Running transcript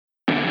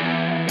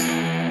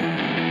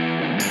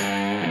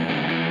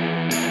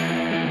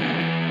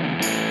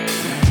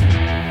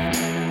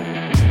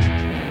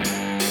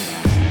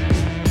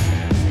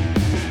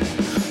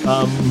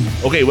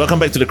Okay, welcome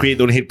back to the Create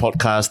Don't Hate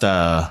podcast.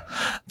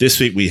 This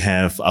week we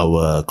have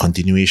our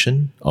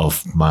continuation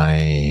of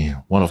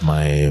one of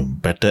my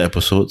better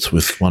episodes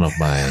with one of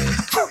my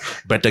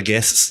better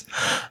guests.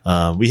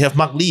 We have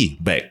Mark Lee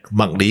back.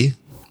 Mark Lee,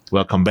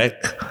 welcome back.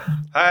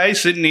 Hi,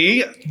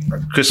 Sydney.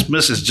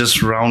 Christmas is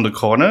just around the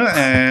corner,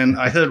 and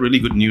I heard really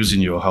good news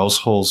in your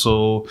household.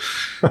 So,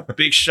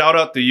 big shout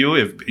out to you.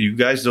 If you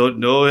guys don't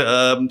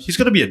know, he's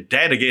going to be a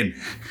dad again.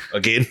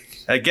 Again?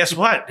 Guess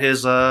what?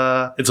 It's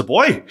a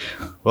boy.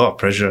 Oh,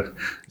 pressure.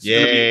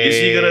 Is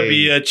he going to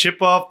be a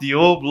chip off the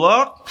old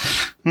block?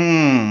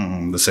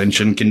 The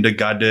Ascension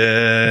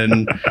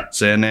Kindergarten,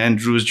 St.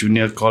 Andrews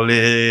Junior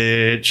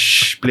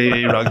College,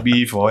 play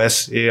rugby for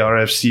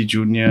SARFC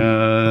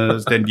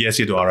Juniors, then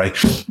DSA to RI.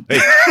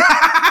 Hey.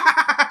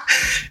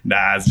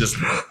 Nah, it's just,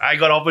 I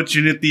got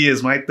opportunity.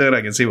 It's my turn.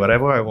 I can say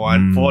whatever I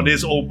want for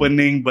this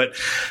opening. But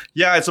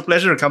yeah, it's a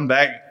pleasure to come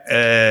back.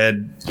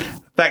 And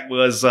fact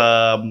was,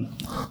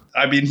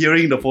 I've been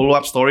hearing the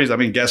follow-up stories. I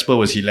mean, Gasper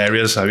was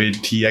hilarious. I mean,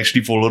 he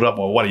actually followed up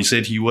on what he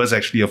said. He was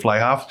actually a fly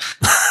half.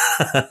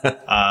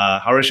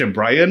 Harish and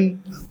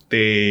Brian,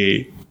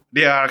 they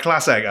are a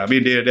class act. I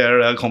mean, they're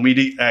a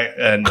comedic act.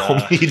 And,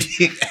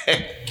 Comedic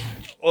act.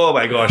 Oh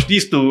my gosh,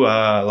 these two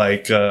are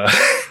like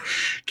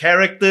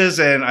characters,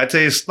 and I'd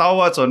say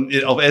stalwarts of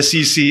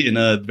SCC in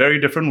a very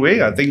different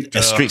way. I think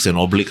Asterix and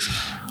Obelix.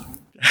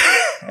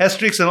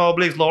 Asterix and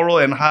Obelix, Laurel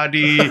and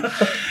Hardy.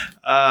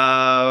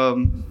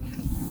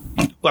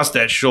 What's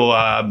that show?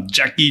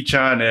 Jackie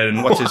Chan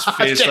and what's his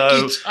face?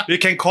 We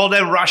can call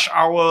them Rush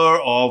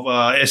Hour of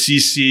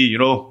SCC, you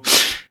know.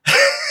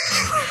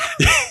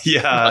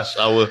 Yeah. Rush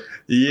Hour.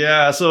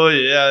 Yeah, so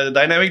yeah,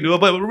 dynamic duo,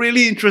 but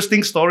really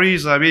interesting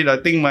stories. I mean, I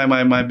think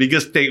my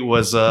biggest take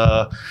was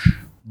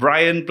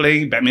Brian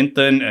playing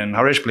badminton and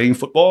Harish playing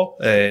football,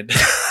 and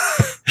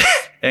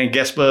and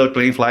Gasper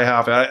playing fly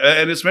half,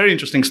 and it's very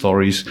interesting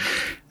stories.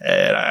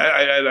 And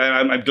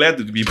I'm glad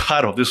to be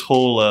part of this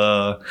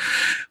whole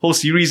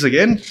series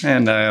again.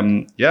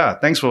 And yeah,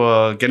 thanks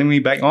for getting me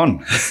back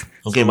on.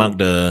 Okay, Mark.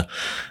 I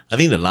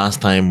think the last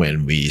time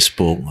when we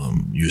spoke,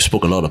 you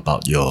spoke a lot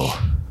about your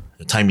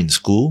time in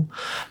school,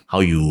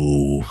 how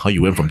you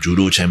went from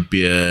judo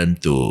champion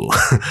to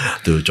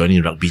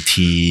joining rugby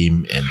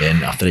team, and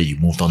then after that you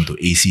moved on to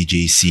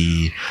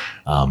ACJC,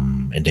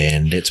 and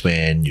then that's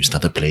when you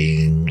started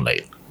playing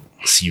like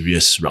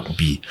serious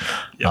rugby.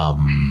 Yep.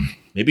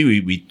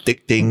 Maybe we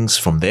take things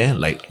from there,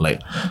 like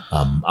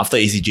after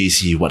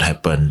ACJC, what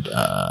happened?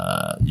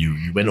 You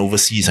went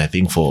overseas, I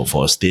think, for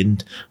a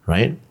stint,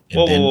 right?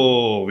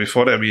 And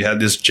before that we had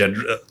this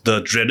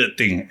the dreaded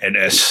thing,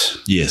 NS.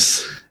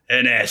 Yes.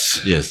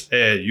 NS. Yes.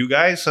 Hey, you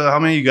guys, how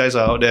many of you guys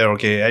are out there?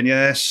 Okay,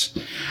 NS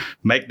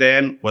back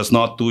then was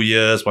not 2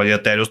 years, 1 year,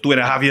 10, it was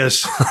 2.5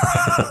 years.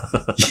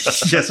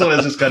 Yeah, so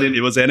let's just cut it. It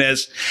was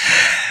NS.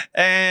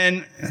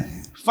 And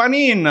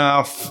funny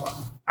enough,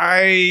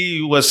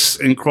 I was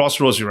in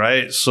crossroads,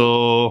 right?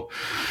 So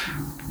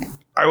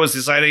I was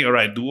deciding, all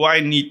right, do I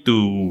need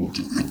to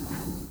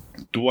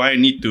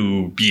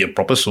be a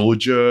proper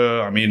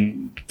soldier? I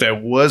mean, there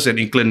was an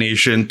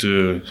inclination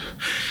to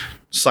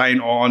sign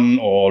on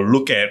or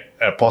look at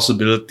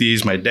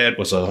possibilities. My dad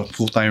was a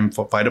full-time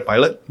fighter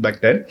pilot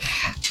back then.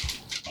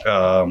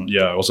 I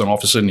was an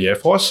officer in the Air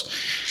Force.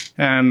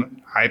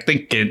 And I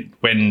think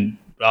when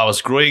I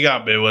was growing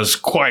up, it was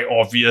quite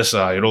obvious.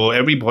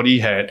 Everybody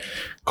had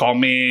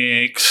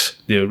comics,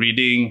 they were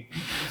reading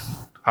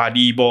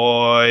Hardy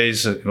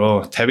Boys,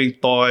 having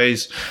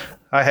toys.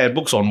 I had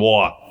books on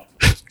war.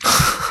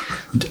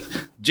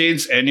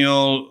 Jane's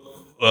annual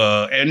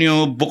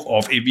book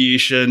of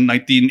aviation,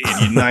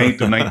 1989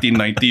 to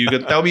 1990. You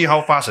can tell me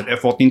how fast an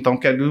F-14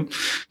 Tomcat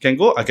can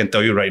go? I can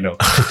tell you right now.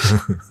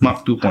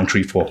 Mach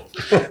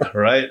 2.34.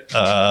 Right?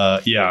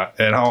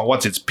 And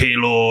what's its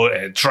payload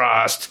and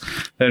thrust.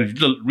 And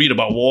you read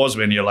about wars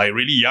when you're like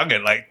really young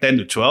at like 10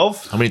 to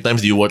 12. How many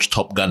times do you watch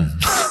Top Gun?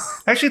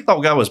 Actually,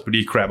 Top Gun was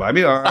pretty crap. I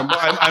mean,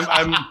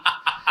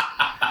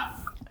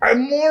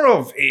 I'm more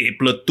of a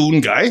platoon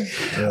guy.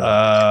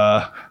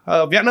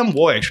 Vietnam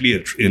War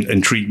actually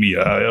intrigued me.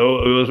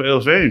 It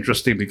was very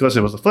interesting because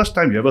it was the first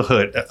time you ever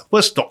heard,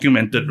 first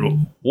documented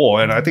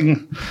war. And I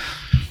think,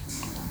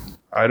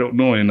 I don't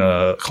know, in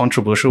a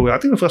controversial way, I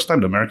think the first time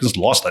the Americans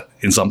lost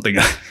in something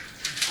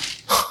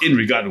in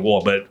regard to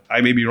war. But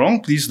I may be wrong.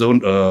 Please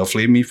don't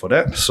flame me for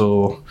that.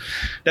 So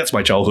that's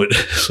my childhood.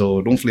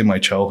 So don't flame my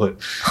childhood.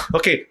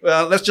 Okay,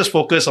 let's just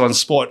focus on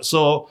sport.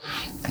 So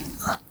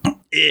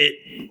it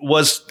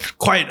was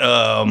quite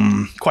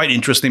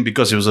interesting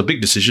because it was a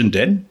big decision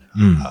then.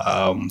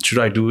 Should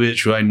I do it?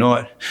 Should I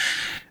not?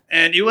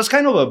 And it was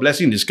kind of a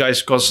blessing in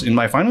disguise because in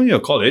my final year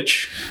of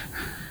college,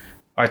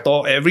 I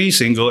tore every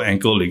single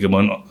ankle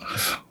ligament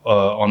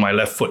on my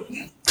left foot.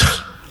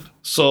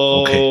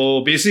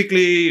 So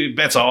basically,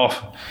 bets are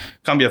off.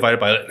 Can't be a fighter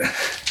pilot.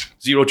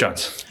 Zero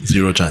chance.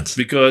 Zero chance.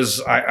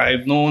 Because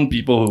I've known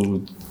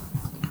people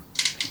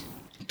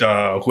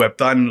who have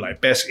done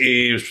like best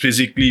A's,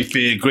 physically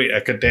fit, great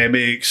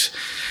academics.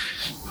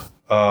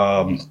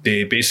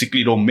 They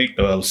basically don't make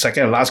the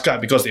second and last cut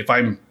because they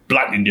find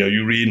blood in their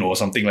urine or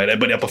something like that,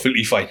 but they're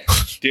perfectly fine.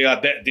 They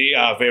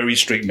are very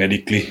strict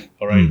medically.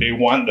 All right,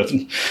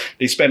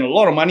 they spend a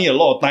lot of money, a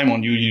lot of time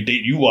on you.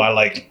 You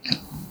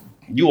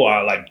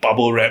are like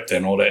bubble wrapped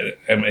and all that,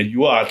 and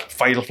you are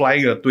flying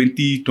a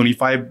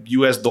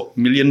 $25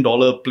 million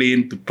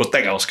plane to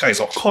protect our skies.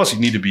 Of course, you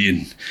need to be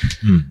in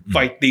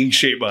fighting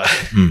shape.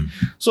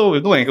 So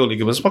with no ankle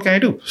ligaments, what can I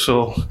do?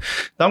 So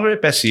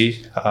downgrade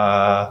PESI,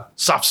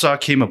 SAFSA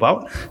came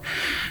about,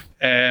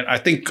 and I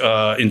think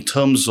in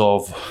terms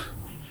of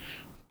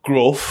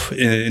growth,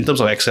 in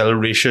terms of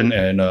acceleration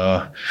and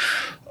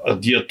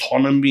the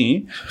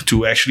autonomy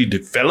to actually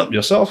develop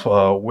yourself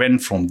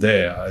went from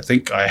there. I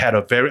think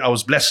I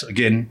was blessed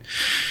again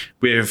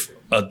with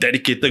a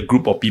dedicated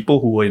group of people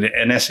who were in the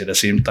NS at the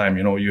same time.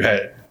 You know, you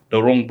had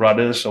the Rong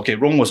brothers. Okay,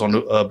 Rong was on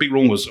the Big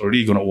Rong was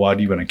already going to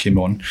ORD when I came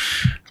on.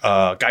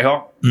 Kai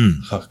Hok,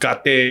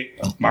 Kate,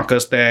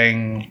 Marcus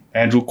Tang,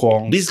 Andrew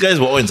Kwong. These guys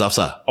were all in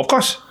SAFSA. Of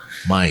course.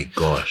 My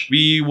gosh.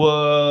 We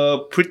were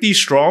pretty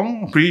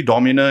strong, pretty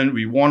dominant.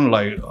 We won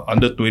like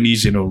under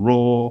 20s in a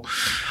row.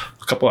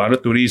 A couple of under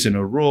 20s in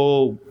a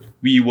row.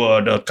 We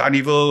were the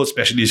carnival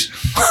specialists.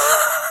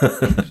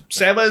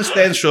 7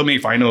 stands sure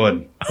make final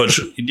one, but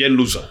in the end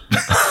loser.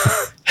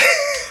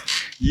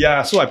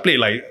 Yeah, so I played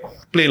like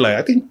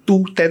I think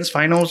 2 10s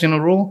finals in a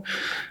row.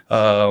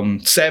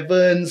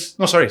 Sevens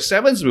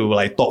we were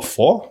like top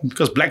 4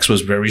 because Blacks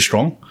was very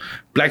strong.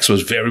 Blacks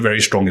was very, very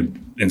strong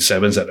in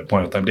sevens at the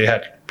point of time. They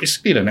had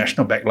basically the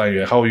national backline. You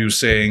had How You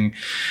Sing,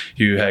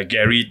 you had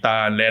Gary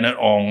Tan, Leonard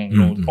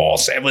Ong, all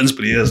sevens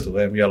players to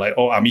them. We are like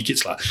all army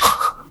kids lah.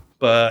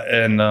 But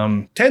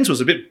tens was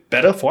a bit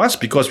better for us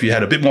because we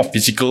had a bit more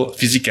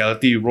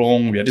physicality.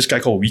 Rong, we had this guy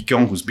called Wee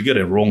Kyung who's bigger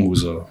than Rong,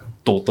 who's a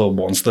total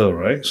monster,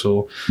 right?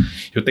 So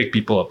he'll take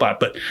people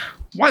apart. But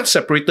what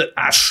separated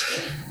us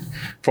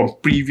from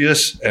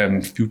previous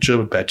and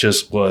future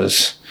batches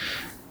was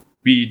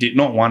we did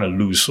not want to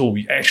lose. So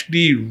we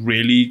actually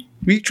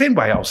we trained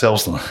by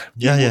ourselves.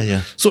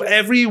 Yeah. So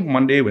every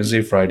Monday,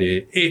 Wednesday,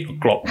 Friday, 8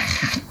 o'clock,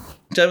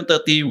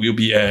 7:30, we'll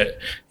be at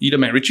either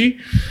MacRitchie,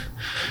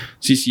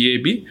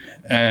 CCAB,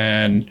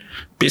 and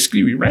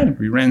basically we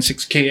ran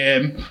 6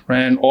 km,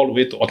 ran all the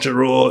way to Orchard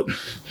Road,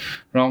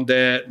 around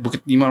there,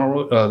 Bukit Timah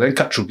Road, then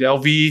cut through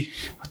Delvi.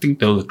 I think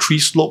there were 3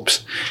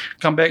 slopes.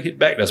 Come back, hit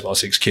back, that's about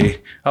 6k.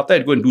 After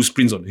that, go and do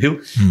sprints on the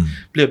hill,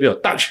 play a bit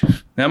of touch.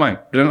 Never mind.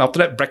 Then after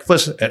that,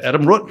 breakfast at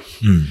Adam Road,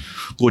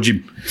 go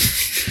gym.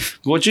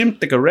 Go gym,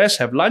 take a rest,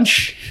 have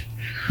lunch,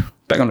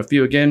 back on the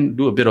field again,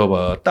 do a bit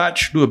of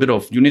touch, do a bit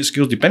of unit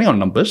skills depending on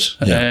numbers.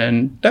 Yeah.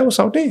 And that was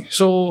our day.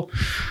 So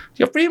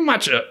you're pretty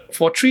much,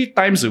 for 3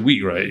 times a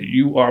week, right?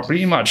 You are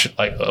pretty much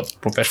like a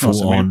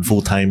professional.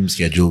 Full-time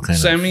schedule kind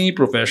of.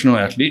 Semi-professional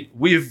athlete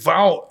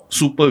without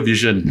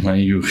supervision. I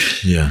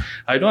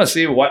don't want to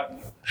say what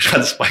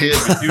transpired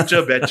with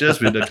future batches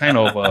with the kind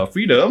of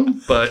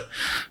freedom, but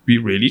we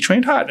really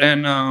trained hard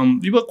and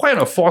we were quite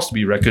a force to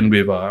be reckoned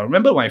with. I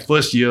remember my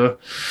first year,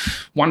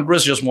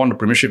 Wanderers just won the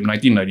premiership in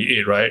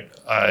 1998, right?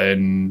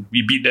 And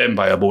we beat them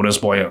by a bonus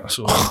point.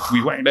 So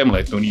we whacked them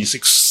like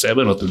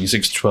 26-7 or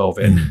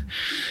 26-12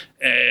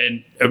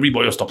 and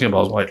everybody was talking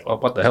about like, oh,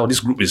 what the hell, this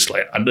group is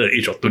like under the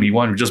age of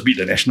 21. We just beat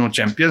the national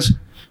champions.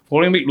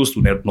 Following week, lose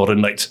to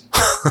Northern Lights.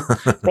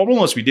 Problem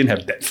was we didn't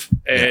have depth.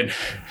 And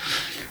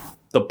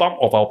the bulk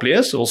of our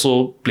players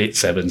also played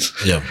sevens.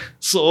 Yeah.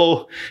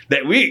 So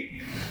that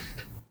week,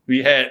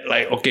 we had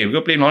like, okay, we're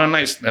going to play Northern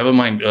Lights. Never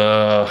mind.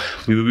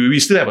 We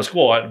still have a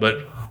squad,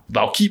 but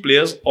our key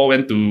players all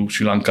went to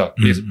Sri Lanka.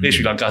 Play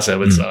Sri Lanka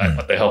sevens. Like,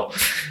 what the hell?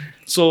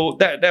 So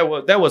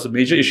that was a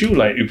major issue.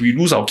 Like if we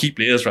lose our key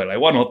players, right, like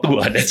 1 or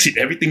 2, that's it.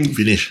 Everything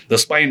finished. The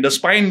spine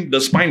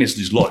is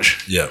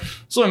dislodged. Yeah.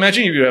 So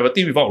imagine if you have a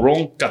team without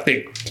Rong,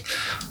 Katek.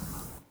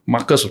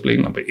 Marcus was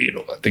playing number 8,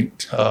 I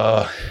think.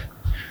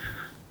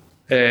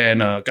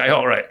 And Kai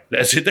Hok, right?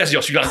 That's it. That's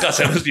your Sri Lanka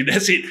sevens team.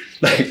 That's it.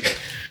 Like,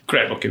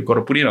 crap. Okay, we've got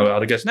to put in our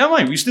other guys. Never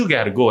mind. We still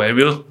got to go, and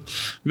we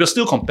were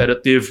still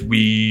competitive.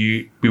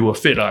 We were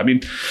fit. I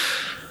mean,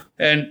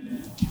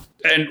 and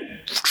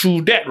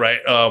through that, right?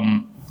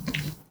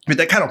 With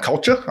that kind of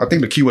culture, I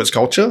think the keyword's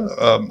culture.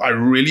 I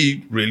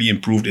really, really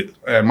improved it.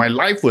 And my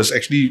life was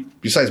actually,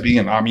 besides being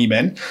an army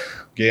man.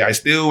 Okay, I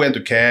still went to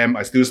camp.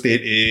 I still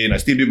stayed in. I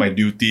still did my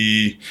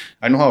duty.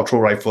 I know how to throw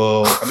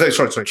rifle.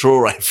 Sorry.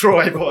 Throw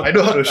rifle. I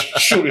know how to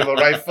shoot with a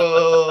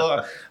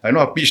rifle. I know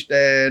how to pitch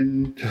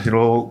tent.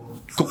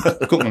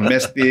 Cook my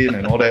mess tin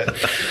and all that.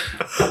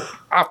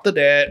 After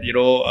that,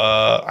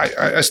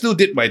 I still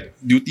did my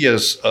duty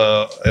as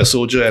a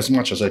soldier as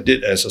much as I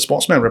did as a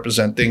sportsman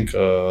representing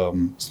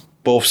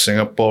both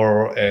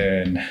Singapore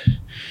and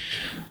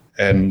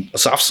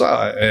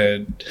SAFSA.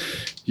 And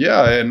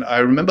I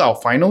remember our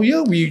final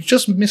year, we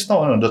just missed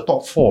out on the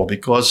top 4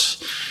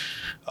 because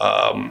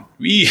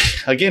we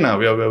are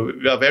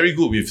very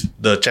good with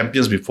the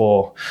champions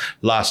before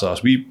last.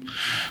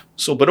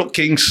 So Bedok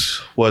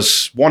Kings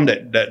won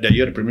that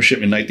year the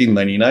premiership in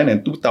 1999,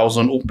 and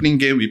 2000 opening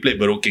game we played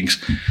Bedok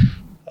Kings,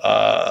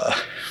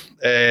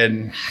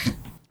 and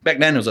Back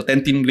then, it was a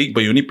 10-team league,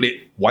 but you only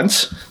played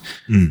once,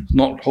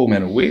 not home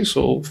and away.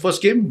 So,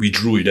 first game, we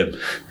drew with them.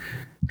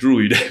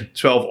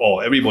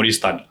 12-all. Everybody's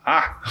stunned.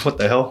 What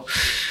the hell?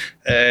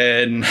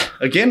 And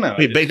again...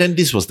 Wait, back then,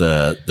 this was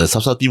the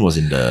Sabsa team was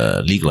in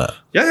the league, lah.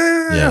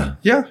 Yeah.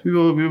 We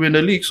were in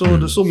the league. So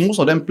most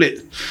of them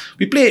played.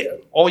 We played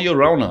all year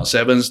round,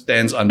 7s,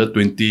 10s, under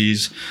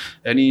 20s.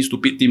 Any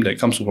stupid team that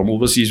comes from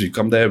overseas, we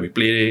come there, we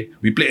play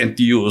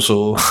NTU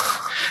also.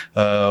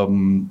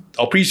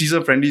 Our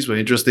pre-season friendlies were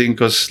interesting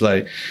because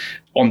like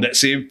on that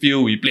same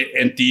field, we played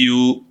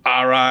NTU,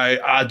 RI,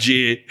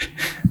 RJ,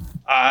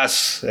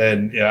 us,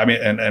 and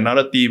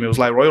another team. It was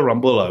like Royal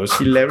Rumble. It was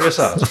hilarious.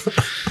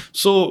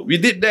 So we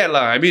did that.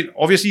 I mean,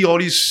 obviously all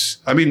these,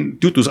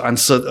 due to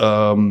answered,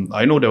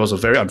 I know there was a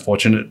very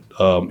unfortunate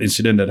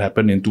incident that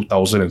happened in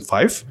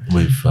 2005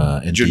 with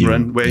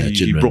Junren, where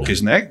he broke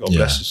his neck,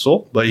 bless his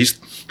soul. But he's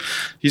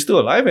still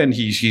alive and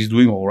he's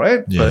doing all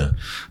right. But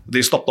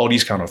they stopped all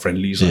these kind of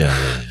friendlies.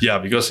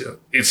 Because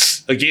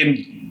it's,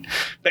 again,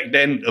 back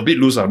then a bit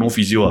loose, no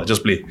physio,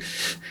 just play.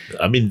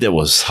 I mean, that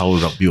was how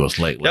rugby was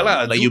like.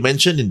 You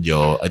mentioned in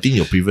your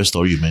previous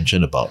story, you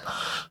mentioned about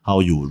how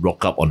you would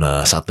rock up on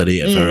a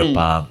Saturday at Farrer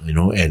Park,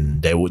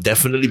 and there would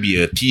definitely be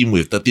a team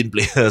with 13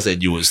 players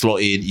and you would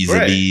slot in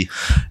easily.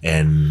 Right.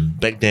 And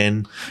back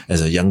then,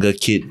 as a younger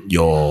kid,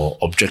 your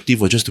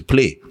objective was just to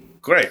play.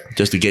 Correct.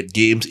 Just to get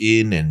games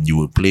in, and you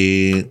would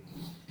play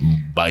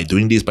by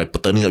doing this, by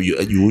turning up.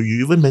 You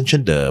even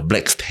mentioned the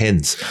Blacks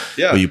 10s,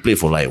 where you play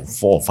for like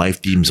 4 or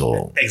 5 teams.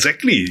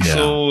 Exactly. Yeah.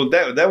 So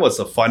that was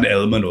a fun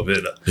element of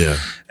it. Yeah.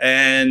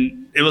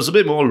 And it was a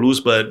bit more loose,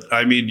 but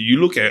you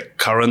look at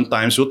current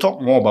times, we'll talk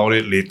more about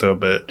it later,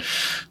 but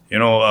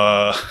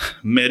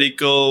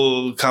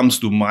medical comes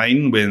to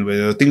mind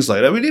when things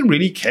like that. We didn't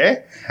really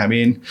care.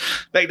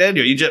 Back then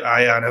you're injured,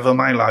 never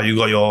mind lah. You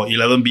got your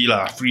 11B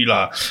lah, free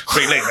lah.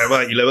 Break leg,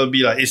 never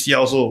 11B lah. ACL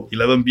also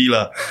 11B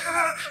lah.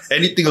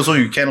 Anything also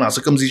you can lah.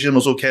 Circumcision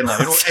also can lah.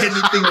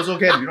 Anything also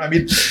can.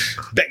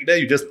 Back then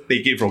you just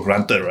take it for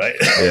granted, right?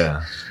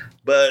 Yeah.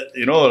 But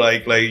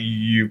like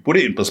you put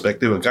it in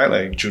perspective, a guy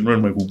like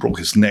Junren who broke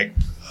his neck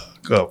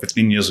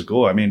 15 years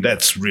ago,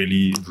 that's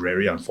really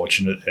very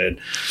unfortunate. And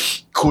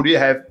could it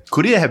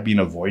have been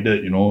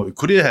avoided?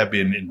 Could it have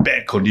been in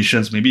bad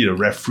conditions? Maybe the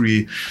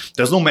referee,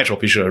 there's no match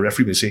official. A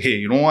referee may say, hey,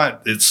 you know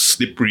what? It's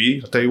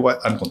slippery. I'll tell you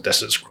what,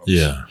 uncontested scrums.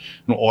 Yeah.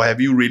 Or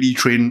have you really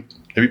trained?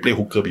 Have you played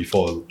hooker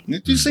before?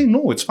 You say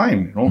no, it's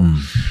fine.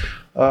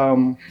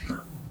 We'll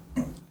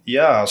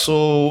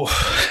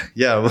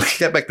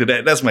get back to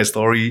that. That's my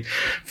story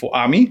for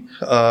Army.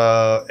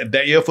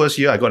 That year, first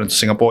year, I got into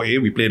Singapore A.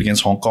 We played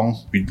against Hong Kong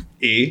with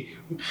A.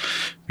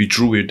 We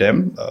drew with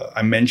them.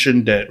 I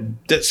mentioned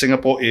that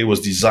Singapore A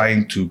was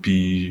designed to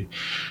be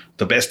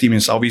the best team in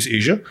Southeast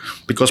Asia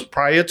because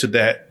prior to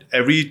that,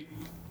 every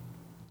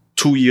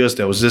 2 years,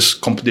 there was this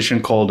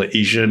competition called the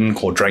Asian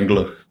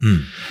Quadrangular.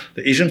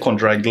 The Asian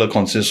Quadrangular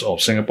consists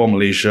of Singapore,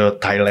 Malaysia,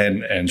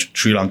 Thailand, and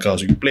Sri Lanka.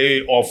 So you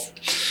play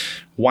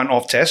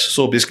one-off test.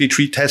 So basically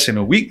 3 tests in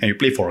a week and you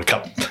play for a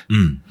cup.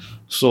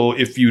 So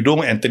if you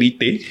know Anthony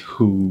Tay,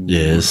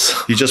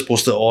 he just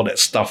posted all that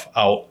stuff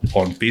out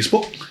on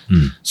Facebook.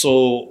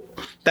 So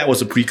that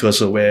was a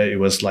precursor where it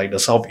was like the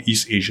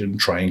Southeast Asian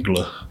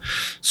Triangular.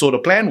 So the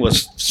plan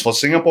was for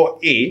Singapore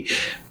A,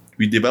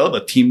 we develop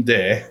a team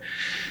there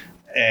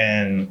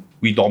and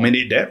we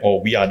dominate that,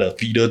 or we are the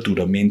feeder to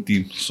the main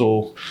team.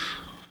 So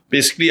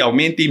basically our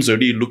main team's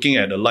already looking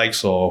at the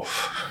likes of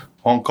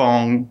Hong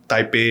Kong,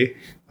 Taipei,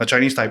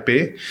 Chinese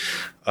Taipei,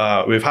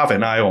 with half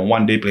an eye on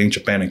one day playing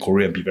Japan and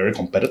Korea and be very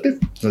competitive.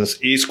 There's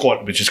A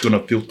squad which is going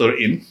to filter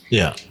in.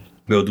 Yeah,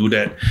 we'll do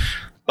that.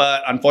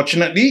 But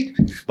unfortunately,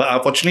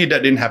 that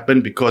didn't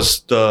happen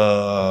because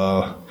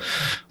I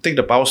think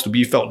the powers to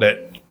be felt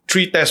that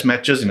 3 test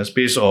matches in a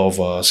space of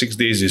 6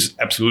 days is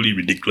absolutely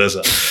ridiculous.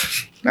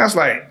 That's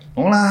like,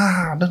 no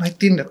lah, under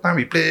 19 that time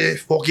we play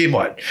 4 games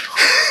what?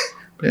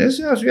 Yes,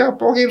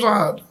 4 games.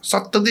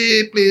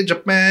 Saturday play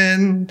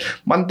Japan,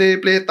 Monday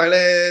play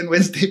Thailand,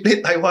 Wednesday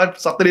play Taiwan,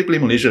 Saturday play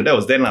Malaysia. That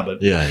was then lah,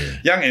 but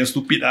young and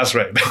stupid us,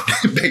 right?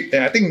 Back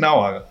then. I think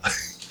now,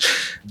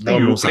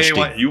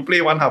 you play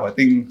one half, I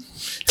think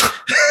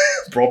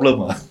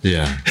problem.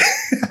 Yeah.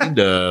 I think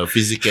the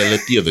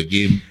physicality of the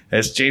game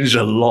has changed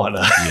a lot.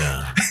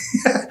 Yeah.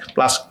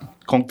 Plus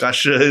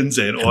concussions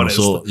and all that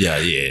stuff.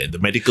 The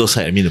medical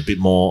side, a bit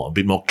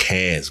more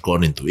care has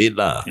gone into it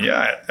lah.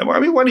 Yeah,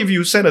 what if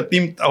you send a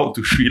team out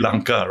to Sri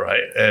Lanka,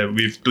 right,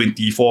 with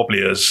 24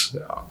 players,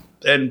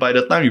 and by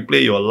the time you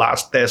play your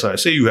last test, right,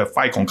 say you have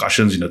 5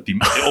 concussions in the team,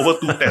 over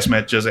 2 test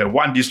matches and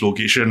 1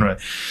 dislocation, right,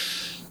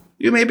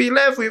 you may be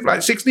left with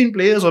like 16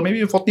 players or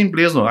maybe 14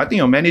 players. No, I think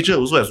your manager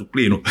also has to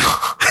play. No,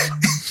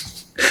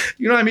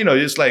 you know what I mean?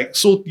 It's like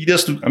so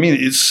tedious to.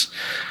 It's.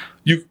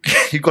 You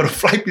got to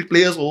fly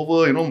players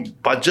over,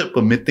 budget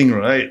permitting,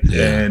 right?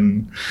 Yeah.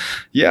 And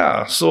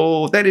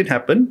so that didn't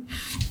happen.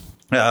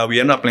 We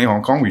ended up playing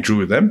Hong Kong. We drew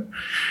with them.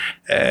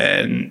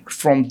 And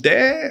from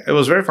there, it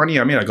was very funny.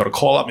 I got a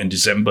call up in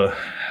December.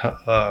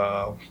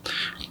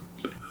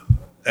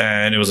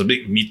 and it was a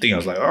big meeting. I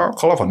was like, oh,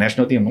 call out for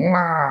national team. No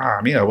lah.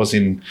 I mean, I was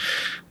in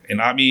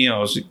army. I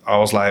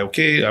was like,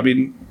 okay. I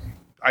mean,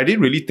 I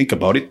didn't really think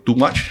about it too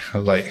much. I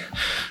was like,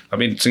 I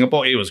mean,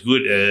 Singapore A was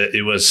good.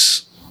 It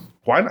was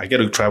one, I get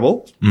to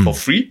travel for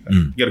free.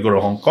 Get to go to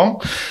Hong Kong.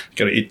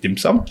 Get to eat dim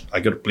sum. I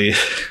get to play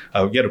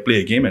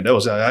a game, and that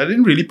was. I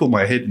didn't really put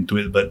my head into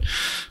it, but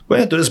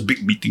went into this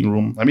big meeting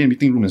room. I mean,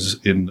 meeting room is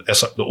in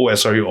the old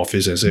SRU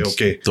office, and say,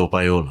 okay, Toa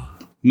Payoh.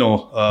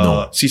 no,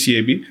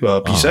 CCAB,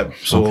 PSEP.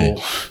 So, okay.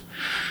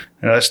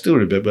 and I still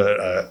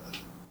remember.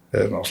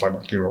 And I was like,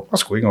 okay,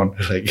 what's going on?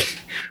 Like,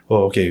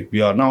 oh, okay,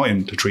 we are now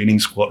in the training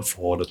squad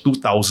for the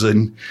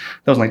 2000,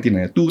 that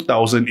was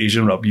 2000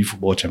 Asian Rugby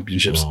Football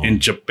Championships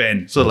in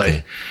Japan. So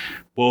like,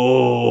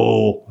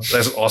 whoa,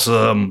 that's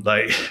awesome.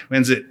 Like,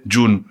 when's it?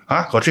 June.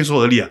 Huh? Got trained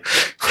so early.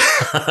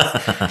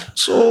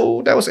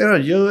 So that was end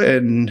of the year,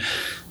 and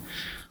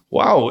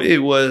wow, it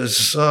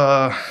was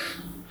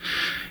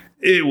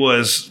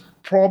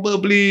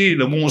probably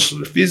the most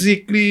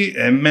physically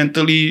and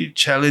mentally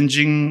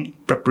challenging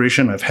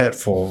preparation I've had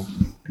for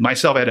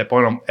myself at that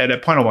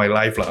point of my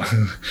life.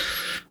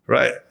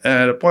 Right.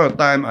 And at the point of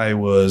time, I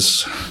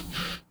was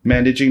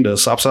managing the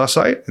SAPSA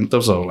side in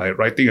terms of like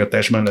writing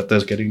attachment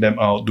letters, getting them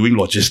out, doing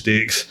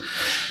logistics,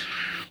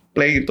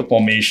 playing into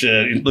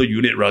formation,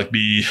 inter-unit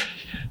rugby,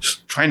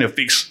 trying to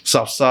fix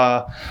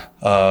SAPSA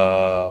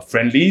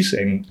friendlies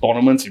and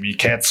tournaments if we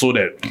can, so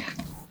that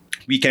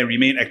we can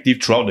remain active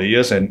throughout the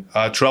years and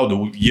throughout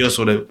the year,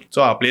 so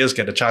our players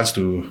get the chance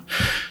to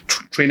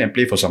train and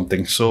play for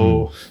something.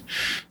 So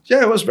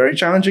yeah, it was very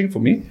challenging for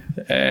me,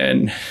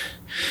 and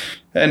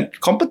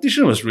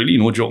competition was really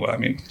no joke. I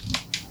mean,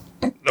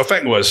 the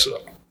fact was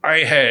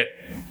I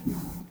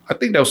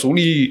think there was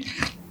only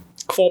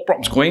 4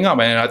 props going up,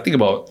 and I think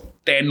about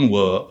 10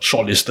 were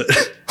shortlisted.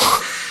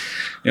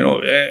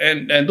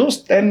 And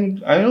those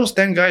 10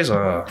 guys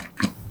are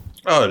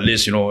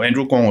list,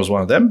 Andrew Kwong was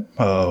one of them.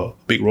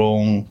 Big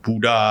Rong,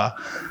 Puda.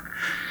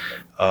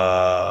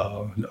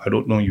 I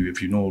don't know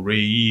if you know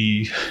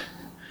Ray.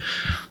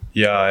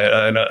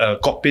 Yeah, and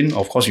Kopin,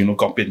 of course you know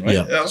Kopin,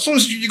 right? Yeah. So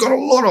you got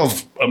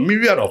a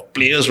myriad of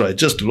players, right?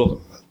 Just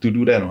to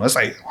do that. It's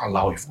like,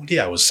 wow, if only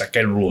I was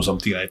second row or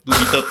something, like 2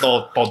 meter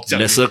tall.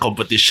 Lesser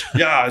competition.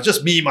 Yeah,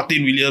 just me,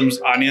 Martin Williams,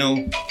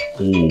 Anil.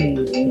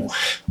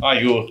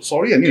 Oh,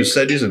 sorry, I need to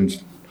say this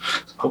and.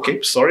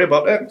 Okay, sorry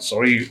about that.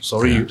 Sorry,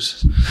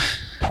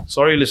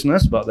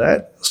 listeners, about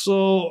that.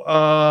 So,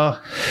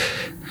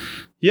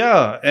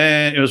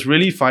 and it was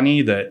really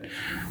funny that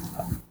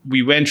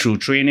we went through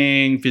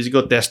training,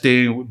 physical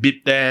testing,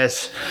 bip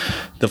tests.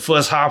 The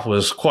first half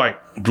was quite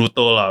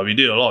brutal. We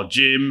did a lot of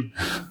gym,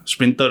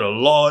 sprinted a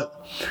lot.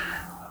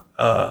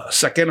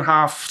 Second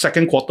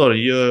quarter of the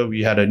year,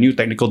 we had a new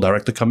technical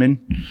director come in.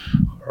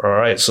 All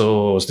right,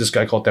 so it was this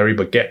guy called Terry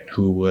Burkett,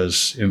 who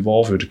was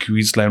involved with the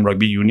Queensland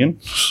Rugby Union.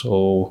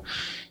 So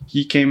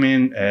he came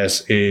in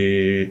as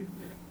a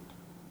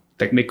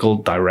technical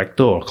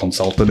director or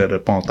consultant at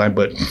that point of time,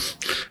 but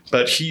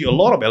a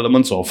lot of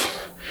elements of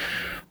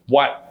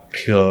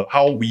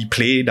how we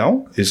play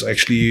now is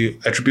actually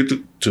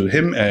attributed to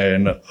him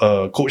and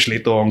a coach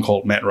later on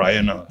called Matt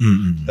Ryan,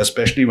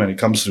 especially when it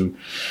comes to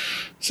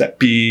set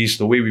piece,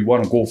 the way we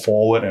want to go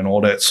forward and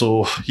all that.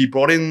 So he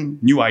brought in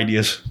new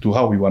ideas to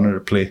how we wanted to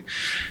play.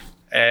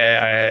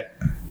 I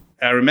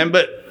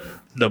remembered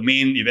the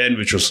main event,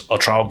 which was a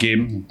trial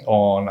game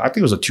on, I think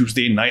it was a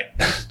Tuesday night,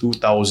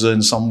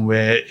 2000,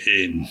 somewhere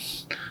in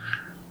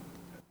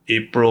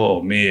April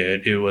or May.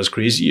 It was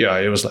crazy.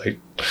 It was like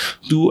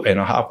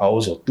 2.5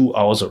 hours or 2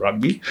 hours of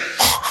rugby.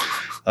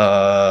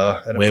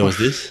 Where was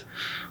this?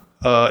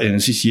 In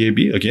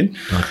CCAB again.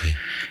 Okay.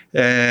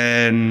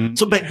 And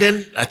so back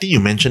then, I think you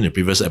mentioned in the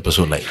previous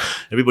episode, like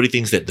everybody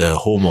thinks that the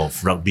home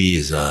of rugby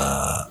is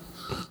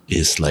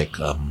like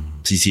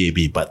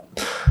CCAB, but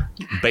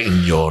back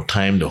in your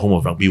time, the home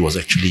of rugby was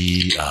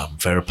actually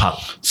Farrer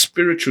Park.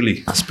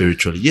 Spiritually,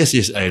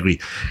 yes, I agree.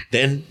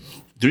 Then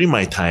during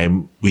my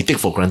time, we take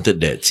for granted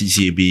that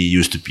CCAB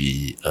used to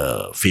be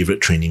a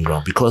favorite training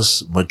ground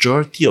because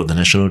majority of the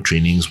national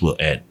trainings were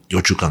at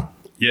Yio Chu Kang.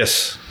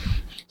 Yes.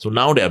 So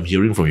now that I'm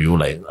hearing from you,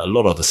 like a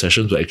lot of the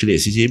sessions were actually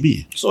at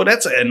CCAB. So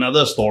that's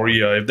another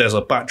story. If there's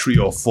a part 3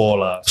 or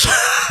 4,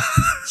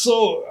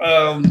 So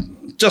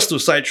just to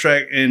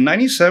sidetrack, in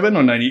 97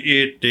 or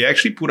 98, they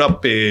actually put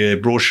up a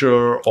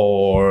brochure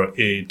or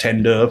a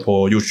tender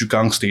for Yio Chu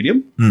Kang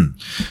Stadium.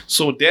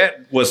 So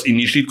that was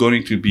initially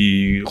going to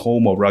be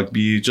home of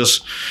rugby.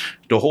 Just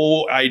the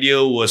whole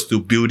idea was to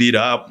build it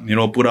up,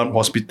 put up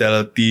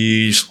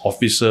hospitalities,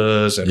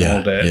 offices, and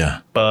all that.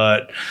 Yeah.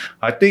 But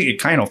I think it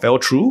kind of fell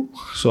through.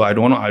 So I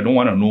don't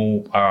want to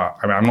know.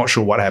 I'm not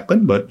sure what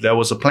happened, but there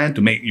was a plan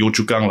to make Yio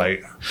Chu Kang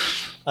like.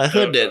 I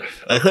heard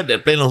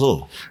that plan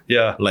also.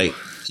 Yeah. Like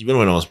even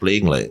when I was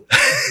playing, like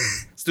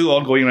still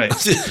ongoing, right?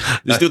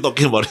 You're still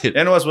talking about it.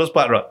 And what's the worst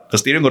part, right? The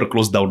stadium got to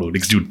close down though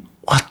next June.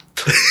 What?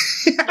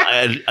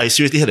 I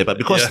seriously heard it, but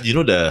because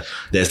Yeah.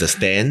 there's the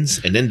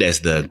stands and then there's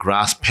the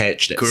grass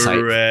patch that side.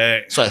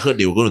 Correct. So I heard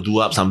they were going to do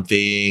up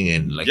something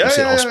and like Yeah, you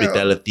said, yeah, yeah.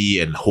 hospitality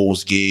and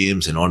host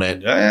games and all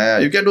that. Yeah.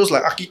 You get those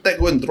like architect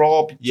go and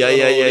draw.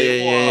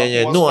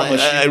 Yeah. No,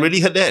 I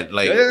really heard that.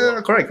 Like, Yeah,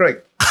 correct.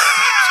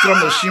 Scrum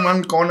machine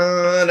one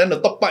corner, then the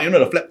top part,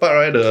 the flat part,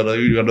 right? The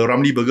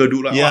Ramly Burger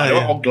do like, Yeah, they were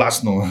yeah. all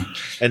glass, no.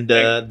 and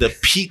the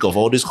peak of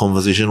all this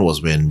conversation was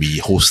when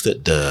we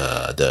hosted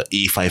the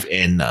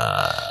A5N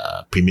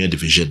Premier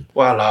Division.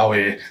 Walao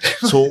eh.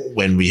 So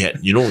when we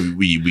had, we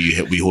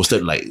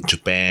hosted like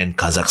Japan,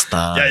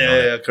 Kazakhstan.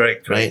 Yeah,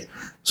 correct. Right?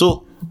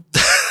 So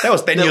That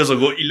was 10 years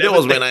ago. 11, that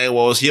was when I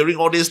was hearing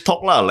all this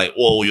talk lah, like,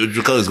 whoa,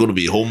 Yojuka is going to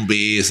be home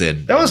base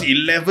and That was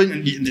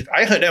 11.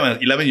 I heard that when I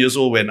was 11 years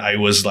old when I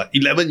was like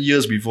 11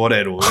 years before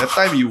that. Oh. That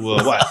time you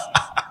were what?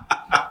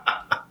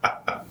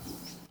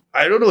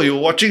 I don't know, you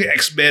were watching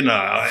X-Men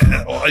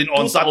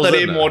on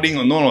Saturday morning.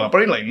 Or no,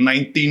 probably like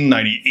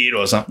 1998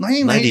 or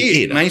something.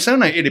 98, 97,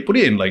 98. They put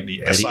it in like the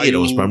 98, I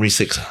was SIU. primary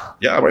 6.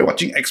 Yeah, probably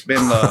watching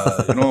X-Men.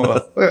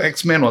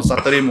 X-Men on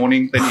Saturday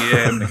morning, 10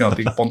 a.m. that kind of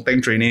thing.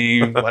 Ponteng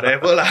training,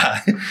 whatever lah.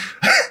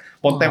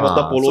 Ponteng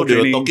water polo So they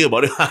were training. talking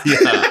about it.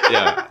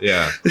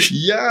 yeah.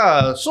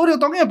 Yeah, so they're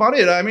talking about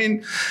it. I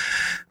mean,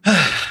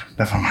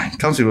 never mind.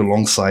 Comes with a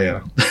long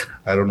sigh.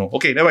 I don't know.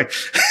 Okay, never mind.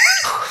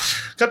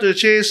 Cut to the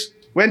chase.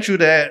 Went through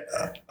that.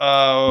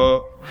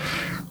 I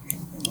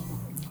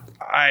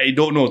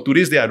don't know. To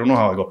this day, I don't know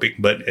how I got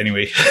picked. But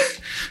anyway,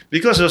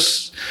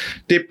 because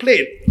they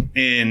played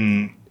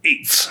in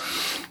eights,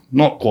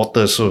 not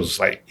quarters. So it's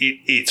like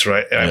eights,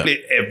 right? And I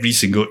played every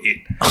single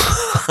 8.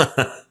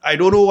 I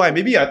don't know why.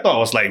 Maybe I thought I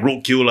was like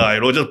roadkill lah.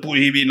 Just put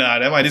him in lah.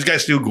 Never mind, this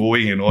guy's still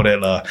going and all that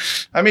lah.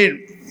 I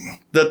mean,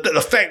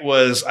 the fact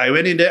was I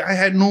went in there. I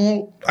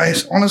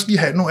honestly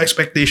had no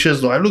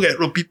expectations though. I look at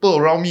the people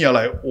around me are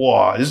like,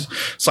 wow, this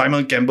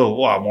Simon Campbell,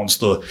 wow,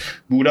 monster.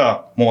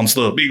 Buddha,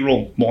 monster. Big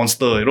Rong,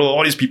 monster.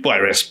 All these people I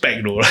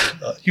respect though.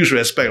 Huge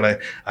respect.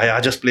 Like,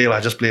 just play lah.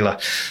 Just play.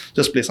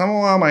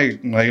 Somehow my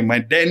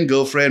then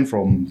girlfriend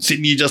from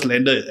Sydney just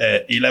landed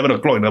at 11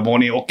 o'clock in the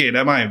morning. Okay,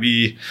 never mind.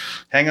 We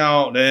hang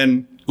out,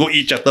 then go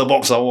eat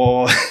chatterbox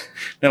or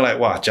then like,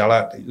 wow,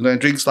 jalat. Then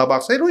drink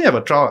Starbucks. Hey, don't you have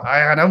a trial?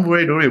 Don't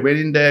worry. Went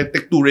in there,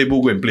 take 2 Red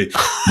Bull, go and play.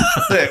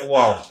 Like,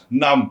 wow,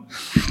 numb.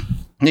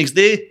 Next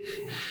day,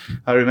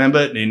 I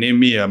remember they named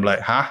me. I'm like,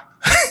 huh?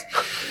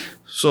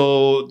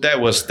 So that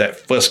was that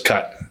first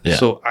cut. Yeah.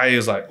 So I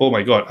was like, oh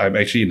my God, I'm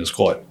actually in the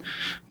squad.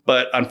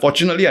 But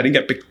unfortunately, I didn't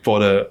get picked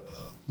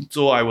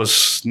so I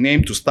was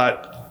named to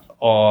start.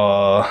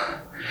 I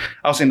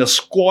was in the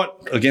squad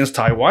against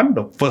Taiwan,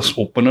 the first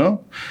opener.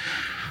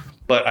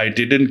 But I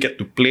didn't get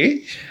to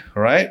play,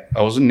 right?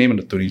 I wasn't named in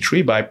the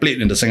 23, but I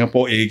played in the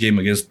Singapore A game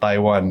against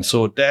Taiwan.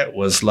 So that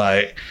was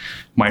like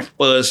my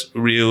first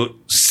real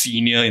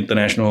senior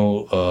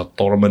international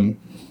tournament,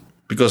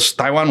 because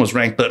Taiwan was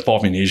ranked 3rd,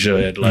 4th in Asia.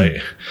 And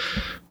like,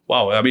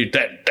 wow, I mean,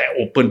 that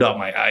opened up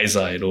my eyes,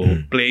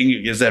 playing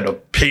against that, the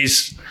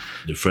pace.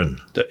 Different.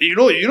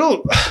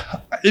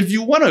 If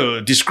you want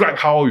to describe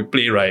how we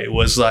play, right, it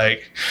was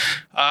like,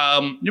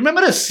 you remember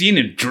the scene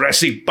in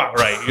Jurassic Park,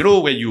 right?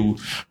 When you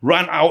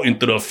run out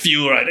into the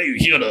field, right, then you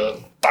hear the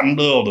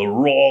thunder or the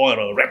roar,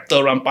 the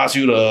raptor run past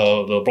you,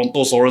 the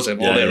brontosaurus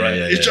and all that, right?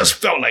 It just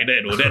felt like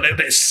that,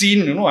 that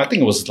scene, I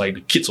think it was like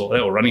the kids that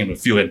were running in the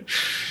field, and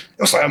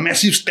it was like a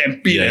massive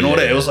stampede and all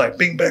that. It was like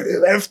bing bang,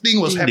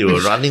 everything was happening. They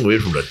were running away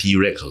from the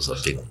T-Rex or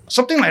something.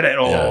 Something like that.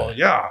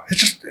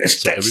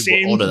 It's that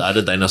same. All the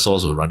other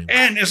dinosaurs were running.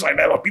 And it's like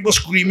there were people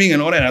screaming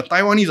and all that. The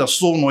Taiwanese are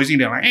so noisy.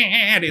 They're like,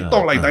 they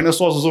talk like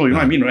dinosaurs also. You know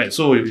what I mean, right?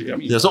 So I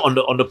mean, Yeah, so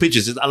on the pitch,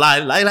 it's lie.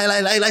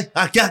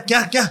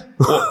 Yeah.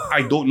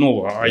 I don't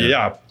know.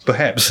 Yeah,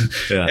 perhaps.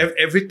 Yeah.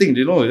 Everything,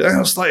 I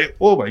was like,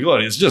 oh my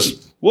God, it's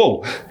just,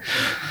 whoa.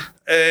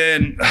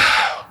 And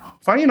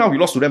funny enough, we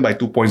lost to them by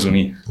 2 points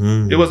only.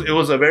 It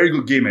was a very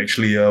good game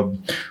actually.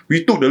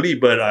 We took the lead,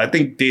 but I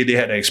think they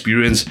had the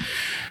experience.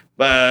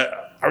 But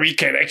we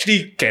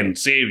can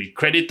say we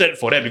credited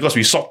for that because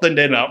we softened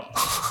them up.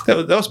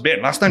 That was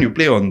bad. Last time you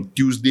play on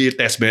Tuesday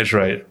test match,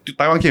 right?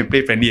 Taiwan came and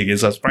play friendly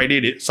against us.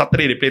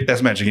 Saturday they play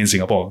test match against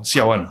Singapore.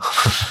 Siao one.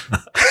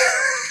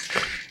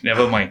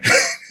 Never mind.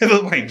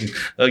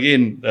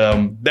 Again,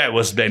 that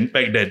was then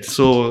back then.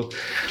 So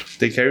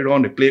they carried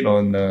on. They played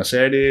on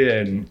Saturday,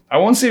 and I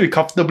won't say we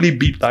comfortably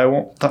beat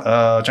Taiwan,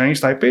 Chinese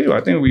Taipei.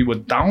 I think we were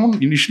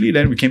down initially.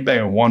 Then we came back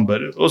and won.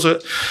 But it was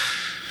even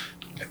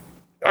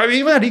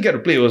I didn't get to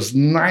play. It was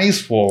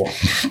nice for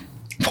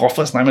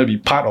first time to be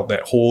part of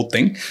that whole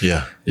thing.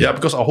 Yeah.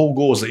 Because our whole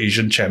goal was the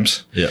Asian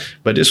champs. Yeah.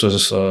 But this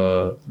was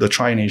the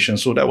Tri-Nation,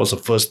 so that was the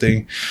first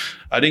thing.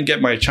 I didn't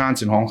get my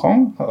chance in Hong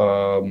Kong.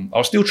 I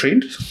was still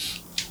trained.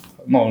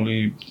 Not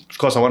only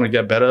because I want to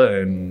get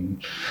better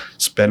and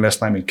spend less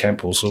time in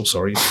camp also,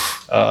 sorry.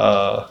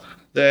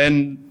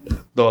 Then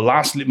the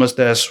last litmus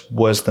test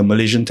was the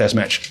Malaysian test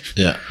match.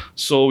 Yeah.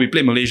 So we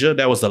played Malaysia.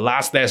 That was the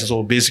last test.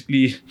 So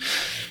basically,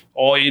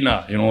 all in,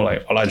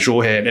 like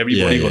show hand.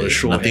 Everybody got a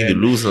show Nothing hand. to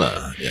lose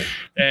lah. Yeah.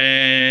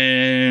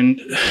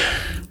 And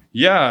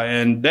Yeah,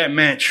 and that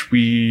match,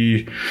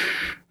 Malaysia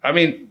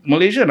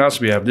and us,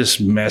 we have this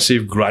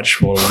massive grudge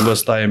for the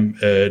longest time.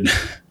 And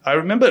I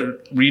remember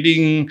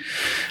reading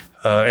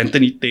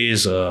Anthony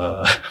Tay's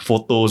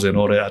photos and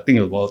all that. I think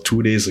it was about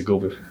 2 days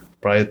ago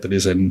prior to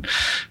this. And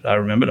I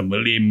remember the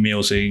Malay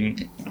mail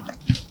saying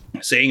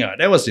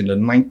that was in the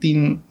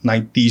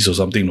 1990s or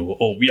something.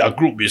 Oh, we are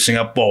group with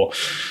Singapore.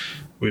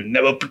 We've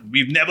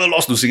never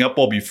lost to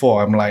Singapore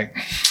before. I'm like,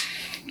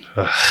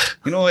 I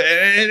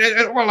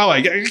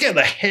get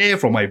the hair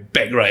from my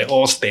back, right,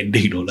 all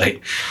standing,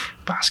 like,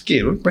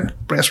 basket,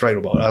 press right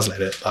about us like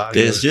that.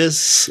 There's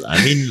just,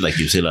 like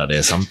you said,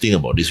 there's something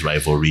about this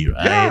rivalry,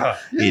 right? Yeah.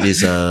 It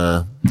is a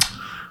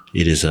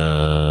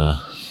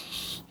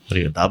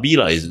derby,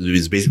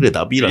 it's basically a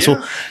derby.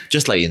 So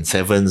just like in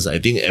sevens, I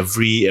think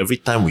every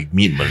time we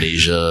meet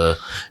Malaysia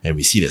and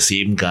we see the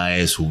same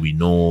guys who we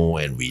know,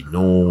 and we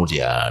know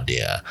their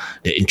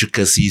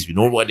intricacies, we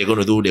know what they're going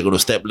to do. They're going to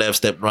step left,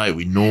 step right.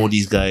 We know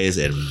these guys,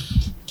 and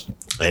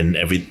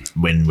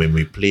when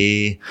we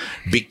play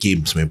big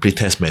games, when we play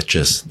test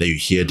matches, then you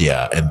hear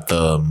their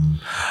anthem,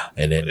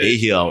 and then they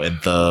hear our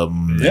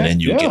anthem, and then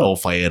you get all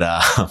fired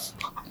up.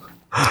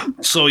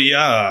 So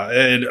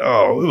and we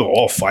were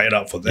all fired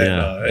up for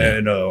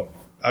that.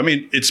 And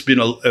it's been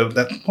at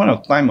that point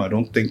of time, I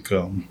don't think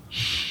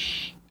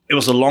it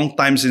was a long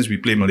time since we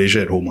played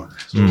Malaysia at home.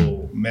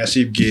 So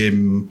massive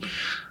game.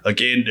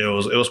 Again, it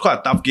was quite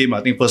a tough game. I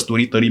think first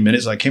 20-30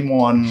 minutes I came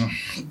on,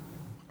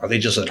 I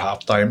think just at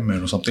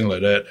halftime or something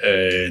like that.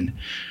 And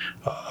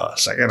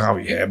second half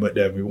we hammered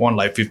them. We won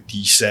like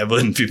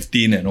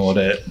 57-15 and all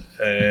that.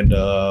 And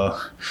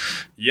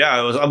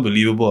it was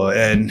unbelievable.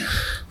 And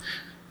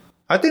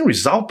I think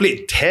Rizal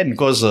played 10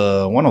 because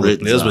one of the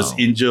players was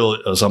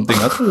injured or something.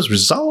 I thought it was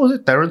Rizal, was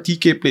it? Darren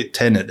TK played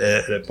 10 at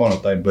that point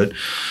of time, but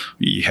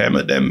we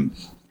hammered them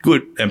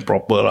good and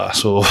proper.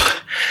 So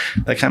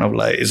that kind of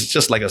like, it's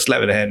just like a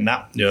slap in the hand.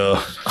 Nah,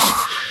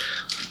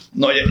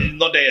 not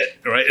there yet,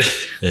 right?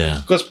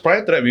 Yeah. Because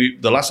prior to that,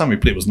 the last time we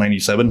played was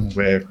 97,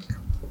 where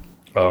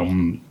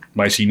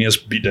my seniors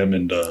beat them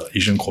in the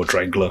Asian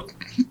Quadrangular.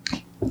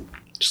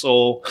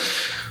 So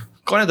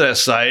going to that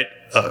side,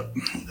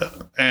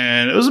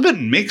 and it was a bit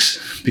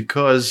mixed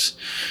because,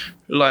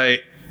 there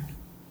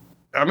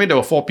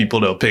were 4 people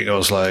that were picked. It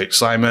was like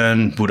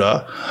Simon,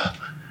 Buddha,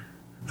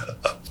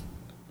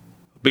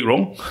 Big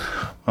Rong,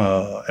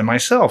 and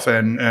myself.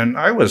 And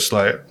I was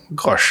like,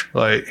 gosh,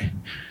 how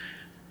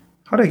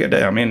did I get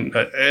there? And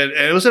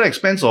it was at the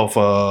expense of,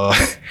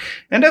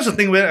 and that's the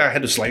thing where I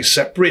had to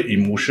separate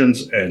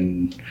emotions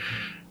and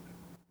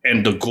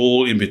the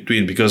goal in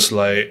between, because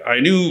I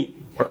knew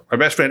my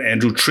best friend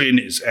Andrew trained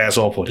his ass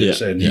off for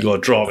this, and he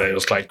got dropped, and it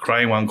was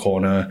crying one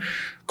corner.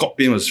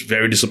 Kopin was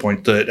very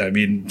disappointed.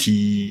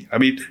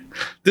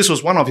 This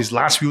was one of his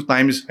last few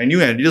times. I knew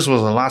this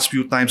was the last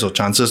few times of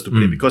chances to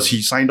play because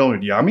he signed on with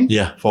the army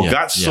for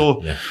guards.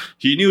 So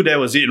he knew that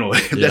was it.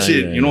 That's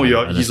it.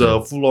 He's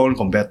a full-on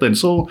combatant.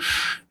 So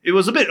it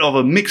was a bit of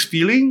a mixed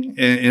feeling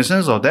in the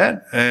sense of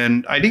that,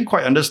 and I didn't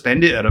quite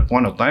understand it at a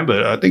point of time.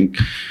 But I think,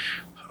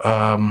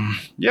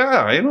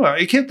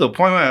 it came to a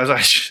point where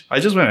I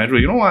just went, Andrew,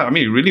 you know what?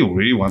 Really,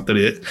 really wanted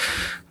it.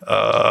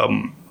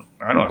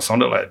 I know I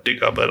sounded like a dick,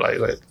 but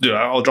dude,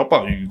 I'll drop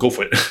out. You go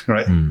for it,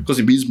 right? Because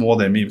it means more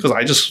than me. Because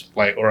I just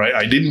all right,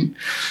 I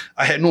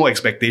had no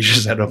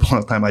expectations at that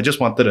point of time. I just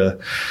wanted to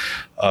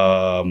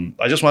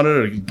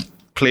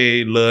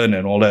play, learn,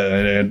 and all that.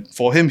 And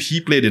for him, he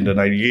played in the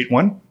 98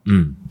 one.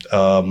 And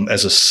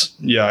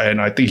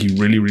I think he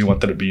really, really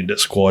wanted to be in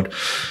that squad,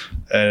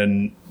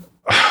 and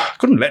I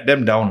couldn't let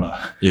them down,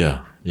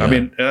 Yeah.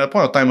 At that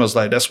point of time, I was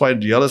like, that's why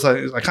the other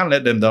side, I can't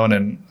let them down,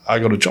 and I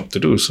got a job to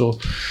do. So,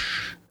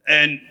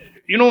 and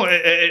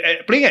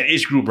playing at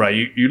age group,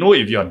 right? You know,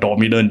 if you are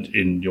dominant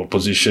in your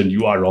position,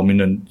 you are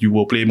dominant. You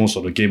will play most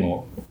of the game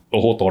or the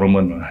whole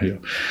tournament.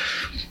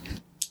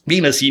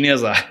 Being the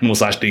seniors, no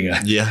such thing.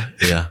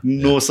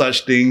 No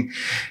such thing.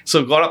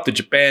 So got up to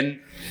Japan,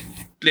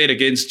 played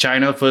against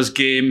China first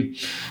game.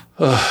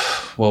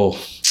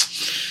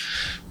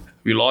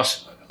 We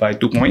lost by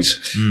 2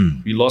 points.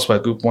 We lost by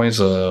 2 points.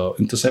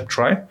 Intercept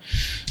try.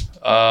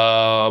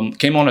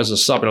 Came on as a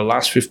sub in the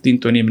last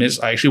 15-20 minutes.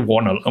 I actually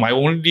won. My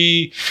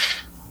only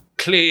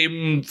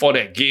claim for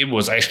that game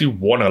was I actually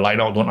won a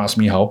line-out. Don't ask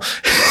me how.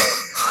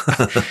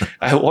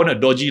 I won a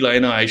dodgy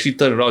line-out. I actually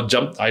turned around,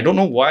 jumped. I don't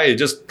know why.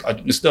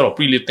 Instead of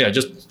pre-lifting, I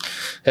just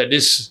had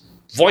this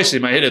voice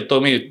in my head that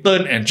told me to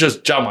turn and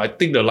just jump. I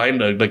think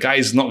the guy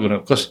is not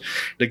gonna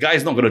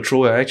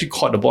throw it. I actually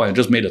caught the ball and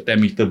just made a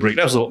 10-meter break.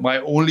 That was my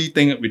only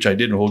thing which I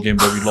did in the whole game,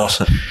 but we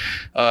lost.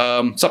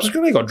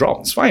 Subsequently, I got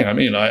dropped. It's fine.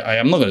 I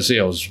am not gonna say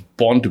I was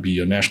born to be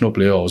a national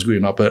player or I was good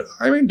enough, but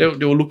they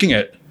were looking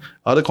at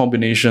other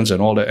combinations and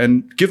all that,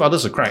 and give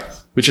others a crack,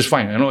 which is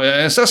fine. And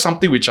that's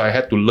something which I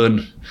had to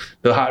learn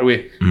the hard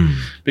way,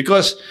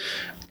 because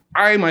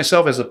I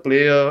myself, as a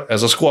player,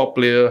 as a squad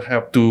player,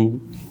 have to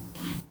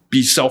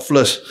be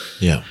selfless.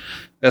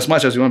 as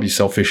much as you want to be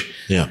selfish.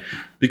 Yeah.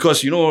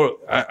 Because,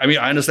 I mean,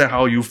 I understand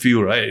how you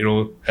feel, right?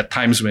 At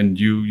times when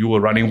you were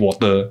running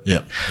water,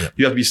 Yeah.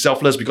 you have to be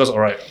selfless because, all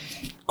right,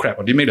 crap,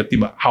 I didn't make the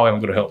team, how am I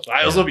going to help? So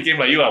I also became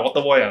like you,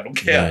 water boy, I don't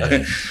care.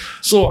 Yeah.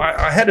 So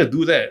I had to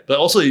do that. But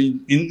also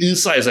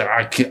inside, it's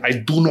like, I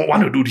do not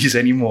want to do this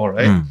anymore,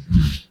 right?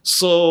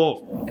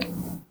 So,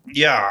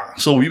 yeah.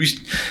 So we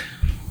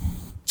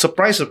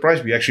surprise,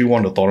 we actually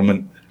won the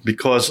tournament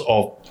because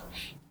of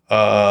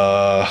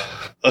a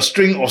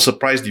string of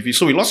surprise defeats.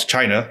 So we lost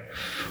China,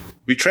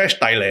 we trashed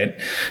Thailand,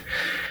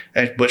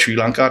 but Sri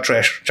Lanka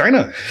trashed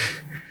China.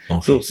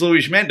 Okay. So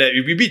which meant that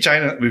if we beat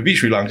China, we beat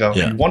Sri Lanka,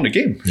 we won the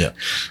game. Yeah.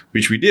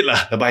 Which we did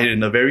by in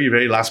the very,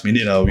 very last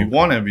minute. We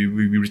won and we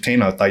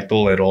retained our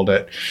title and all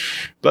that.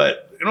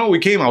 But we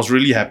came, I was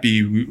really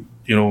happy. We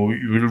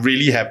were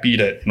really happy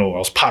that I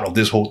was part of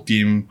this whole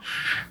team.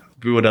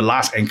 We were the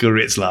last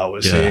anchorites, I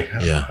would say.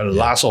 The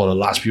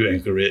last few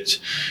anchorites.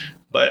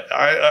 But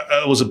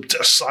it was a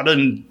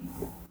sudden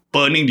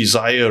burning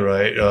desire,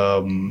 right?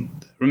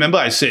 Remember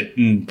I said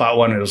in part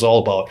one, it was all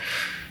about,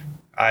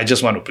 I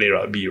just want to play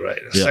rugby, right?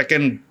 The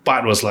second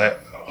part was like,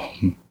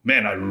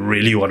 man, I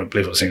really want to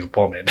play for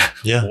Singapore, man.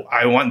 Yeah.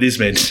 I want this,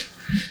 man.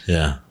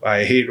 Yeah.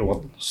 I hate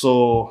water.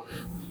 So,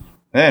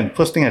 man,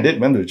 first thing I did,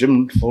 went to the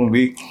gym the following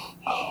week.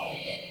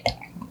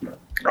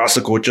 Asked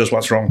the coaches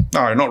what's wrong.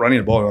 No, you're not running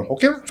the ball.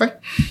 Okay,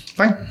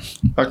 fine.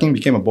 Fucking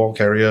became a ball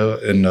carrier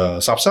in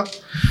SAPSA.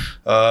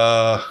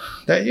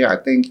 That year, I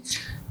think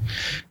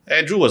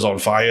Andrew was on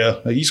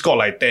fire. He scored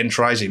like 10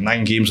 tries in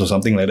 9 games or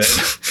something like that.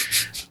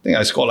 I think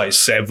I scored like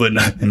 7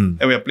 and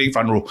we were playing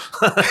front row.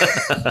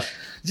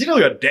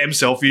 You're damn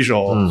selfish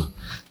or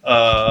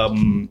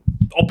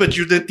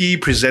opportunity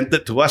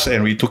presented to us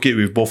and we took it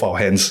with both our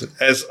hands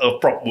as a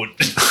prop would.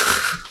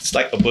 It's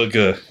like a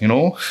burger,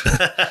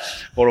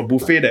 or a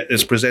buffet that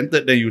is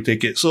presented, then you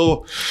take it.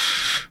 So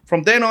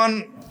from then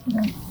on,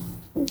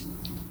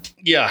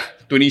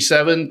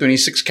 27,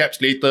 26 caps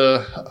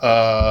later,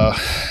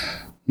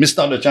 missed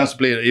out the chance to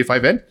play the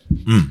A5N.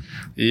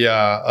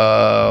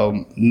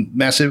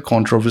 Massive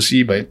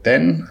controversy by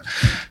then.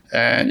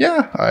 And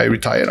I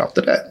retired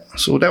after that.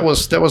 So that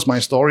was my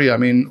story. I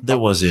mean, that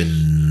was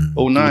in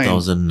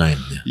 2009.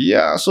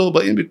 So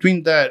but in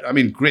between that, I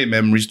mean, great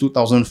memories.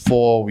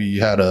 2004, we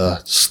had a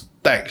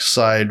stacked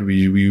side.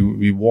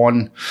 We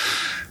won.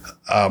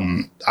 I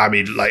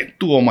mean, like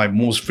 2 of my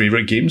most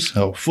favorite games.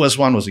 First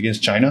one was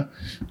against China.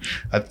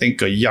 I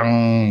think a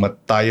young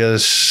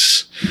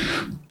Matthias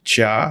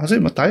Chia. Was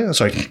it Matthias?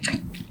 Sorry.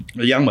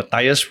 A young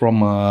Matthias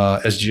from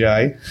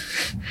SGI,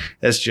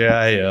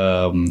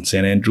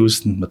 St.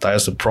 Andrews.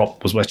 Matthias, the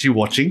prop, was actually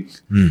watching.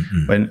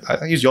 When I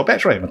think he's your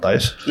batch, right,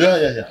 Matthias?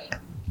 Yeah.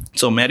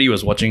 So Maddie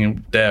was watching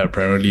him there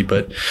apparently,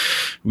 but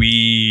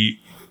we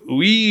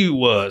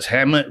was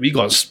hammered.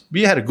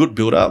 We had a good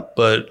build up,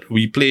 but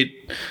we played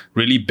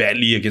really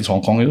badly against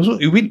Hong Kong.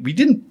 We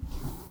didn't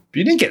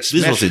get smashed.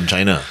 This was in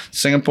China,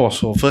 Singapore.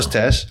 So first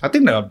test, I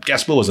think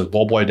Gasper was a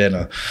ball boy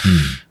then.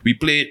 We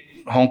played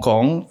Hong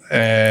Kong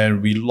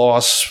and we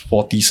lost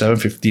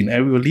 47-15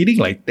 and we were leading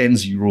like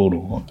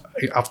 10-0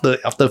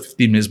 after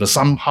 15 minutes, but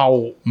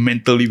somehow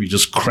mentally we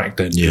just cracked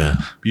and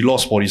we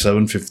lost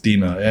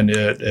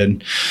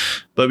 47-15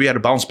 but we had to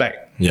bounce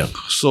back.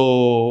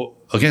 So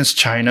against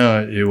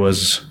China, it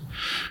was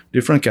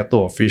different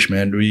kettle of fish,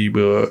 man. We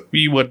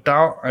were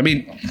down. I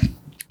mean,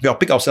 we had to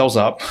pick ourselves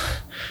up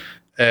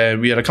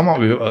and we had to come up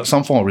with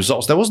some form of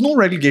results. There was no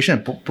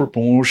relegation and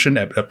promotion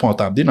at that point of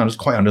time. Didn't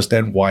quite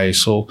understand why.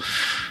 So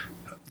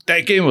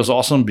that game was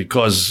awesome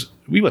because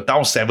we were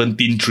down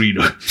 17-3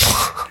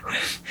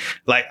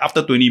 like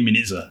after 20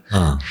 minutes.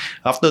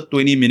 After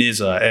 20 minutes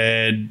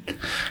and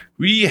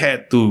we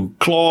had to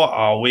claw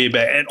our way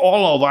back and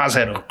all of us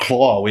had to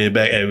claw our way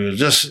back and we were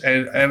just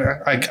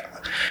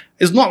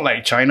it's not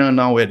like China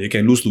now where they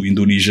can lose to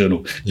Indonesia.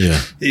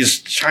 It's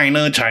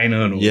China.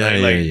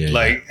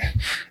 Like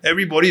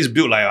everybody is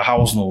built like a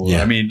house.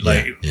 I mean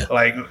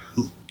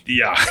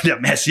they're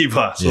massive.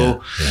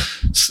 So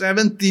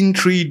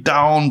 17-3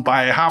 down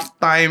by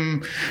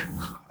halftime.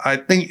 I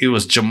think it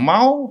was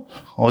Jamal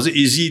or was it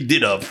Izzy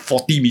did a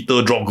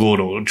 40-meter drop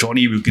goal.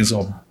 Johnny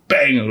Wilkinson,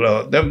 bang.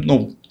 Then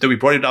we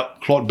brought it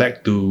up, clawed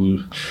back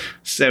to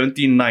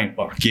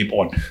 17-9. Game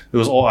on. It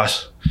was all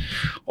us.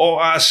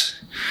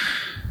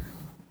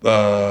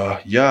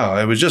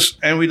 It was just,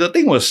 and the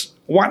thing was,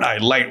 what I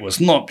liked was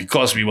not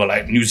because we were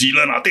like New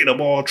Zealand, I'll take the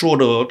ball, throw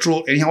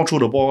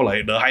the ball,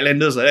 like the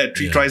Highlanders, like that,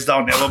 3 tries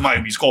down, never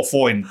mind, we score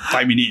 4 in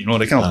 5 minutes,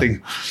 that kind of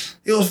thing.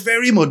 It was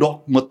very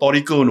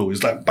methodical,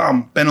 It's like,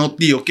 bam,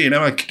 penalty, okay,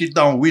 never mind, kick it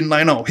down, win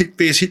line out, hit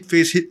face.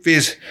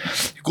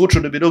 Go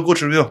through the middle,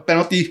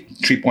 penalty,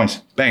 3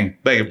 points, bang.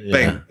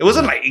 It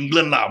wasn't like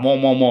England,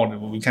 more.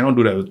 We cannot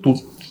do that.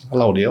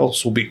 They're all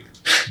so big.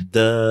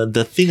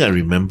 The thing I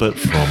remembered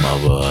from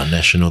our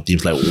national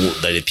teams, like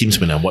the teams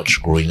when I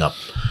watched growing up,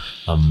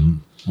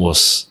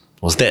 was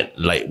that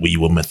like we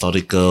were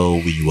methodical,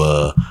 we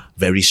were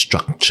very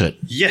structured,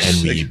 yes,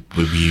 and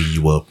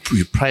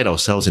we pride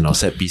ourselves in our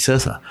set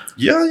pieces.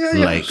 Yeah.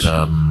 Like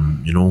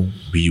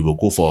we will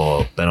go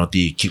for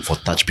penalty, kick for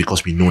touch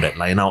because we know that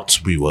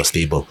lineouts we were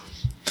stable.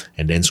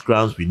 And then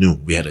scrums, we knew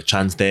we had a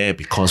chance there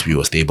because we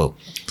were stable.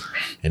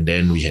 And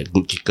then we had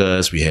good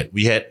kickers, we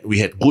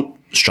had good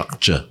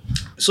structure.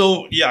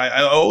 So yeah,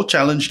 I will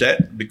challenge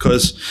that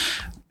because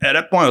at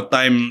that point of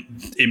time,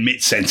 it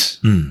made sense.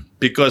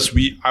 Because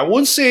I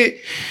won't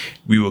say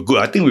we were good.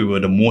 I think we were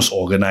the most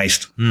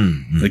organized.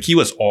 The key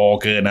was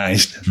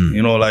organized.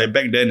 Like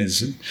back then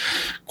it's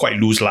quite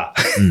loose lah.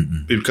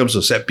 It comes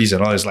to set piece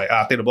and all. It's like,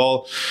 take the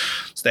ball,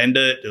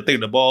 standard, they'll take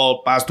the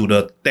ball, pass to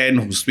the 10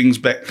 who swings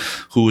back,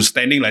 who's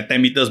standing like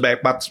 10 meters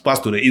back, pass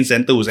to the in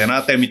center who's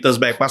another 10 meters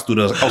back, pass to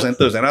the out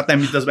center who's another 10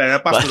 meters back,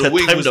 and pass to the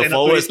wing who's the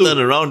forwards turn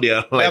around,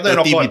 they're like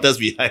 30 meters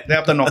behind. They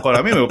have to knock out.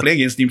 I mean, we were playing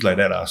against teams like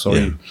that.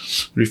 Sorry,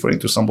 referring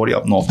to somebody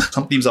up north,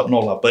 some teams up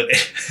north. But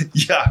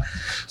yeah,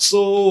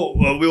 so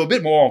we were a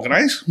bit more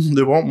organized.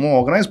 They were more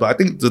organized, but I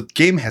think the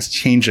game has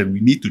changed and we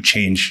need to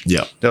change.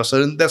 Yeah.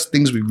 That's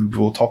things we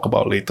will talk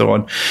about later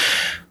on.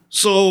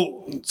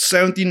 So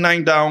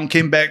 17-9 down,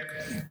 came back,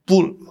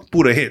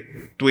 pulled ahead,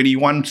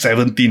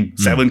 21-17,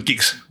 7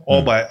 kicks.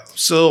 All by,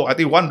 so I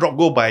think one drop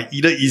goal by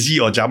either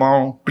Izzy or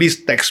Jamal.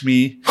 Please text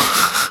me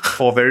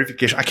for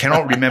verification. I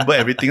cannot remember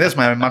everything. That's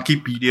my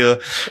Wikipedia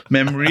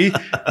memory.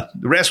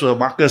 The rest were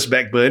Marcus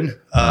Blackburn.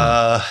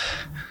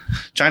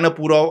 China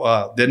pulled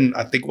off. Then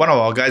I think one of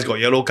our guys got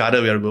yellow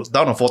carded. We were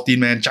down to 14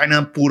 man.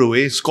 China pulled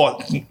away,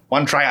 scored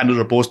one try under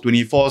the post,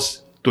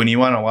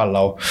 24-21.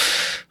 Wow.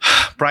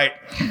 Pride.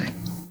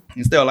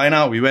 Instead of line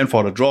out, we went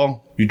for the draw.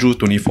 We drew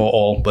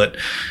 24-all. But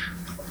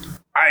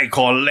I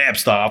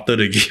collapsed after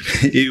the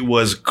game. It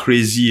was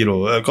crazy,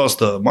 because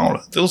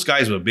those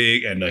guys were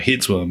big and the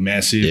hits were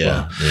massive.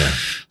 Yeah.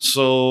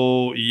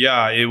 So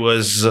yeah, it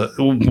was.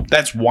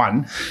 That's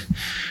one.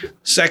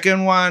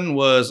 Second one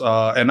was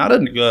another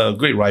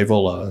great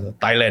rival,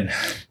 Thailand.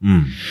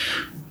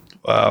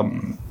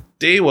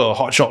 They were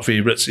hotshot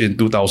favorites in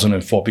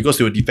 2004 because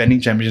they were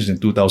defending champions in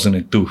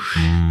 2002.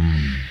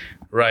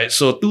 Right,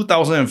 so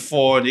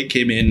 2004 they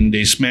came in,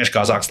 they smashed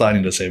Kazakhstan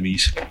in the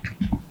semis.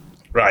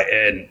 Right,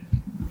 and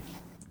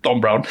Tom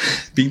Brown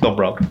did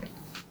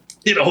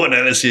a whole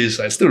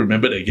analysis. I still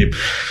remember the game.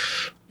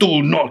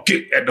 Do not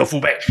kick at the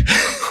fullback.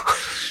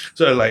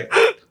 So like,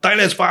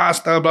 Thailand's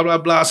fast, blah blah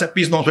blah, set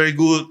piece not very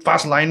good,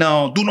 fast line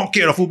now, do not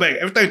kick at the fullback.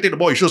 Every time you take the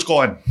ball, you should score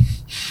one.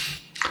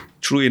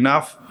 True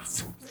enough.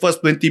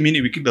 First 20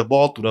 minutes, we kicked the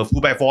ball to the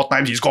fullback 4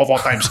 times, he scored 4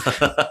 times.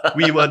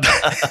 We were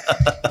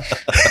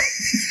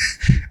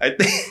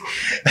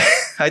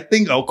I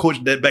think our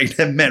coach back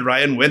then, Matt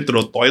Ryan, went to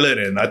the toilet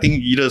and I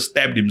think either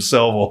stabbed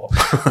himself or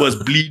was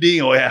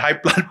bleeding or had high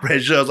blood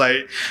pressure. I was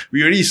like,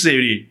 we already said,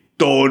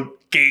 don't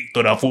kick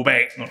to the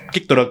fullback.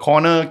 Kick to the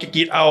corner, kick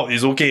it out,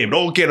 it's okay.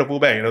 Don't kick the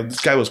fullback. This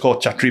guy was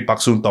called Chatri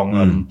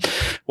Paksuntong.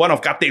 One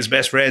of Kartik's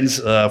best friends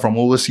from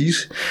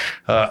overseas.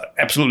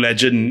 Absolute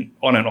legend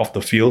on and off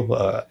the field.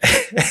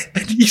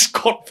 And he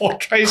scored 4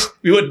 tries.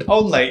 We were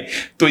down like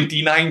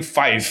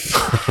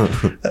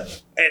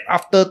 29-5. And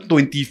after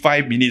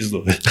 25 minutes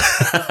though. It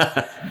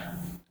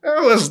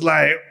was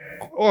like,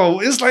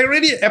 it's like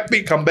really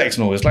epic comebacks,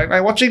 no? It's like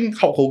watching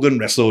Hulk Hogan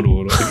wrestle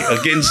though,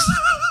 against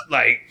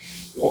like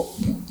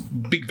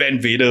Big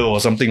Van Vader or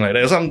something like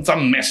that.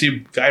 Some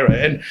massive guy, right?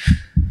 And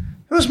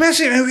it was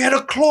massive and we had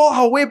to claw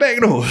our way back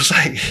though. It was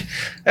like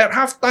at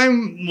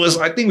halftime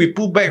I think we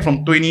pulled back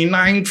from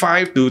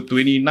 29-5 to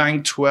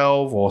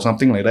 29-12 or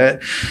something like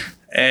that.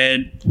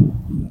 And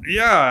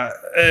yeah,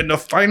 and the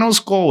final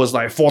score was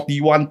like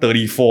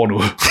 41-34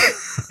 though.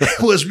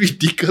 It was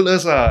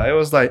ridiculous. It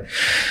was like,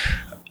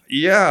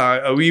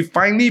 yeah, we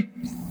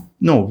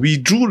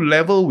drew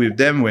level with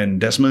them when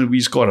Desmond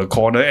Wee scored a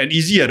corner and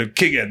Easy had a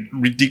kick at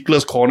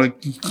ridiculous corner.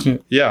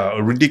 Yeah,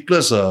 a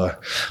ridiculous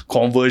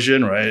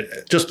conversion, right?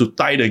 Just to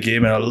tie the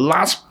game. And the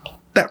last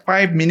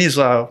 5 minutes,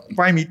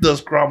 5 meters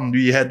scrum,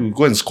 we had to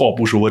go and score a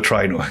pushover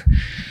try. No?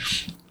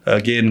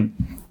 Again,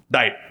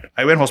 died.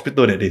 I went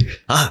hospital that day.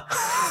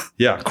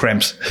 Yeah,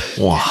 cramps.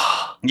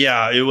 Wow.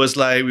 Yeah, it was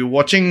like we were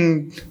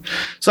watching.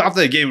 So after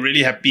the game,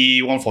 really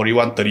happy,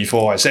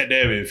 141-34. I sat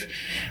there with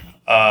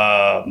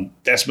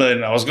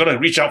Desmond. I was going to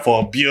reach out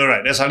for a beer,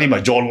 right? Then suddenly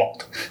my jaw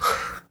locked.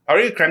 I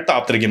really cramped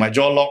up after the game. My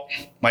jaw locked,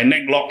 my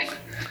neck locked,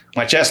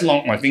 my chest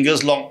locked, my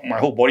fingers locked, my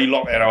whole body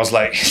locked. And I was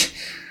like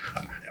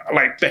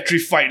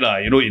petrified.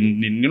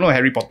 In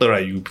Harry Potter,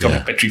 right? You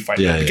become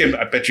petrified. I became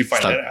a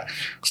petrified.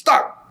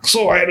 Stuck.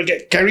 So I had to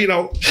get carried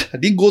out. I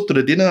didn't go to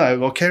the dinner. I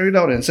got carried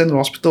out and sent to the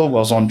hospital. I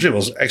was on drip. It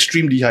was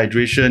extreme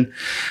dehydration.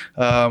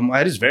 I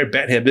had this very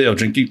bad habit of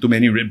drinking too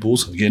many Red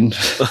Bulls again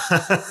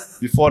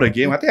before the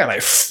game. I think I had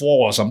like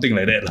 4 or something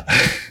like that.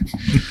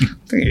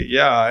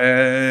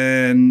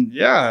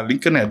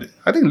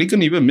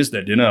 Lincoln even missed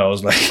that dinner. I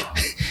was like,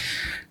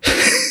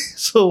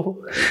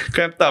 so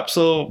cramped up.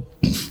 So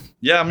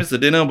yeah, I missed the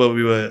dinner, but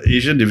we were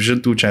Asian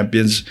Division 2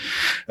 champions.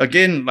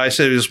 Again, like I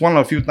said, it's one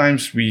of a few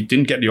times we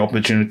didn't get the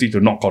opportunity to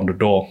knock on the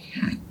door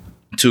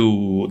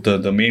to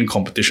the main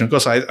competition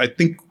because I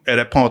think at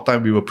that point of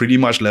time we were pretty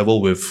much level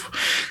with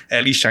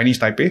at least Chinese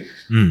Taipei.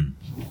 And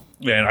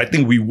I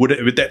think we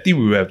would, with that team,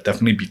 we would have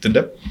definitely beaten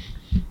them.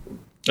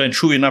 And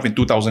true enough, in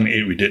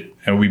 2008 we did,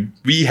 and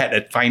we had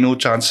a final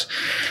chance.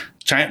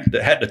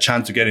 Had the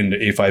chance to get in the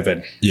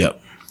A5N. Yeah.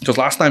 Because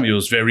last time it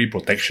was very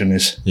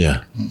protectionist.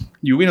 Yeah.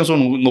 You win also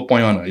no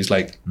point on it. It's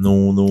like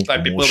No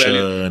like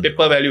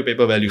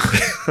paper value.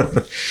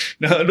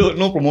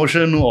 no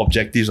promotion, no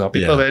objectives.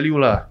 Paper value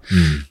lah.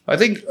 I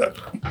think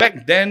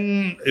back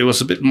then it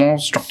was a bit more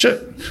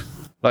structured.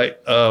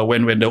 Like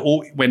when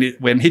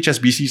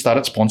HSBC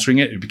started sponsoring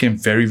it, it became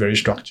very, very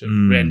structured.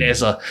 And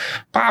there's a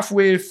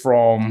pathway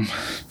from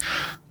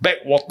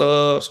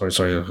backwater. Sorry.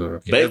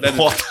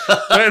 Backwater.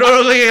 I'm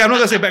not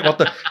gonna say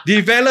backwater.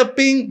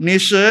 Developing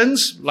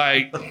nations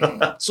like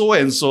so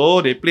and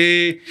so, they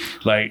play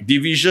like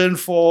Division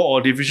 4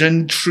 or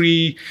Division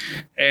 3,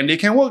 and they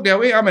can work their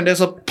way up. And there's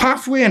a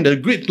pathway and the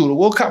grid to the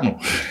World Cup. No?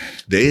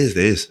 There is.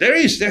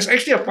 There's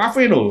actually a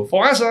pathway. No,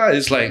 for us,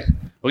 it's like,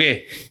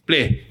 okay,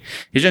 play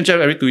Asian Champ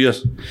every 2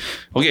 years.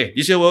 Okay,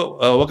 this year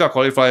World Cup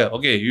qualifier.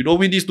 Okay, you don't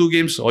win these 2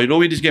 games or you don't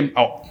win this game,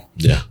 out.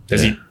 Yeah.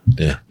 That's it.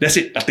 Yeah. That's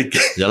it. Nothing.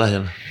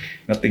 Yeah.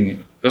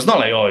 Nothing. It's not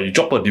like, you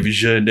drop a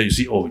division, then you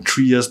see, in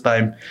 3 years'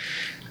 time,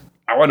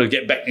 I want to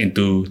get back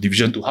into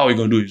Division 2. How are you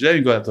going to do it? Then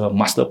you got to have a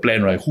master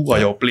plan, right? Who are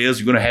your players?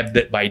 You're going to have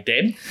that by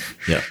then.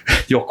 Yeah.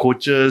 Your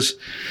coaches.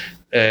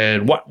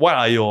 And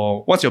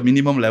what's your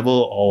minimum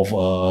level of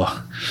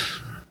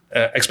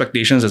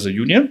expectations as a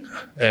union,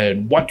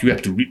 and what do you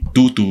have to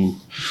do to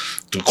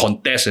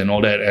contest and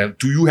all that, and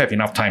do you have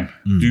enough time?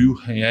 Do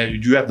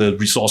you have the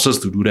resources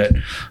to do that?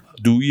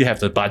 Do we have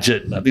the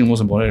budget? I think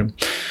most important.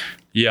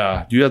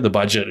 Yeah, do you have the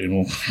budget?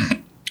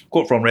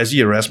 Quote from Resi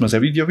Erasmus.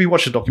 Have you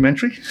watched the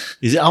documentary?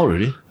 Is it out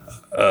already?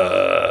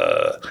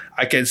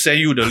 I can send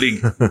you the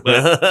link,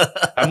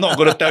 but I'm not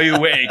going to tell you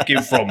where it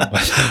came from.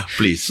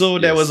 Please. So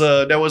there was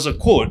a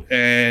quote,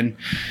 and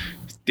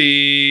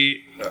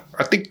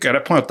I think at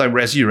that point of time,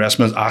 Resi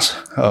Erasmus asked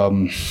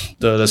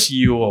the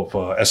CEO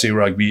of SA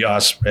Rugby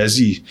asked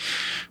Resi,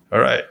 all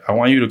right, I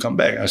want you to come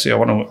back. I say, I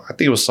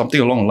think it was something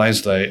along the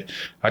lines like,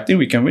 I think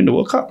we can win the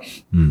World Cup,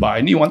 but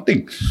I need one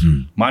thing,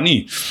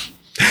 money.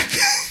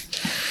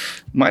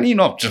 Money,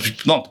 not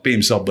to pay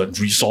himself, but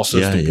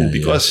resources to pull,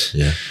 because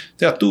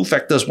there are 2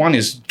 factors. One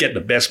is get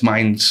the best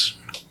minds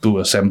to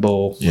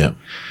assemble. Yeah.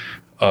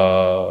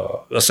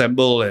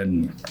 Assemble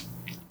and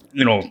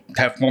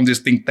have formed this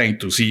think tank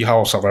to see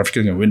how South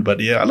Africa can win. But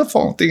the other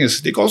thing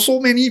is they got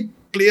so many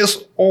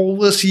players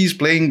overseas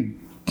playing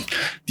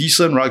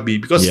decent rugby,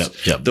 because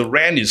the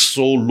rand is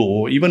so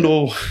low. Even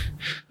though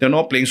they're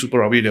not playing Super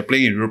Rugby, they're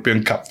playing in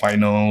European Cup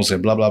finals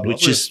and blah blah blah.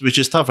 Which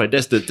is tough, right?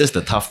 That's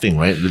the tough thing,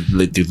 right?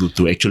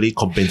 To actually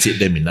compensate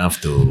them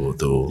enough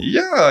to.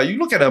 Yeah, you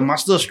look at a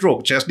master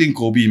stroke, Cheslin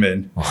Kobe,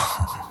 man.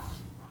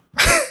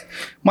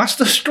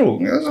 Master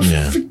stroke.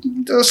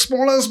 The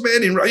smallest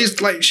man in rugby. It's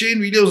like Shane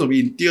Williams will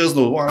be in tears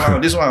though. Wow,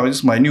 this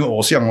is my new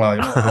Xiang lah.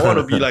 I want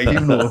to be like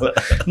him though.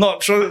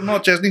 Not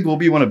Cheslin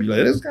Kobe want to be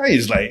like this guy.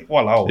 Is like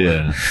wow.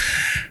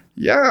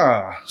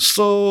 Yeah.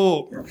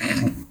 So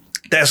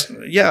that's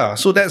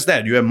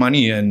that. You have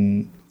money,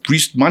 and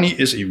money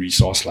is a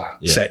resource lah.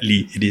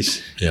 Sadly, it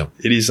is. Yeah.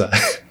 It is.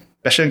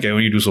 Passion can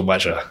only do so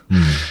much lah.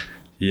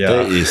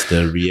 Yeah, that is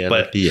the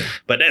reality.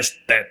 But that's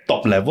that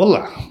top level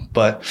lah.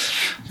 But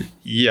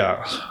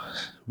yeah,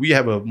 we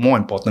have a more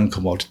important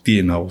commodity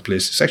in our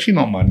place. It's actually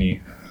not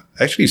money.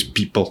 Actually, it's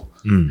people.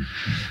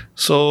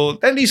 So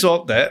that leaves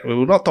off that. We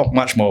will not talk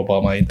much more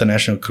about my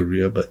international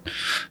career, but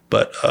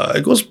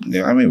it goes.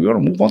 I mean, we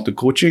want to move on to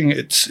coaching.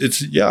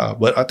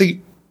 But I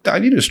think I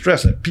need to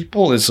stress that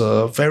people is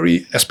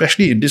very,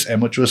 especially in this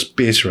amateur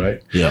space,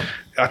 right? Yeah,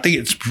 I think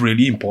it's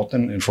really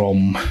important, and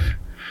from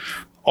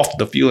off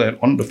the field and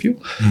on the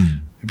field.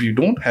 If you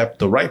don't have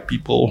the right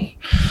people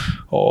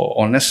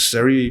or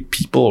necessary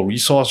people or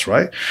resource,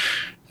 right,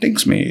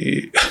 things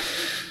may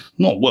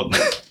not work.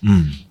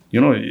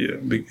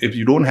 If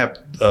you don't have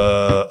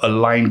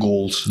aligned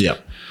goals.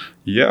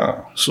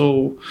 Yeah.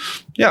 So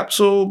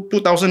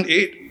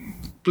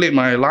 2008, played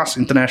my last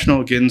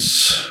international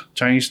against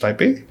Chinese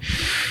Taipei.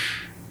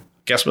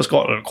 Casper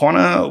scored a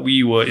corner.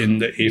 We were in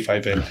the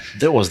A5N.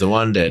 That was the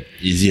one that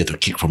easier to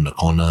kick from the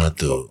corner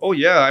to. Oh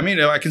yeah, I mean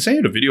I can send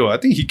you the video. I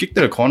think he kicked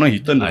to the corner. He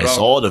turned around. I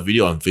saw the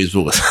video on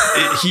Facebook.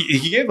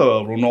 He gave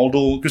a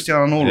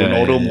Cristiano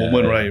Ronaldo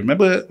moment, right?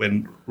 Remember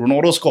when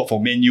Ronaldo scored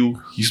for Man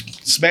U? He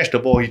smashed the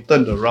ball. He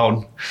turned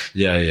around.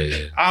 Yeah.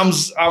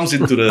 Arms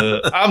into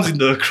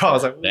the crowd. I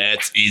was like,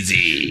 that's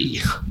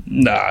easy.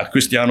 Nah,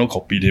 Cristiano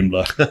copied him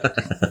lah.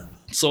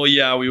 So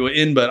yeah, we were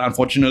in, but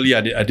unfortunately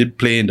I did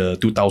play in the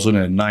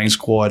 2009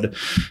 squad.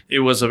 It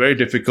was a very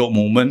difficult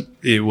moment.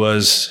 It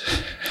was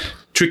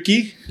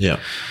tricky. Yeah.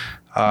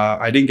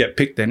 I didn't get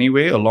picked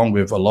anyway, along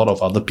with a lot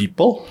of other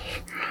people.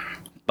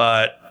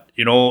 But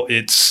it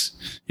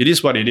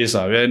is what it is.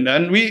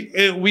 And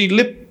we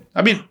live.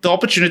 I mean, the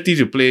opportunity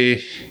to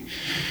play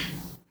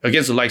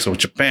against the likes of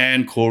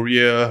Japan,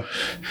 Korea,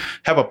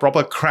 have a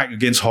proper crack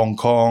against Hong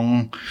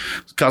Kong,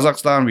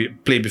 Kazakhstan. We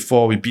played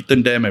before, we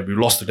beaten them and we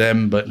lost to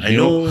them. But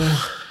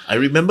I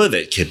remember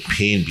that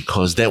campaign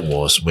because that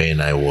was when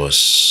I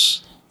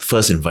was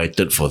first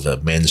invited for the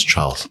men's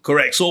trials.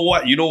 Correct. So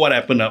what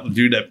happened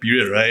during that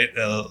period, right?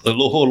 A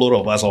whole load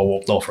of us all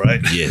walked off, right?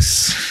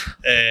 Yes.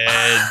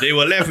 And they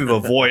were left with a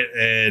void,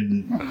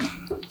 and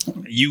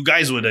you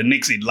guys were the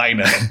next in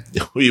line.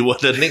 We were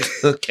the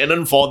next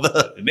cannon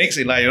fodder. Next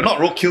in line. You're not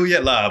roadkill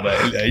yet,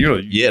 but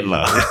Yet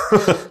lah.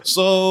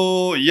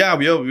 So yeah,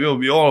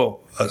 we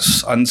all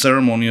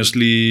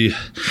unceremoniously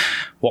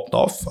walked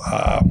off.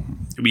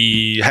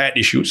 We had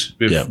issues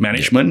with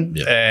management,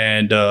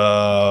 and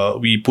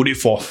we put it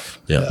forth.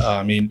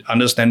 I mean,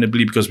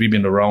 understandably, because we've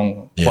been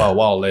around for a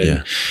while.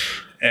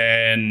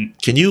 And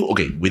can you,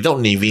 without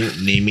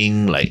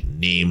naming like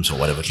names or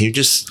whatever, can you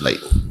just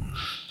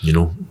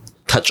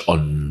touch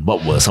on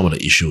what were some of the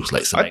issues,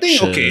 like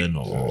selection?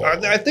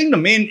 I think the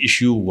main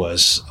issue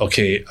was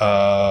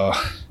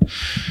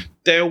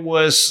there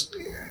was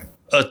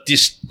a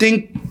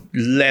distinct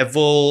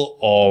level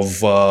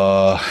of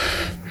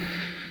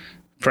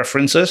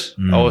preferences,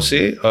 I would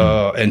say,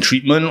 and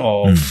treatment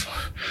of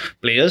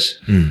players,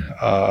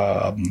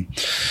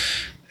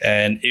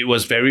 and it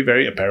was very,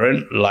 very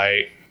apparent.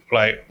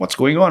 Like what's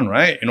going on,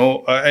 right?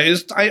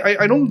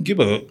 I don't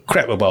give a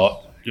crap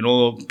about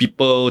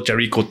people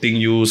cherry coating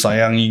you,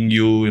 sayanging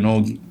you,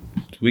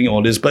 doing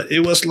all this, but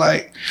it was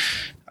like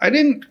I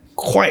didn't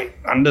quite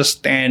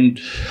understand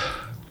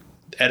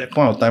at that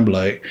point of time.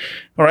 Like,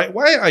 all right,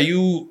 why are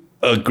you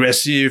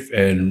aggressive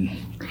and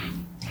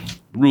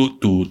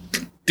rude to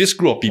this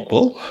group of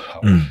people,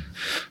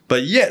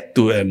 but yet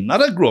to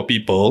another group of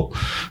people,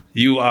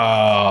 you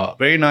are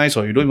very nice,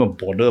 or you don't even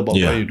bother about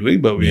what you're doing,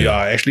 but we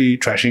are actually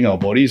trashing our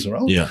bodies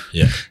around.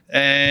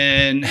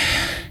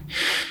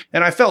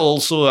 And I felt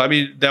also, I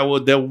mean, there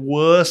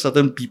were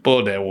certain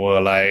people that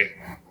were like,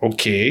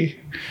 okay,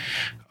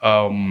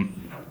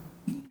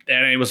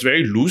 and it was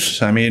very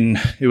loose. I mean,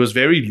 it was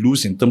very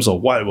loose in terms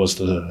of what was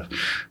the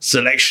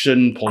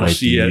selection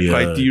policy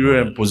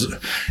criteria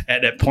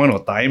at that point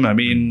of time. I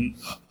mean,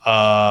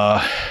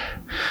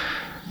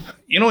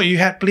 you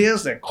had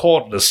players that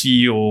called the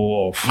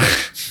CEO of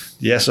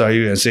the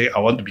SRU and say, I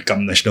want to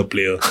become national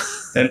player.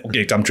 And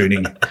okay, come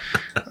training.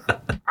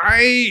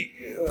 I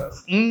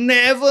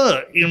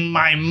never in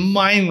my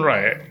mind,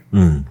 right,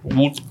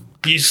 would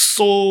be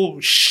so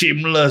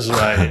shameless,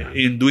 right,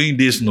 in doing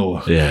this.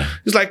 No. Yeah.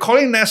 It's like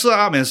calling NASA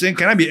up and saying,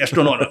 can I be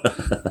astronaut?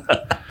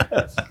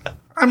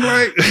 I'm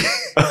like,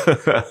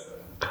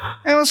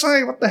 I was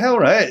like, what the hell,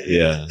 right?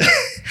 Yeah.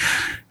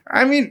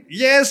 I mean,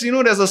 yes,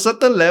 there's a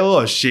certain level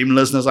of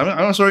shamelessness. I mean,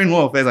 I'm sorry,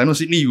 no offense. I know,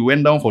 Sydney, you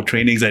went down for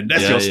trainings and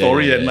that's your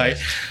story. And like,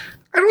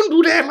 I don't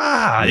do that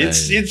lah.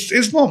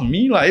 It's not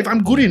me lah. If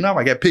I'm good enough,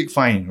 I get paid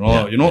fine.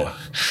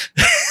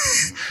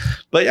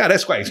 But yeah,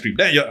 that's quite extreme.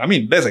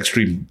 That's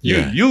extreme.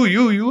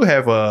 You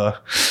have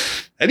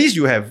at least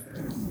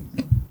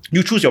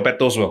you choose your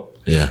battles well.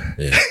 Yeah.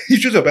 You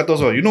choose your battles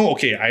well.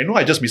 Okay, I know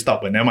I just missed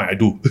out, but never mind, I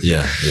do.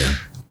 Yeah.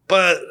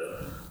 But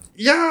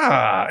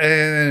yeah,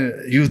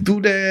 and you do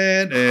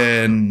that,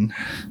 and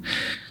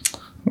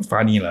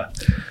funny lah.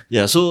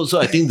 Yeah, so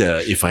I think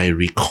that if I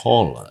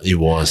recall, it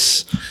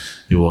was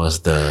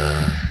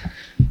the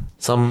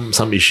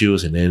some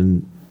issues, and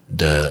then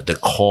the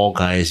core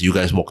guys, you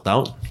guys walked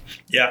out.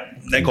 Yeah,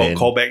 then got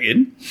called back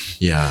in.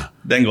 Yeah,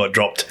 then got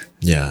dropped.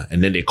 Yeah,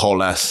 and then they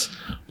called us,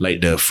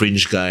 like the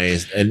fringe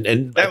guys, and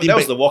that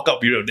was the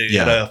walkout period. They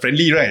had a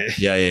friendly, right?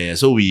 Yeah.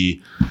 So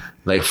we,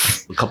 like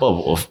a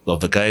couple of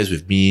the guys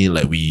with me,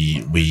 like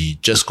we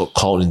just got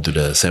called into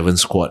the 7th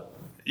squad.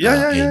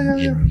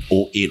 In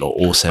 08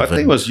 or 07. I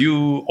think it was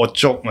you,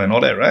 Ochok and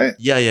all that, right?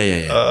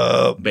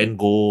 Yeah. Ben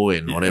Go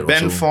and all that.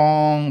 Ben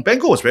Fong. Ben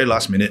Go was very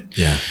last minute.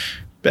 Yeah.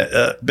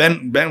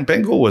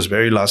 Ben Go was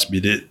very last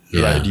minute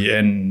right at the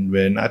end,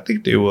 when I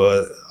think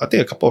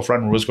a couple of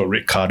front rowers got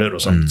red carded or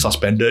something,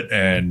 suspended,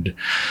 and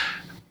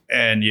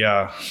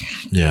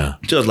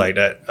just like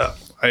that.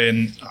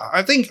 And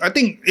I think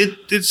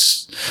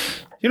it's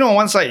on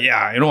one side,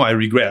 I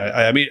regret.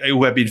 I mean, it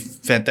would have been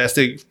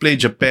fantastic. Play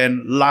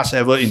Japan, last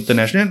ever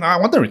international. I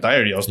wanted to retire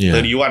already. I was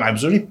 31. I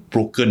was already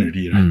broken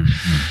already. Right?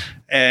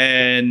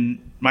 And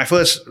my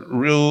first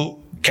real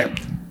cap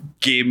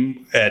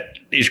game at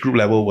age group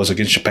level was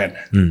against Japan.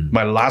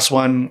 My last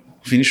one,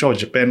 finished off with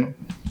Japan.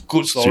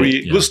 Good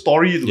story. Good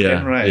story to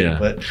them, right? Yeah.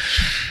 But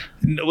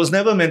it was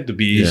never meant to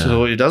be.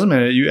 So it doesn't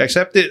matter. You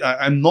accept it.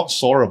 I'm not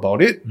sore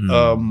about it.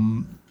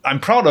 I'm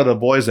proud of the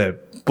boys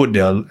that put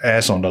their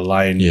ass on the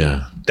line.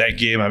 That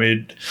game, I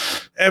mean,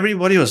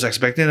 everybody was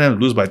expecting them to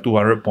lose by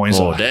 200 points.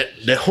 Oh,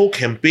 that whole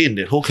campaign,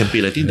 I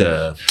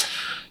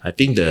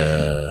think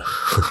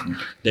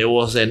there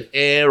was an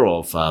air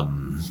of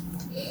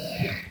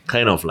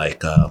kind of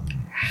like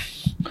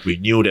we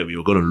knew that we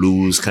were going to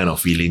lose kind of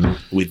feeling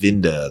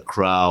within the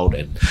crowd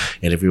and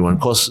everyone,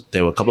 because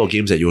there were a couple of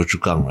games at Yio Chu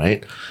Kang,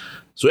 right?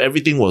 So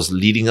everything was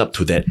leading up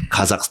to that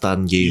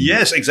Kazakhstan game.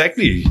 Yes,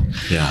 exactly.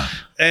 Yeah.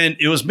 And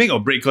it was make or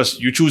break, because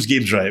you choose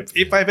games, right?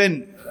 If I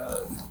can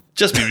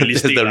just be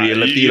realistic. That's the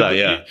reality,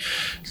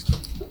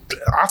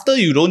 After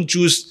you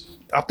choose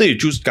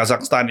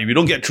Kazakhstan, if you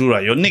don't get through,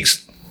 right, your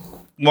next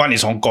one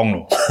is Hong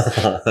Kong.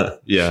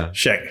 Yeah.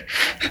 Shag.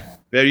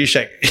 very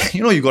shag.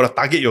 You got to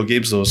target your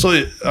games though.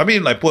 So, I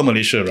mean, like poor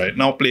Malaysia, right?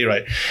 Now play,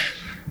 right?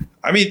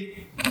 I mean,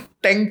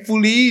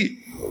 thankfully,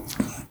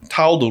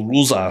 how the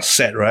rules are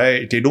set,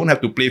 right? They don't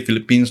have to play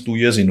Philippines 2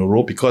 years in a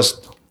row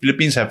because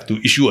Philippines have to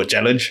issue a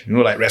challenge,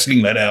 like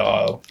wrestling like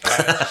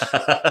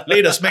that.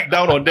 Lay the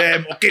smackdown on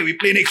them. Okay, we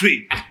play next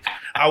week.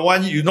 I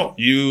want you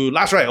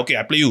last right. Okay,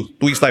 I play you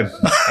 2 weeks time.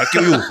 I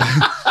kill you.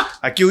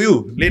 I kill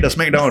you. Lay the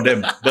smackdown on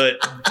them. But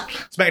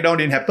smackdown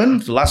didn't happen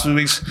the last 2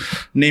 weeks,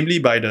 namely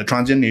by the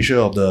transient nature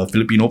of the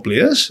Filipino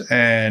players,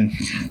 and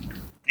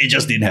it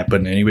just didn't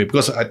happen anyway.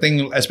 Because I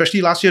think,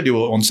 especially last year, they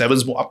were on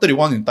sevens mode. After they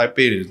won in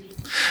Taipei,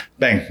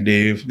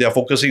 they are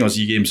focusing on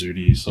SEA Games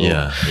already. So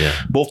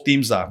both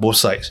teams are both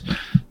sides.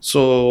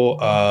 So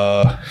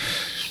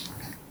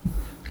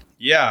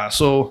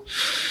so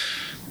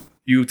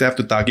you have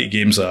to target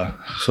games.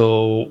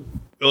 So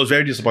it was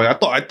very disappointing.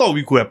 I thought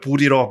we could have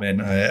pulled it off, man.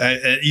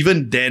 I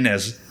even then,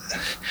 as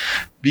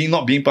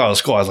not being part of the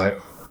squad, I was like,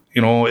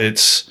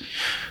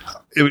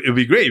 it'd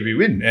be great if we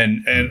win,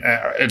 and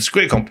it's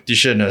great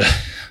competition.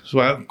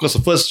 So because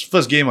the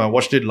first game I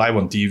watched it live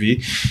on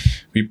TV,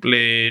 we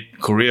played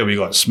Korea. We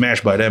got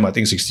smashed by them. I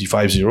think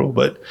 65-0.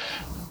 But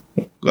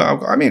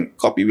I mean,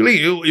 God be willing,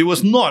 it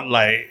was not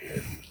like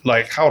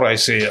how do I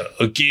say,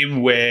 a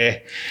game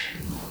where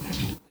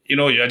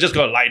you just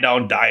gotta lie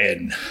down, die,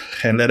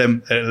 and let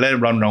them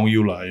run around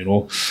you,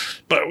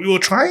 But we were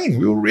trying.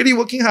 We were really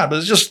working hard. But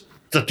it's just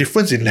the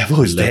difference in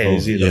level is there.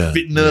 Is it? The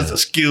fitness, the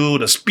skill,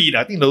 the speed.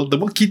 I think the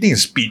one key thing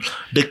is speed.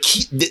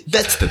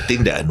 That's the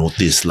thing that I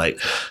noticed. Like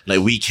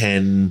we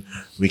can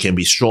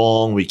be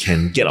strong, we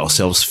can get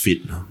ourselves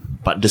fit,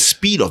 but the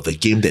speed of the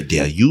game that they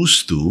are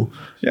used to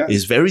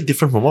is very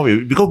different from what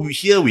because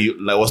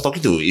I was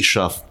talking to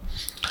Ishraf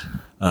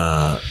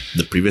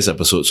the previous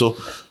episode. So I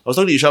was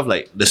talking to Ishraf,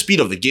 like the speed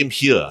of the game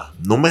here,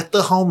 no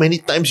matter how many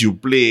times you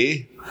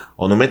play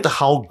or no matter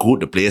how good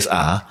the players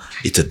are,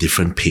 it's a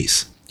different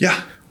pace.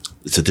 Yeah.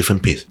 It's a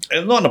different pace.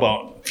 It's not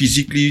about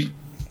physically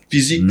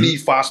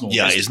fast. No.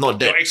 Yeah, it's not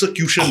that. Your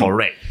execution.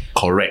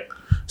 Correct.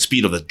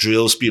 Speed of the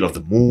drill, speed of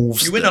the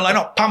moves. You win a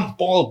lineup, pump,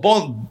 ball.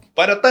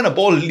 By the time the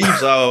ball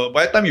leaves,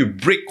 by the time you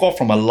break off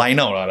from a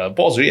lineup, the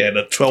ball's already at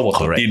the 12 or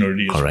 13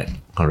 already. Correct.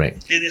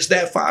 It is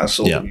that fast,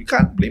 so you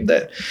can't blame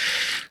that.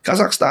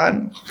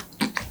 Kazakhstan,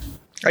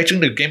 I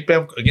think the game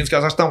plan against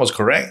Kazakhstan was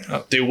correct.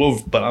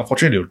 But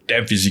unfortunately, they were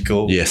damn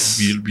physical.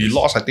 Yes. We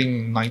lost, I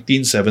think,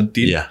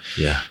 19-17.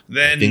 Yeah.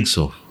 Then I think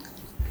so.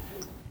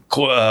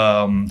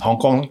 Hong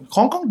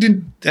Kong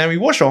didn't, and we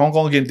watched the Hong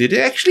Kong game.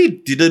 They actually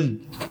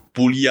didn't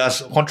bully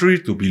us, contrary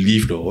to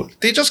belief though.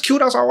 They just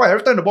killed us outright.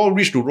 Every time the ball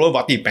reached to Royal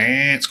Vati,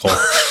 bang, score.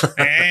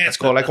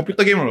 Score. Like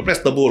computer game,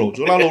 press turbo.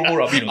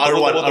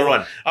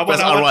 R1. Press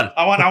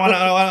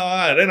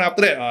R1. Then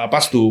after that,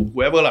 pass to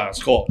whoever,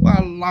 score.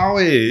 Walao,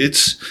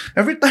 it's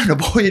every time the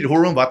ball hit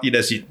Royal Vati,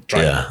 that's it.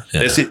 Try.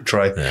 That's it,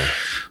 try. Yeah.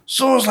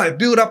 So it's like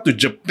build up to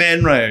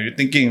Japan, right? You're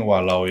thinking,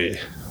 walao,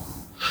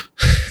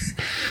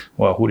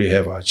 Well, who they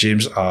have?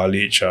 James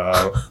Arledge,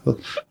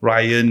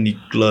 Ryan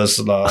Nicholas,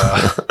 all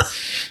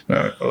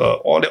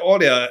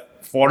their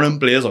foreign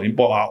players or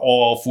import are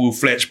all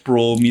full-fledged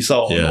pro, miss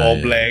out on All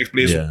Blacks,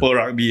 play super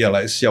rugby,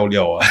 like xiao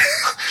liao.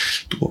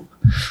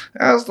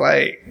 I was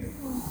like,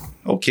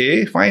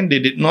 okay, fine. They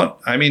did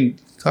not. I mean,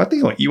 I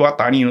think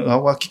Iwatani,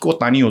 Kiko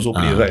Tani also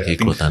played, right?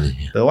 Kiko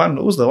Tani. The one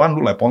who's the one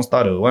look like porn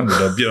star, the one with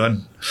the beard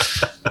one.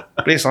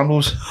 Play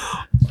Sunwolves.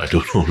 I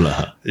don't know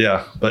lah.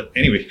 Yeah, but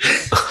anyway.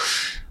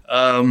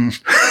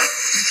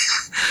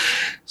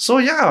 So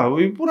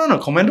we put on a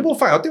commendable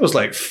fight. I think it was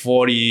like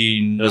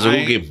 49. It was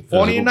a good game.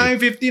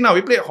 49-15 now.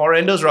 We played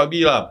horrendous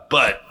rugby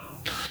but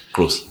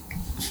close.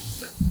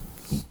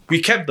 We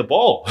kept the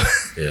ball.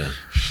 Yeah.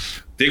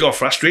 They got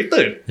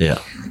frustrated. Yeah.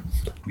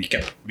 We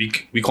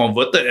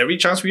converted every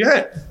chance we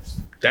had.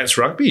 That's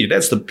rugby.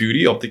 That's the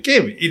beauty of the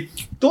game. You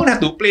don't have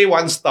to play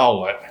one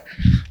style.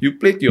 You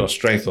play to your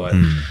strength.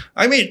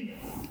 I mean,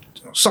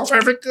 South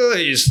Africa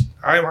is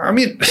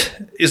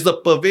the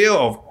purveyor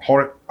of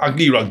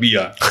ugly rugby.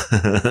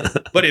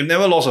 But they've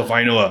never lost a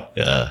final.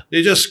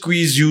 They just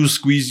squeeze you.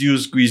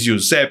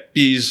 Set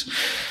piece,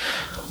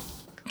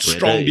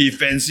 strong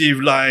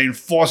defensive line,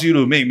 force you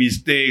to make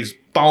mistakes,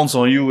 bounce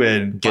on you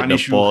and get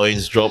punish the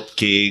points, drop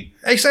kick.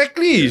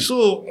 Exactly.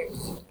 So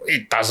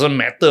it doesn't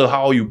matter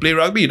how you play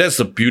rugby. That's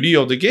the beauty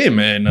of the game.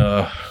 And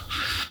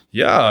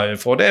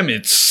for them,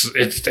 it's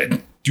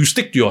you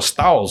stick to your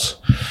styles.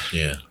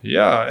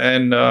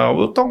 And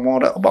we'll talk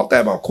more about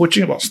that, about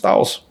coaching, about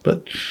styles.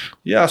 But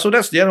so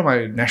that's the end of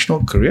my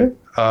national career.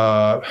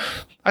 I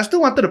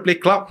still wanted to play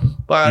club,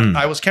 but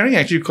I was carrying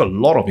actually quite a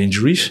lot of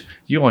injuries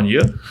year on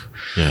year.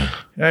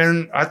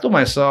 And I told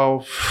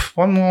myself,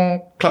 one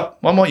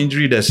more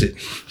injury, that's it.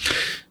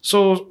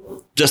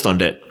 So just on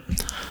that,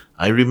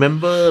 I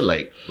remember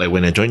like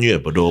when I joined you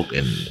at Bedok,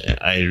 and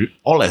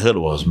all I heard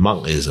was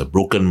Mark is a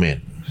broken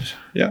man.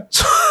 Yeah.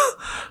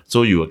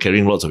 So you were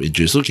carrying lots of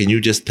injuries. So can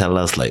you just tell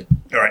us, all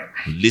right,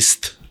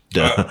 list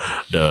the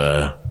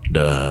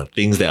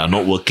things that are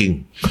not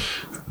working?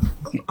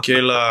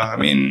 Okay lah. I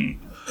mean,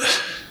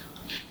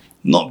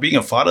 not being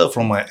a father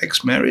from my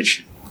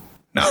ex-marriage.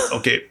 No,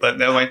 okay, but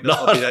never mind.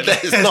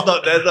 That's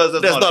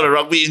not a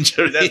rugby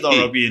injury. That's not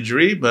a rugby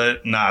injury,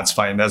 but it's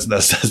fine. That's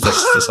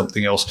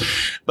something else.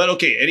 But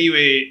okay,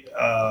 anyway,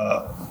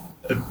 I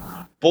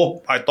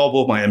tore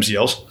both my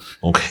MCLs.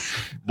 Okay,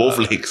 both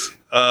legs.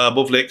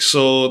 Both legs.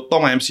 So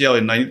tore my MCL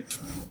in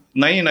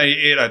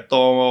 1998. I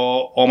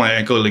tore all my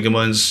ankle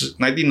ligaments.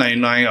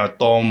 1999, I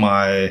tore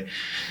my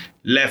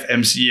left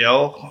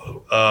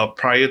MCL.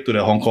 Prior to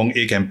the Hong Kong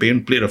A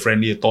campaign, played a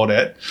friendly, I tore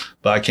that,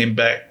 but I came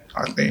back.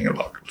 I think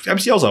about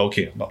MCLs are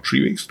okay. About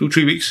 3 weeks,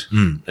 2-3 weeks.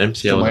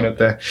 MCL. Minor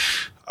there.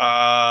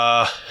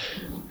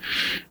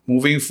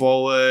 Moving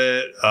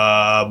forward,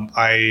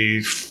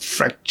 I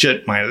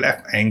fractured my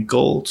left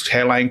ankle,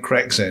 hairline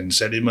cracks and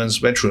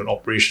sediments. Went through an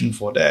operation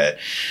for that.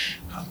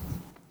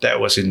 That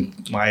was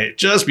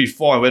just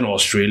before I went to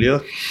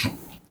Australia.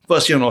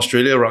 First year in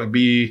Australia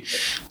rugby,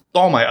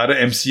 tore my other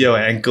MCL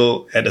and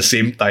ankle at the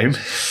same time.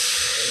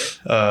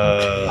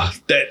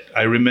 That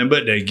I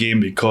remembered that game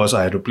because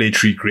I had to play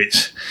 3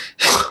 grades.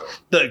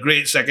 Third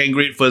grade, second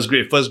grade, first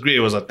grade. First grade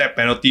was a tap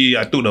penalty.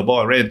 I took the ball,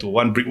 I ran into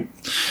one brick,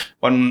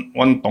 one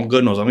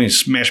Tongan or something,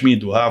 smashed me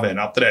into half, and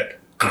after that,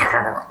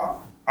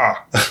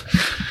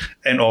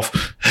 end off.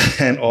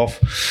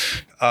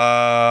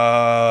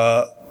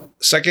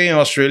 Second in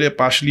Australia,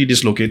 partially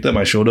dislocated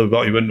my shoulder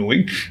without even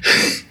knowing.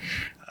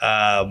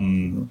 I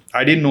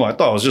didn't know. I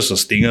thought it was just a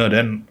stinger.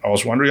 Then I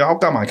was wondering how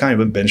come I can't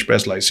even bench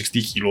press like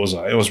 60 kilos.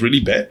 It was really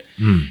bad.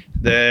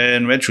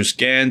 Then went through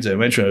scans and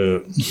went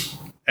through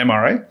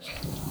MRI.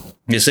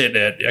 They said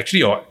that actually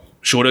your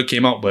shoulder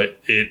came out, but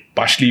it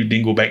partially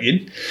didn't go back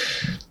in.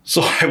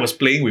 So I was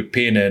playing with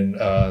pain, and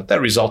that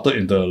resulted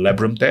in the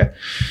labrum tear.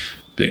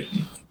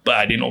 But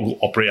I didn't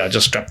operate. I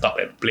just strapped up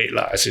and played.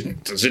 I said,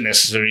 is it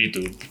necessary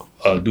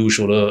to do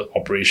shoulder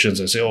operations?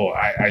 I said,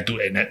 I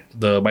do. And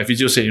my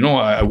physio said,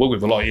 I work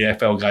with a lot of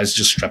AFL guys.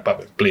 Just strap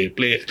up and play.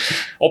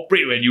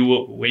 Operate when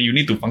you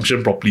need to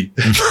function properly.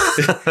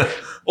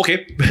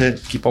 Okay,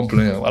 keep on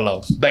playing.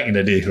 Wow, back in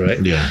the day, right?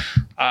 Yeah.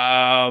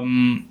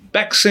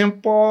 Back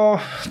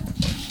Singapore.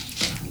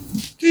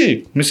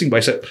 Hey, missing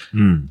bicep.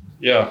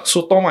 Yeah.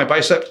 So tore my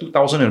bicep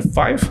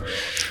 2005.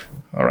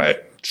 All right.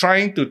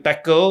 Trying to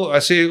tackle, I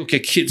say, okay,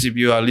 kids, if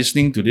you are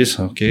listening to this,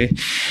 okay,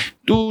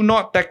 do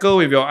not tackle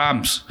with your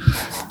arms.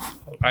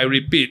 I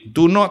repeat,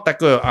 do not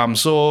tackle your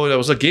arms. So there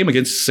was a game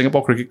against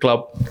Singapore Cricket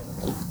Club.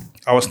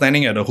 I was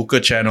standing at the hooker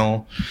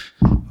channel.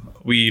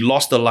 We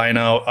lost the line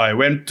out. I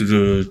went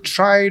to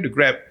try to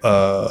grab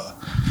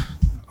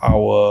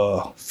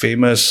our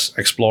famous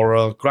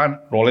explorer Grant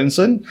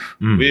Rawlinson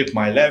with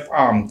my left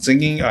arm,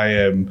 thinking I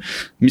am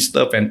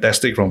Mr.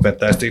 Fantastic from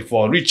Fantastic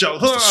Four. Reach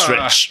out,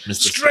 Stretch.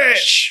 Mr.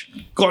 Stretch.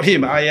 Got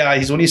him.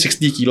 He's only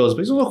 60 kilos,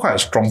 but he's also quite a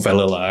strong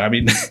fella. I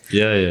mean,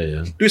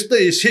 yeah. Twisted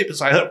his hips.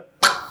 I heard.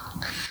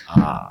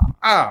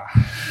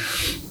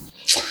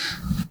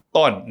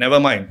 Torn. Never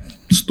mind.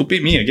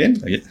 Stupid me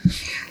again.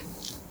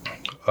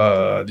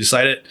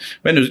 Decided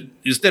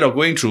instead of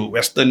going through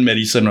Western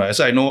medicine, right?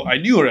 So I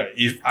knew right,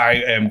 if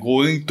I am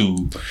going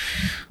to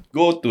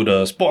go to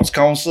the sports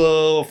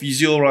council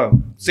physio, right,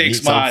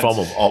 6 months, some form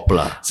of op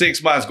lah.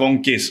 6 months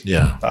gone case.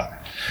 Yeah.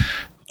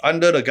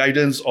 Under the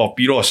guidance of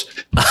Piros.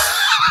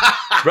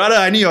 Brother,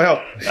 I need your help.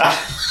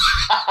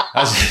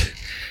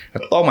 I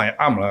tore my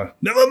arm lah.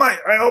 Never mind,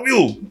 I help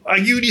you. I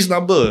give you this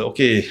number.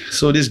 Okay,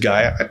 so this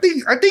guy, I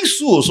think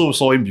Sue also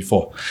saw him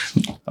before.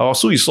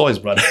 Sue saw his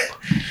brother.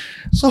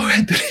 So I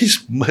went to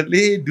this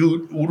Malay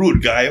dude,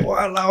 Urut guy.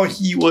 Walao,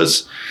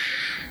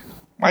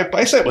 my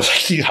bicep was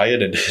actually higher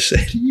than this.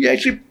 And he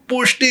actually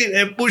pushed it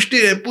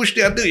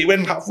until he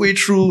went halfway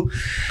through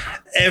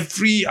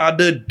every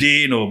other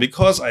day,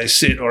 because I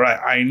said, all right,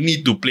 I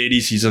need to play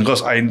this season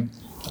because I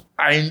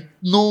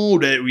know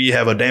that we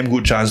have a damn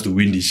good chance to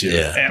win this year.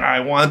 Yeah. And I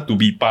want to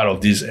be part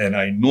of this, and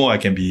I know I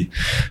can be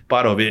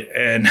part of it.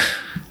 And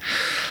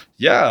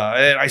yeah,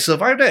 and I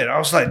survived that. I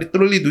was like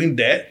literally doing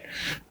that.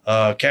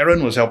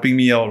 Karen was helping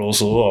me out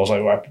also. I was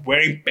like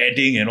wearing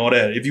padding and all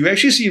that. If you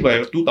actually see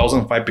my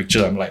 2005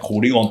 picture, I'm like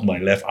holding on to my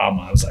left arm.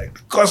 I was like,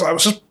 because I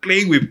was just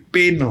playing with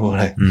pain.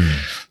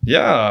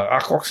 Yeah,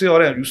 Acoxy, all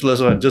that useless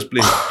one. Just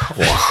play.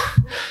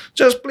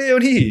 Just play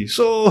only.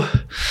 So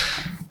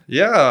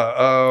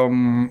yeah,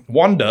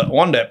 won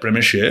that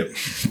premiership.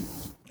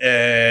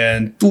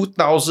 And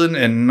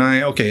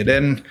 2009, okay,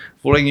 then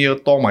following year,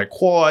 tore my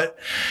quad.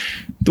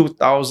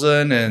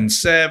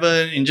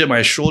 2007, injured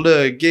my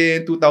shoulder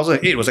again.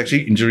 2008 was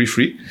actually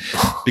injury-free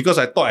because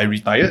I thought I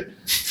retired.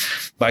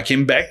 But I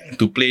came back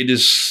to play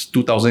this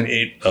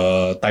 2008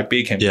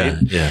 Taipei campaign.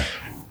 Yeah.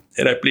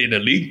 And I played in the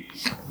league.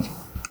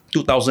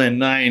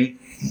 2009,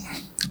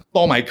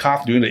 tore my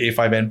calf during the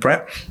A5N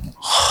prep.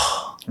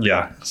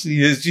 Yeah.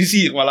 You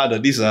see,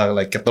 this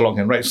like catalog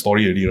can write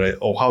story already, right?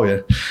 Oh, how,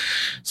 yeah.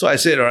 So I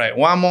said, all right,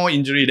 one more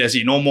injury, that's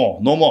it. No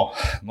more.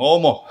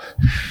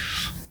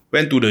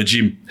 Went to the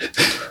gym.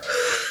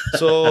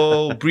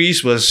 So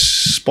Breeze was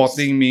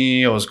spotting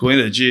me. I was going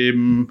to the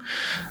gym.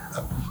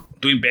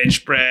 doing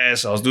bench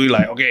press. I was doing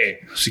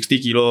 60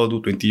 kilo, do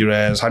 20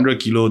 reps, 100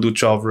 kilo, do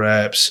 12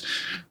 reps,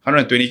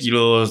 120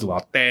 kilos, do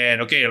about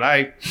 10. Okay,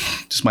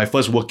 this is my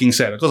first working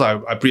set because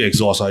I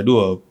pre-exhaust. I do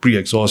a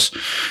pre-exhaust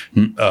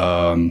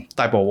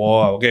type of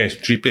wall. Okay,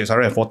 3 plates,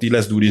 140.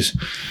 Let's do this.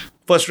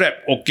 First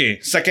rep, okay.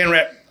 Second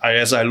rep,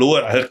 as I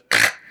lowered, I heard.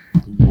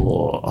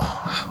 Whoa.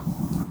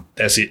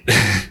 That's it.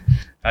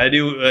 I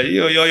knew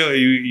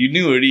you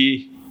knew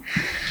already.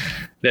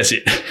 That's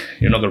it.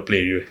 You're not gonna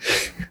play anyway.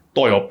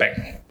 Tore your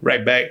back.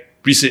 Right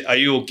back. Preset, are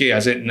you okay? I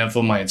said,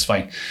 never mind, it's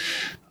fine.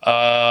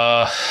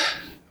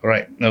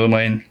 Right, never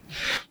mind.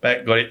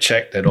 Back, got it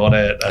checked and all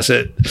that. I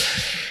said,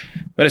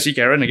 better see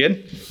Karen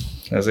again.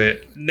 I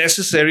said,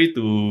 necessary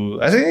to.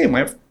 I said, hey,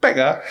 my back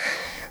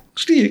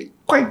actually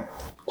quite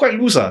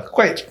loose,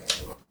 quite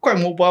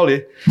mobile.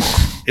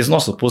 It's not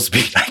supposed to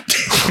be like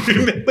that.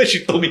 Remember,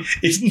 she told me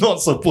it's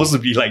not supposed to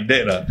be like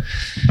that.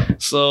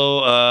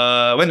 So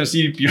went to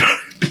see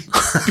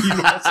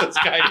P-Ross's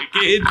guy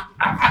again.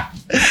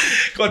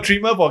 Got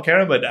treatment for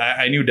Karen, but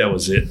I knew that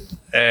was it.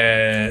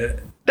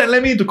 That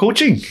led me into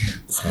coaching.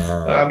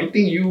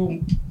 Meeting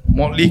you,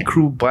 Motley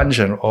Crew bunch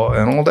and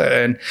all that.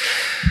 And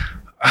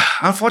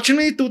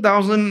unfortunately,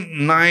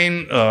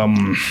 2009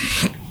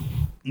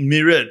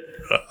 mirrored.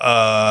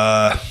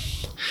 I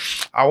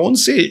won't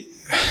say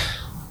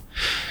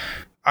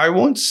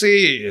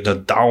the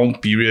down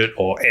period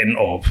or end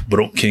of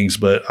Broke Kings,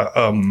 but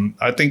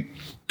I think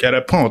at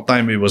that point of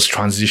time it was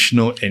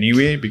transitional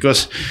anyway,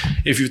 because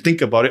if you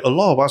think about it, a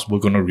lot of us were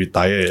going to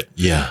retire.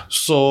 Yeah.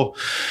 So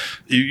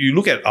you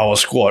look at our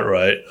squad,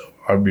 right?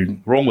 I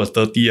mean, Rong was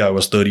 30, I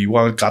was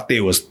 31,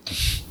 Kate was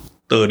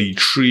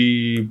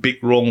 33,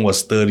 Big Rong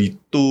was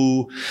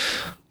 32,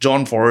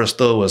 John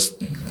Forrester was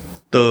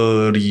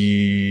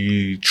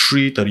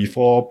 33,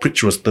 34,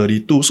 Pritch was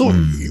 32. So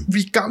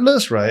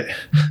regardless, right,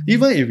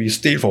 even if we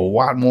stayed for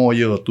 1 more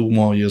year or 2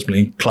 more years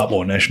playing club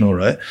or national,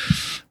 right,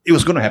 it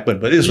was going to happen,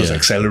 but this was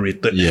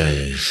accelerated.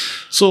 Yeah.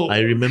 So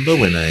I remember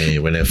when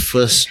I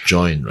first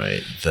joined,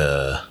 right,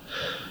 the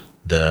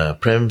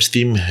Prem's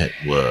team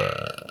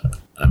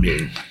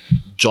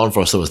John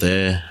Forster was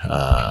there,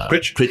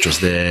 Pritch was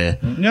there,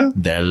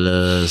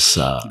 Dallas,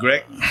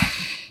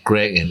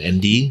 Greg and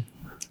Andy.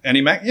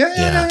 Andy Mac,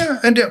 yeah.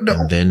 And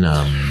then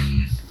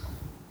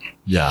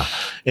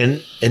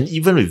and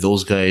even with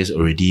those guys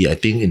already, I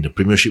think in the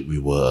Premiership we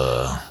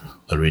were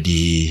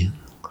already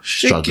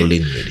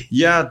struggling already.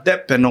 Yeah,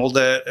 depth and all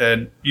that.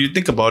 And you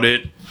think about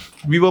it,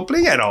 we were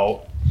playing at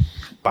our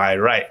by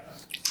right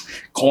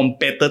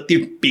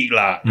competitive peak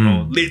late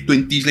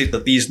 20s, late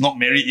 30s, not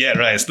married yet,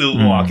 right? Still,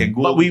 I can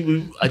go. But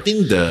we I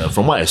think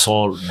from what I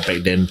saw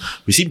back then,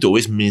 we seem to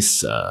always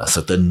miss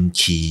certain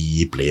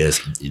key players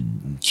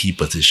in key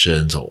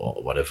positions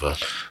or whatever.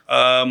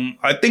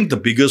 I think the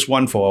biggest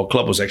one for our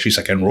club was actually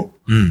second row.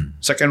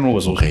 Second row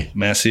was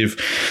massive.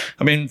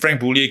 I mean,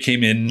 Frank Boulier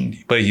came in,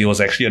 but he was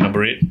actually a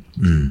number 8.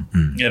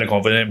 He had a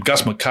confidence.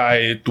 Gus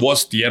Mackay,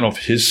 towards the end of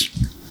his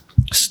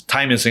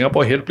time in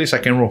Singapore, he had to play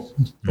second row.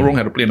 Rong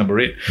had to play number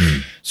 8.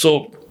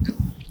 So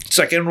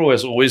second row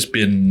has always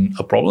been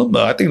a problem,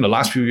 but I think in the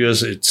last few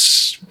years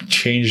it's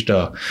changed.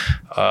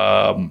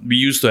 We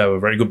used to have a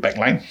very good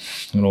backline,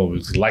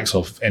 with the likes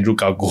of Andrew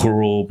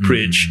Kagoro,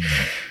 Pritch,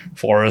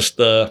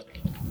 Forrester.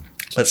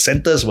 But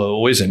centers were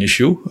always an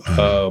issue.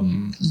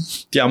 Tiam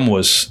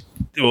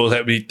it will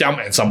have be Tiam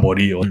and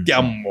somebody, or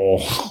Tiam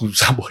or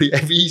somebody.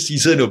 Every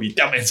season it will be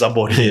Tiam and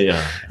somebody.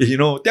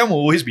 Tiam will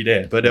always be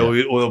there, but there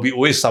will be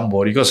always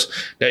somebody, because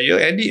that year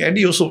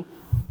Andy also,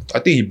 I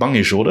think he bunged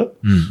his shoulder.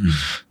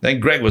 Then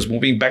Greg was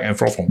moving back and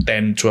forth from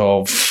 10,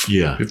 12,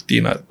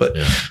 15. But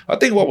I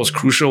think what was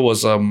crucial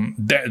was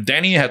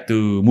Danny had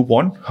to move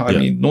on. I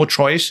mean, no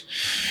choice.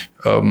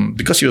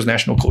 Because he was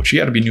national coach, he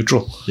had to be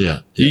neutral.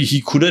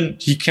 He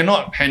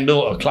cannot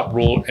handle a club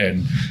role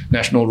and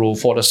national role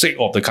for the sake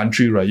of the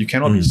country, right? You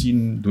cannot be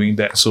seen doing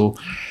that. So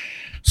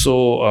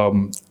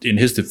in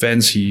his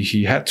defense,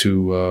 he had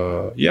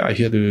to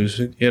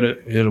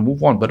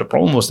move on. But the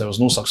problem was there was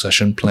no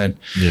succession plan.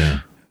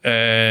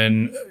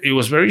 And it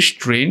was very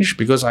strange,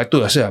 because I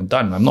said, I'm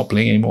done. I'm not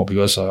playing anymore,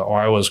 because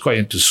I was quite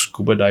into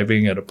scuba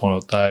diving at a point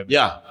of time.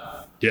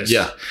 Yes.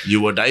 Yeah,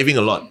 you were diving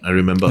a lot, I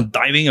remember.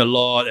 Diving a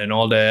lot and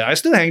all that. I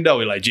still hanged out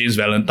with James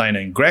Valentine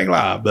and Greg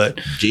but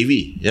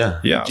JV,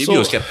 JV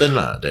was captain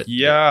but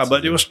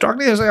it was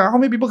struggling. I was like, how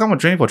many people come on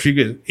training for 3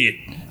 grades? 8.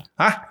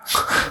 Huh?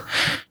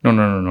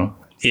 No.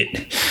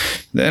 8.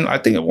 Then I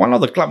think one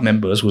of the club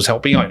members who was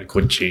helping out in the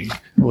coaching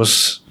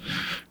was...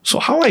 So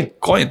how I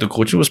got into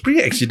coaching was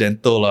pretty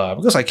accidental,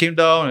 because I came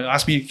down and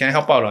asked me, can I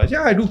help out?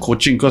 I do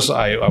coaching, because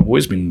I've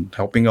always been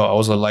helping out. I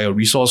was like a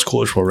resource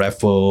coach for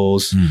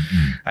Raffles.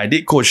 I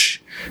did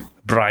coach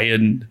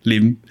Brian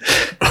Lim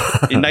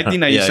in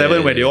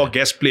 1997 when they all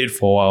guest played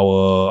for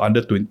our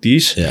under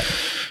 20s.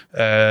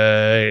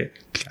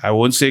 I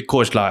won't say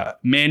coach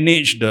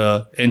manage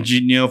the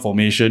engineer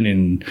formation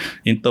in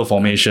inter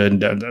formation.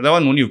 That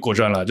one only you coach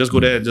one just go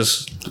there,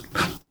 just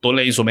don't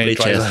let in so many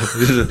tries.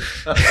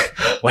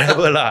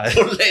 Whatever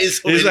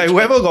It's like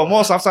whoever got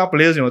more star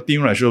players in your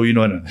team, right, sure win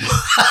one.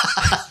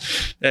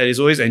 Yeah, it's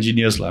always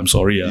engineers. I'm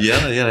sorry.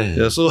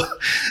 Yeah, so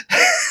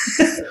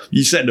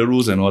he set the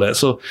rules and all that.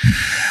 So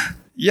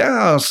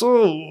yeah,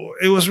 so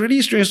it was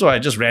really strange. So I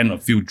just ran a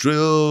few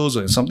drills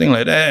and something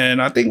like that.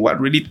 And I think what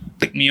really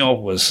ticked me off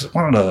was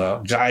one of the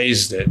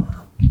guys that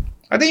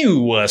I think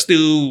you were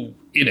still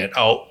in and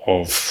out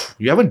of,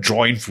 you haven't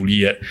joined fully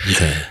yet.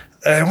 Okay.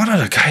 And one of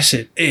the guys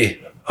said, hey,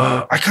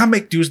 I can't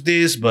make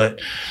Tuesdays, but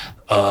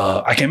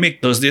I can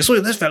make Thursdays. So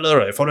this fella,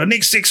 right, for the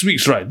next 6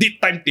 weeks, right,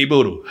 did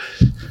timetable though.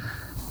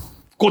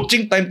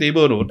 Coaching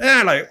timetable though.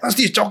 Then like, what's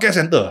this childcare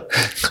center?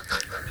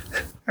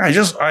 I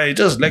just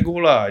let go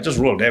lah. I just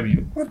rolled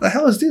them. What the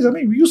hell is this? I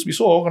mean, we used to be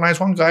so organized,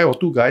 one guy or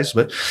two guys,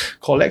 but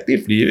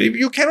collectively, if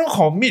you cannot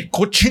commit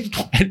coaching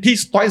at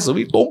least twice a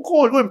week, don't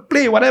go and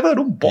play whatever.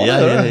 Don't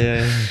bother.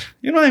 Yeah.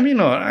 You know what I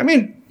mean? Or? I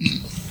mean,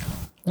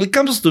 it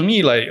comes to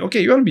me like,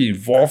 okay, you want to be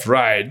involved,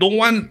 right? Don't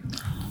want.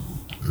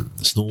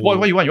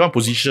 What you want? You want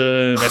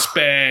position,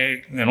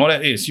 respect, and all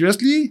that. Hey,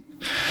 seriously?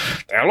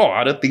 There are a lot of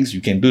other things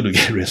you can do to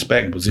get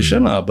respect and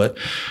position. But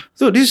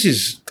so this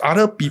is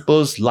other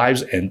people's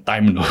lives and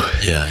time.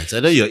 Yeah, it's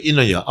either you're in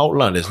or you're out.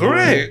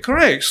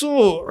 Correct.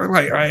 So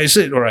like I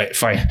said, all right,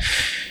 fine.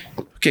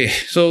 Okay,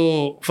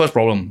 so first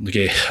problem.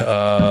 Okay,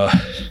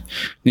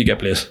 need to get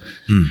players.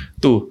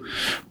 2,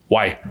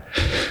 why?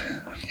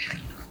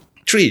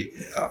 3,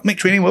 make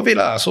training worth it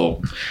lah.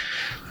 So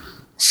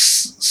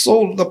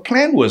the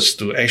plan was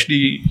to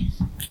actually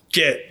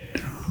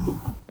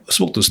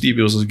spoke to Steve,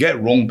 it was to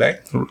get Rong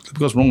back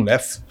because Rong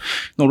left.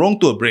 No, Rong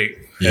took a break.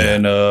 Yeah.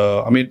 And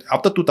I mean,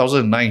 after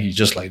 2009, he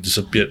just like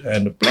disappeared.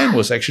 And the plan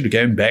was actually to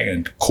get him back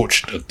and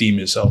coach the team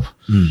itself.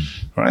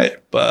 Right?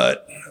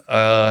 But,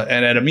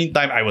 and in the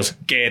meantime, I was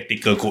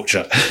caretaker coach.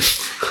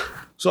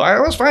 So I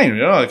was fine,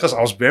 because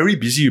I was very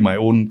busy with my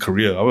own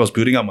career. I was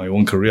building up my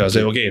own career. I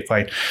said, okay,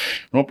 fine,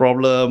 no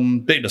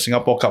problem. Take the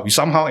Singapore Cup. We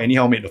somehow,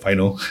 anyhow made the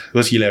final. It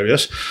was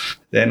hilarious.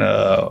 Then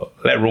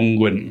let Rong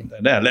win.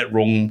 And then I let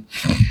Rong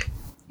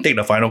take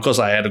the final because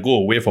I had to go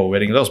away for a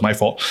wedding. That was my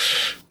fault.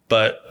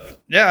 But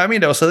yeah, I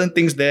mean, there were certain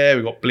things there.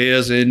 We got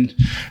players in.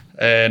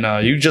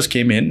 And you just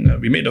came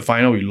in. We made the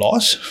final. We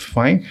lost.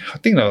 Fine. I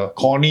think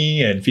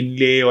Connie and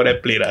Finlay, all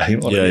that played.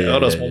 All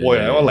the small boy.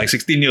 I was like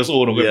 16 years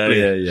old.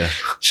 Yeah.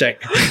 Shaq.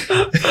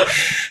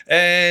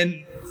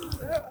 And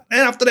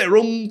after that,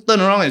 Rong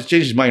turned around and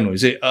changed his mind. He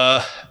said,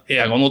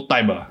 hey, I got no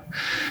time.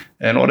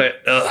 And all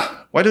that.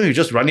 Why don't you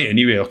just run it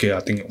anyway? Okay,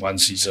 I think 1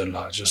 season.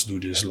 Just do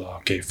this.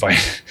 Okay, fine.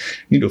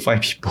 Need to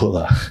find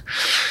people.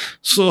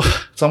 So,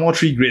 some more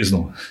 3 grades,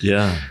 no?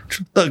 Yeah.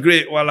 3rd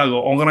grade, got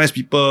organized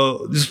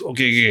people. This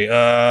okay.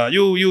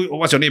 You,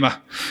 what's your name?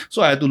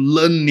 So I had to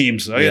learn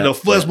names. The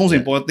first most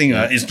important thing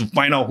is to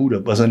find out who the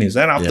person is.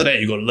 And after that,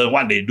 you got to learn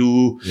what they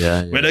do,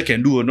 whether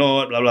can do or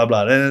not, blah, blah,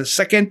 blah. Then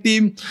second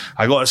team,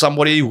 I got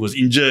somebody who was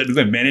injured to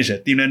go and manage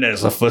that team. And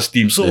that's the first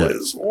team. So, it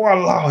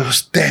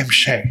was damn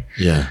shag.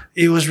 Yeah.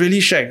 It was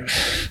really shag.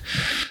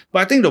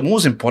 But I think the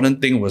most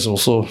important thing was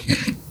also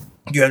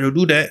you have to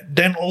do that.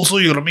 Then also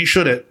you gotta make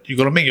sure that you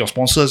gotta make your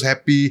sponsors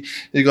happy.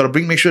 You gotta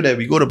make sure that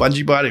we go to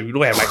Bungee Bar that we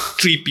don't have like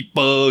 3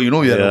 people.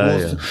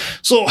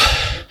 So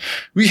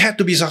we had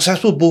to be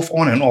successful both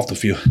on and off the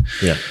field.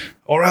 Yeah.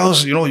 Or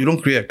else you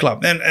don't create a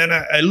club. And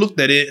I looked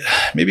at it.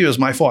 Maybe it was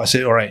my fault. I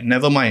said, all right,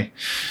 never mind.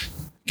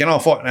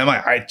 Cannot afford, never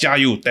mind. I charge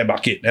you 10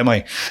 bucket, never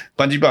mind.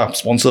 Bungee Bar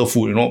sponsor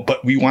food,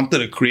 But we wanted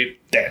to create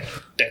that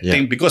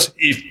thing because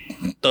if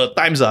the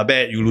times are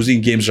bad, you're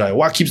losing games, right?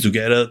 What keeps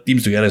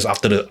teams together is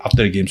after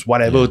the games.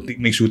 Whatever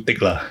makes you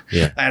tick lah.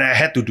 Yeah. And I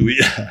had to do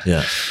it.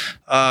 Yeah.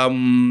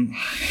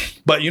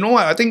 But you know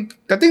what? I think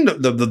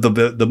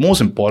the most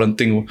important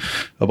thing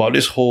about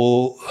this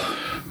whole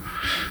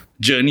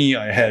journey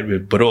I had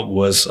with Bedok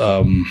was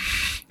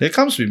that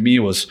comes with me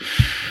was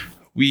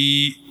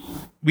we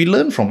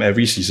learned from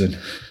every season.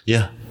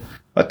 Yeah.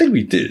 I think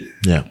we did.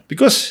 Yeah.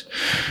 Because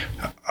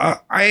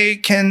I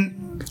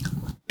can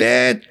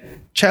dare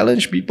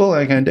challenge people.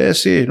 I can dare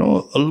say,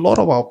 a lot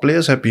of our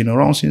players have been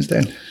around since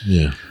then.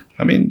 Yeah.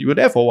 I mean, you were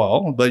there for a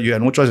while, but you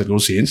had no choice to go to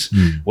Saints.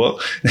 Well,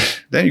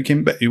 then you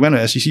came back, you went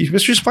to SEC,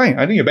 which is fine.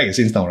 I think you're back at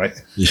Saints now, right?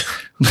 Yeah.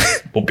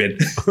 Work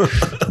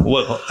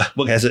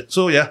has it.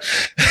 So, yeah.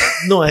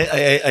 No,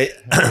 I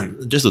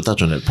just to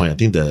touch on that point, I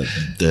think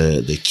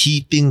the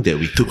key thing that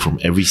we took from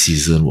every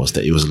season was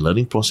that it was a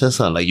learning process.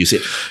 Like you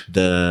said,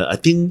 I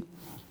think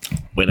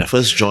when I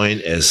first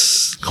joined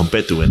as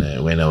compared to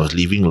when I was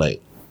leaving,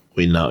 like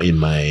in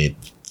my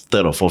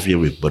 3rd or 4th year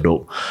with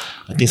Bedok,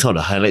 I think some of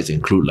the highlights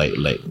include like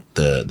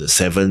the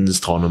sevens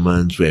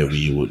tournaments where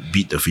we would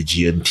beat the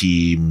Fijian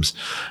teams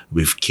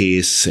with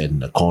Case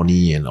and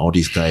Connie and all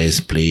these guys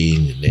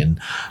playing, and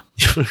then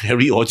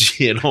Harry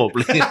Orji and all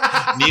playing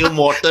Neil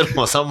Morton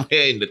or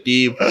somewhere in the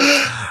team.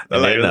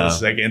 And Like then, the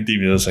second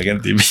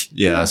team.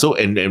 yeah, so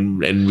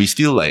and we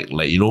still like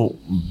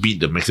beat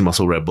the Maxi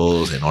Muscle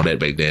Rebels and all that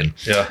back then.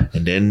 Yeah.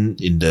 And then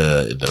in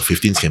the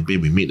 15th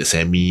campaign we made the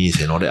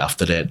semis and all that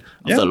after that.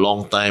 After a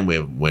long time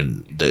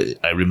when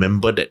I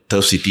remember that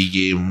Turf City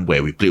game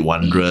where we played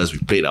Wanderers, we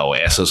played our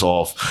asses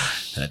off.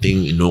 And I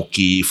think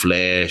Inoki,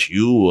 Flash,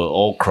 you were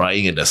all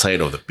crying at the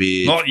side of the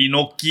pitch. Not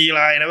Inoki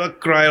lah, I never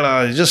cry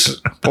lah. It's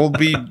just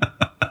probably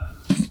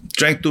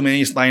drank too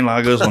many Stein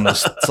lagers on the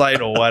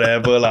side or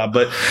whatever lah.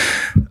 But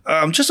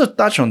just a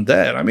touch on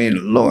that. I mean,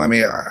 look,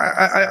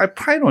 I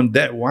pride on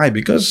that. Why?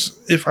 Because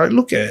if I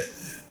look at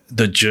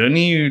the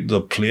journey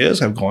the players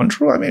have gone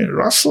through,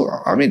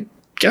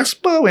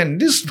 Gasper, when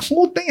this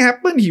whole thing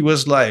happened, he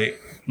was like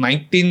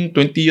 19,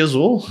 20 years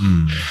old.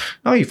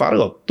 Now he father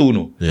got 2,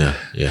 no? Yeah.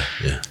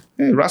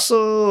 Hey,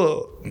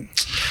 Russell,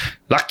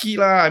 lucky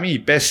lah. He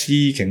passed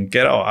C, can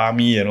get out of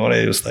army and all that.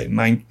 It was like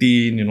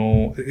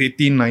 19,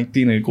 18,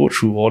 19, and go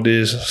through all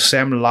this.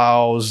 Sam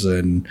Laos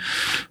and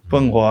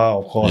Peng Hua,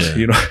 of course,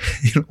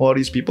 all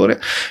these people.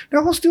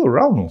 They're all still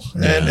around. No?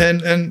 Yeah.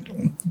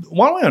 And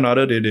one way or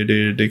another,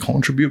 they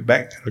contribute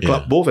back to the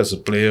club, both as a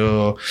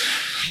player,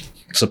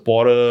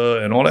 supporter,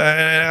 and all that.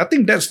 And I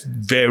think that's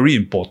very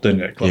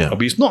important at club.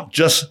 It's not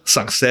just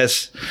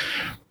success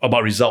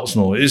about results,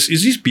 no. It's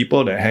these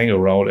people that hang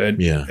around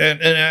and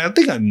I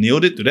think I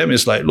nailed it to them.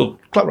 It's like, look,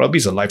 club rugby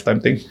is a lifetime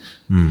thing.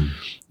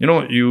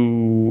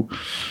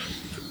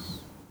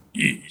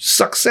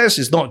 Success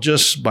is not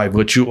just by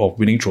virtue of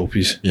winning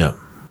trophies. Yeah.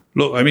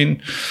 Look,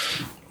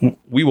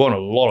 we won a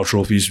lot of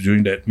trophies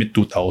during that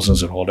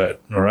mid-2000s and all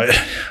that, all right?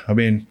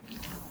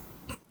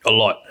 A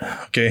lot,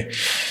 okay?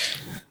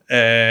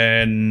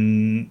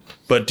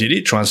 But did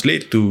it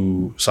translate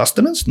to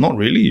sustenance? Not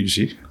really, you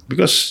see.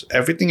 Because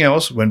everything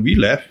else, when we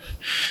left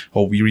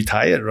or we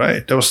retired,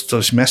 right, there was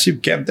this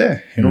massive gap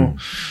there, and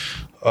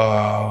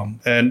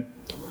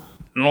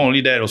not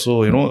only that,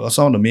 also,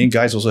 some of the main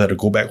guys also had to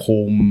go back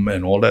home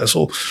and all that.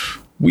 So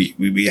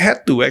we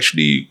had to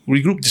actually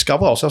regroup,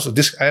 discover ourselves.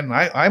 And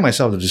I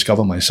myself had to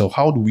discover myself.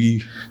 How do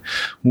we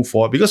move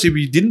forward? Because if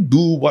we didn't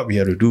do what we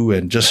had to do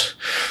and just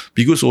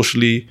be good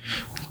socially,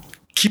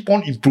 keep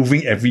on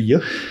improving every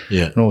year.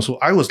 Yeah. So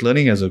I was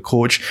learning as a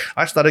coach.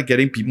 I started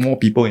getting more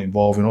people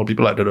involved,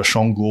 people like the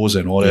Shongos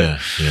and all that,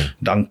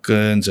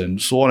 Duncans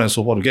and so on and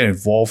so forth, to get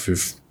involved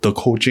with the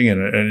coaching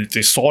and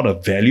they saw the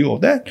value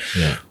of that.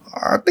 Yeah.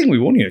 I think we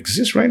only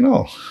exist right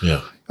now.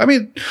 Yeah.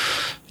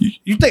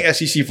 You take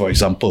SEC for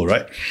example,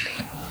 right?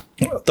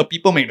 The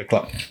people make the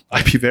club.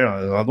 I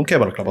don't care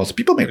about the clubhouse.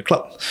 People make the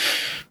club,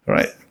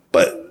 right?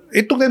 But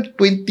it took them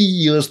 20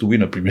 years to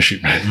win a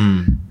premiership.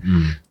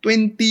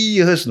 20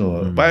 years,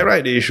 no. By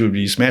right, they should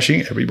be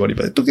smashing everybody,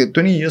 but it took it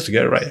 20 years to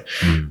get it right.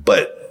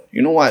 But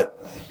you know what?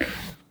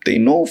 They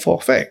know for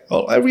a fact,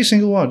 every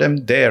single one of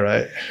them there,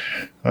 right?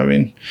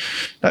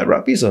 Like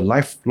rugby is a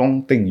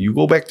lifelong thing. You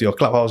go back to your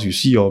clubhouse, you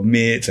see your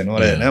mates and all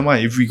that. Never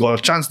mind, if we got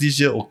a chance this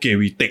year, okay,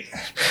 we take.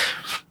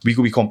 We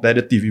could be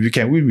competitive. If we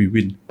can win, we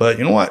win. But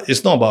you know what?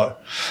 It's not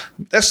about...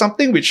 That's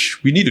something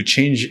which we need to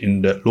change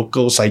in the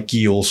local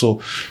psyche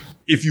also.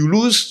 If you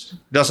lose,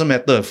 doesn't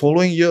matter.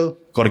 Following year,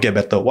 got to get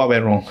better. What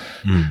went wrong?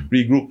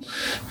 Regroup.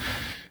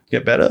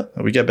 Get better.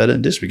 We get better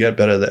in this. We get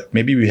better at that.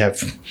 Maybe we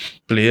have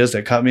players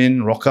that come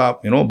in, rock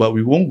up, but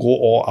we won't go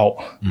all out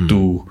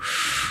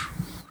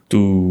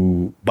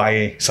to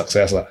buy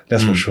success.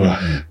 That's for sure.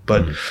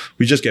 But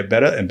we just get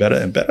better and better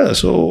and better.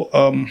 So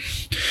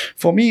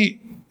for me,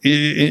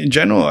 in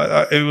general,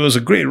 it was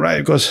a great ride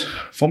because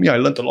for me, I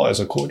learned a lot as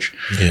a coach.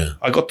 Yeah.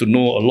 I got to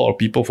know a lot of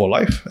people for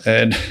life.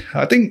 And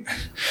I think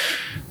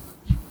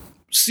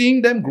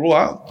seeing them grow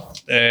up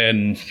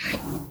and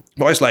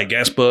boys like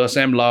Gasper,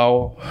 Sam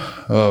Lau,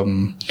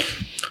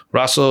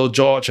 Russell,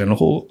 George, and the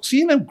whole,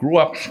 seeing them grow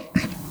up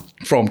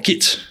from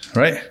kids,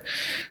 right?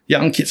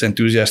 Young kids,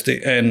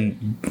 enthusiastic,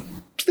 and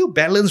still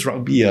balance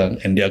rugby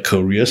and their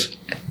careers,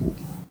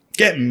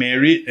 get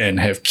married and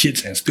have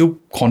kids and still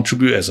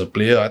contribute as a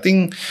player. I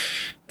think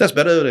that's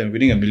better than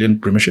winning 1 million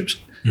premierships.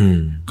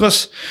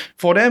 Because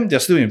for them, they're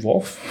still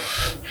involved,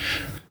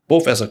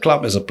 both as a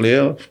club, as a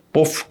player,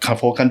 both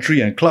for country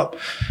and club.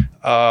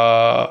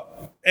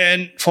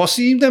 And for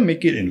seeing them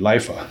make it in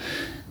life,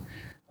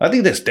 I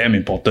think that's damn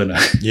important.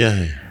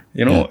 And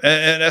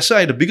that's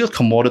why the biggest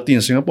commodity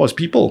in Singapore is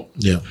people.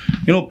 Yeah.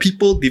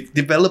 People,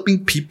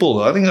 developing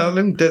people. I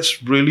think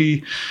that's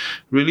really,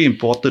 really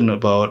important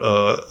about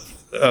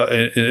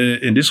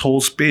in this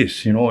whole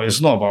space.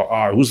 It's not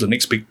about who's the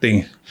next big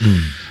thing.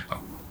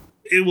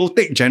 It will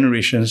take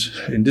generations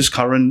in this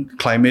current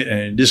climate and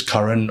in this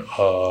current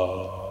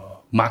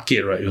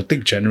market, right? It'll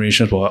take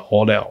generations for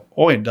all that.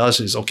 All it does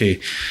is, I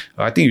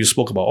think you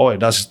spoke about all it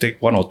does is take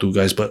 1 or 2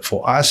 guys, but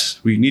for us,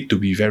 we need to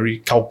be very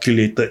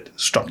calculated,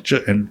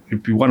 structured, and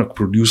if we want to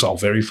produce our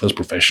very first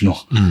professional,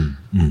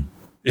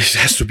 it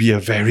has to be a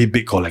very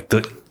big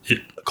collective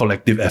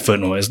effort.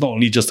 No? It's not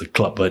only just a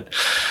club, but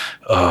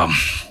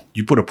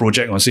you put a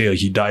project on, say, a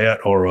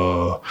Hidayat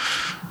or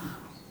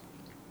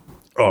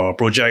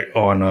project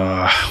on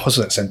what's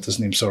that center's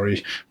name?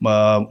 Sorry,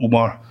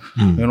 Umar.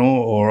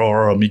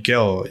 Or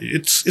Miguel.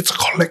 It's a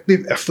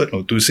collective effort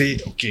to say,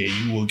 okay,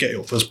 you will get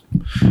your first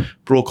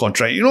pro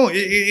contract.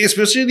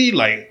 Especially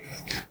like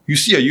you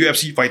see a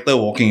UFC fighter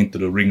walking into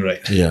the ring,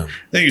 right? Yeah.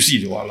 Then you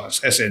see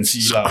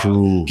SNC lah,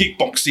 crew.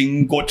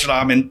 kickboxing coach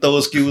lah,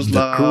 mental skills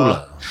The crew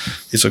lah.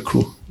 It's a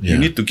crew. Yeah. You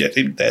need to get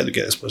in there to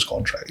get his first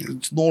contract.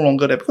 It's no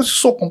longer there because it's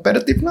so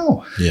competitive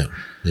now. Yeah.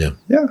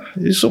 Yeah,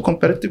 it's so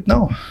competitive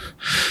now.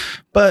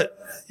 But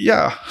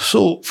yeah,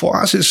 so for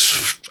us,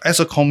 it's as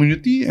a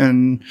community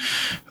and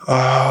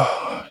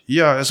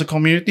as a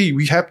community,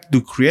 we have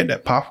to create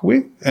that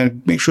pathway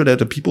and make sure that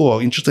the people who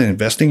are interested in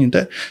investing in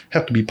that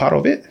have to be part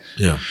of it.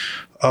 Yeah.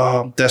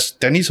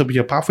 There needs to be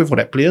a pathway for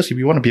that players. If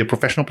you want to be a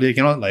professional player, you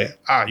cannot like,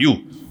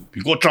 you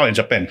go trial in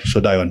Japan, so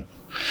die one.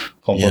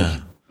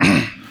 Confirm.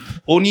 Yeah.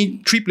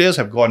 Only 3 players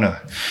have gone.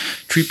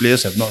 3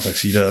 players have not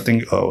succeeded. I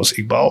think it was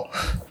Iqbal,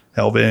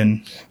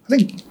 Alvin,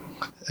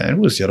 and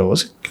who was the other?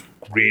 Was it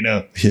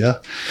Rainer? Yeah.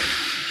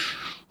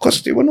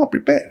 Because they were not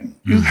prepared.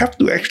 You have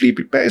to actually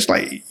prepare. It's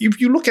like, if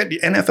you look at the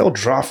NFL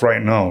draft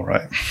right now,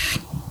 right?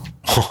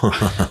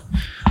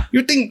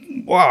 You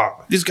think,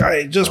 wow, this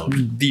guy just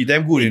did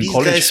damn good in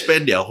college. These guys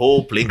spend their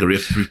whole playing career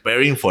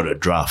preparing for the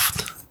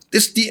draft.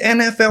 It's the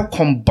NFL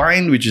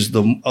combined, which is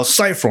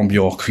aside from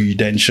your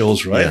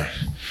credentials, right?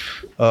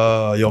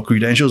 Yeah. Your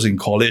credentials in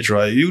college,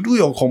 right? You do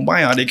your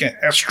combine, they can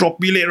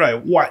extrapolate,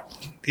 right? What?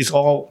 It's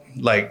all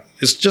like,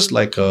 it's just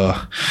like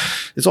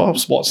it's all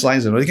sports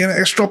science. They can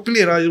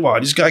extrapolate, right? Wow,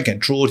 this guy can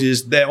throw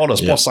this, that. All the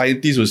sports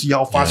scientists will see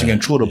how fast you can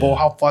throw the ball,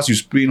 how fast you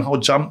sprint, how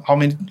jump, how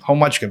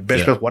much you can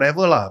bench press,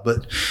 whatever lah.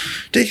 But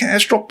they can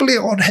extrapolate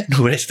all that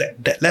to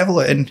that level.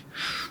 And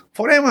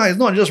for them, it's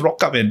not just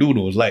rock up and do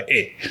those. Like,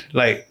 hey,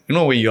 like,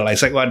 when you're like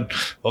sec 1,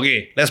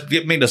 okay, let's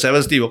make the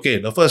 7th team.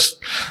 Okay,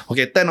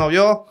 10 of you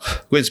go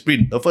and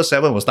sprint. The first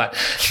 7 will start.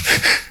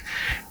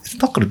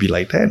 It's not going to be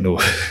like that, no.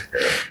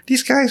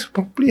 These guys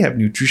probably have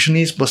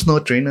nutritionists, personal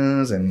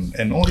trainers,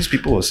 and all these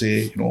people will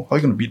say, how are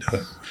you going to beat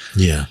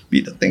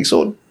the thing?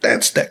 So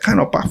that's that kind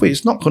of pathway.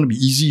 It's not going to be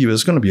easy.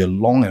 It's going to be a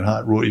long and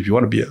hard road if you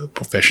want to be a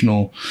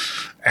professional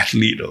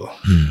athlete.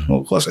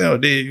 Because at the end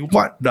of the day,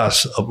 what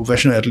does a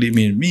professional athlete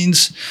mean? It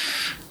means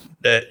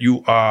that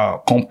you are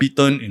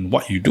competent in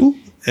what you do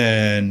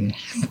and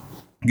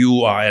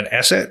you are an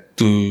asset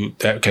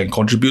that can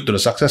contribute to the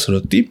success of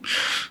the team.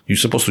 You're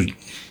supposed to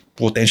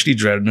potentially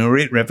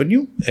generate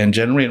revenue and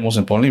generate, most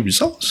importantly,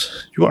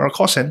 results. You are a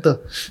cost center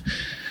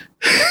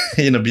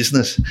in a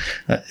business.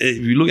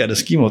 If you look at the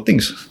scheme of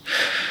things,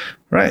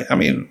 right? I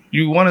mean,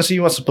 you want to see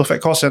what's the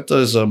perfect cost center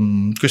is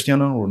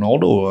Cristiano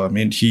Ronaldo. I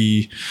mean,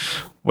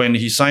 when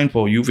he signed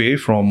for Juve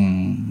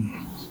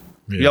from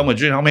Real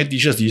Madrid, how many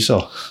t-shirts did he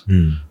sell?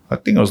 I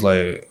think it was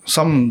like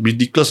some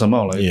ridiculous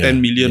amount, like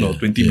 10 million or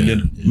 20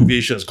 million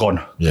Juve shirts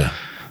gone. Yeah.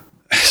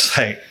 It's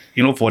like,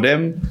 for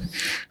them,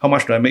 how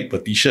much do I make per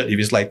t-shirt? If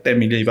it's like 10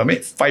 million, if I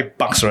make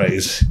 $5, right,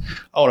 it's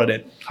out of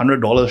that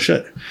 $100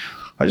 shirt,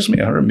 I just made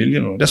 100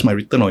 million. That's my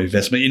return on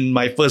investment in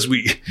my first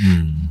week.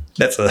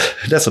 That's a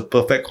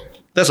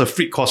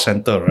freak cost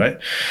center, right?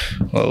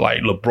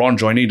 Like LeBron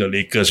joining the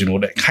Lakers,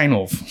 that kind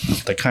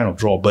of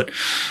draw. But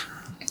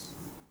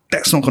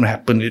that's not going to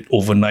happen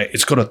overnight.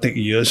 It's going to take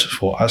years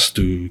for us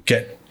to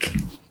get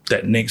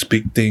that next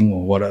big thing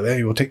or whatever.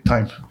 It will take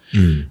time.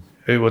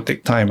 It will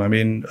take time. I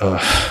mean,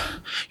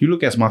 you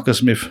look at Marcus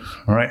Smith,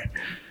 right?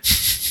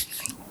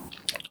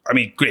 I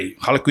mean, great,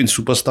 Harlequin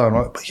superstar,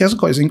 right? But he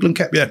hasn't got his England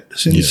cap yet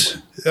since.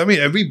 I mean,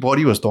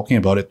 everybody was talking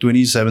about it.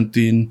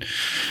 2017,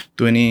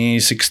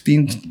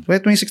 2016,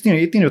 2016 or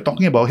 18, they were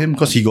talking about him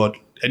because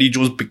Eddie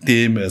Jones picked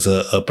him as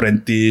an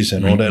apprentice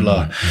and all that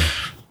lah.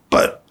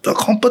 But the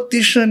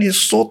competition is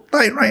so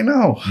tight right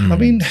now. I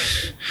mean,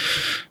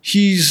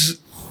 he's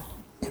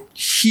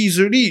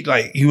already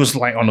like, he was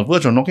like on the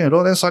verge of knocking it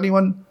out. Then suddenly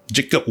one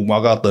Jacob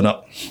Umaga turned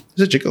up.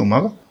 Is it Jacob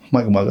Umaga?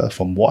 Mike Umaga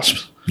from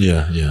Wasps.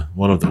 Yeah.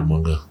 One of the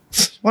Umaga.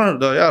 One of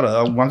the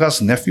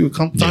Umaga's nephew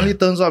suddenly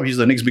turns up. He's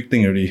the next big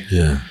thing already.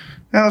 Yeah.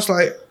 And I was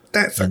like,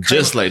 that's and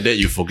just like that,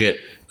 you forget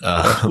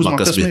who's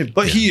Marcus Smith.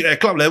 But he at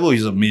club level,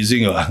 he's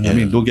amazing. I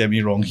mean, don't get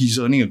me wrong. He's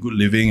earning a good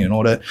living and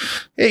all that.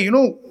 Hey,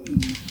 it'll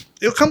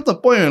come to a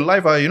point in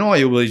life,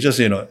 you will just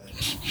say, you know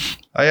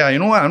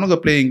what, I'm not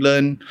gonna play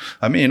England.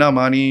 I made enough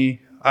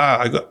money.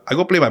 I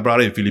go play my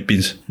brother in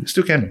Philippines.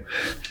 Still can.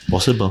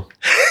 Possible.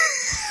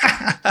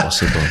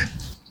 Possible.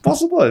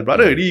 His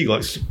brother already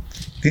got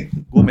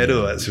gold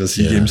medal at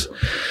SEA Games.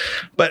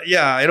 But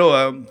yeah,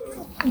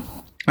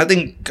 I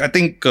think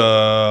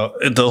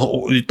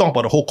you talk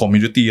about the whole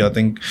community. I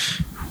think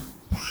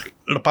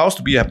the powers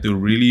to be have to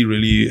really,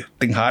 really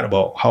think hard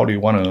about how they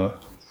want to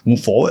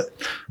move forward.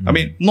 I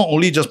mean, not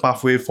only just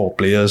pathway for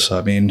players.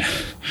 I mean,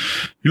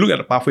 you look at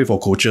the pathway for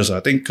coaches. I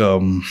think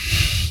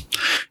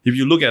if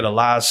you look at the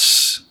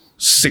last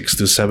 6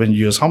 to 7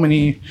 years, how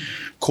many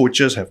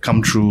coaches have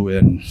come through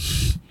and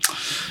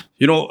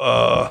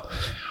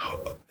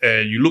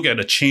and you look at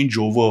the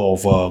changeover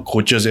of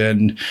coaches,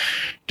 and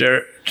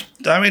there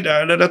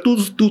are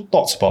two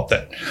thoughts about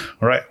that,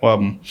 right?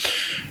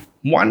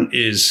 One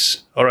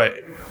is, all right,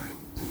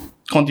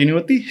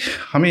 continuity.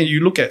 I mean,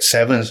 you look at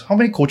sevens. How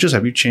many coaches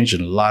have you changed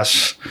in the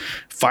last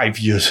 5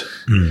 years?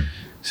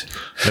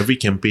 Every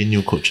campaign,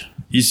 new coach.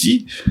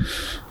 Easy.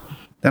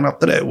 Then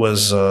after that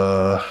was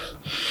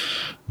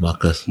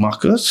Marcus.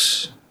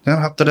 Then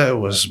after that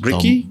was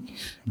Bricky,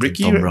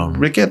 Tom Brown.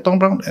 Bricky and Tom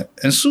Brown,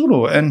 and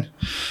Sudo. And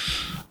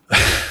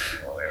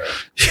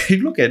you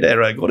look at that,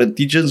 right? Gordon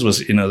Teachens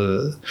was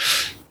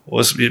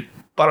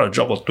part of a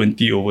job of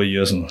 20 over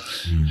years.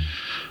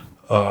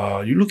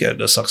 You look at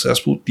the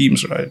successful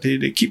teams, right?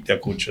 They keep their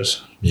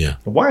coaches. Yeah.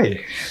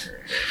 Why?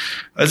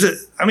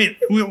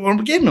 We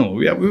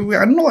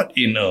are not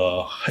in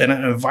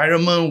an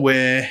environment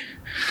where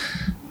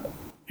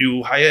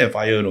you hire and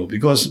fire,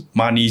 because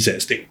money is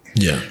at stake.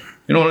 Yeah.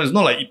 It's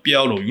not like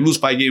EPL. You lose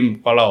 5 games,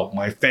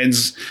 my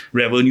fans'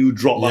 revenue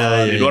drop.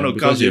 They don't want to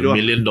because come. you have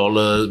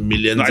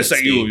millions. I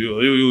sack you.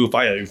 You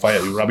fire. You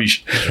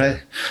rubbish.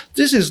 Right?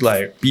 This is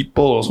like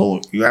people. So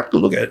you have to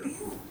look at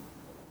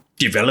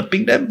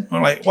developing them.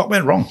 Like, what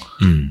went wrong?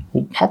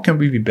 How can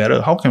we be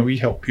better? How can we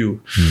help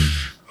you?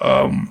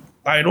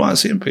 I don't want to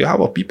say on behalf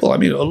of people. I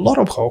mean, a lot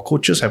of our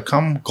coaches have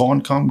come,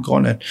 gone,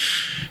 and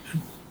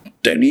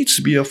there needs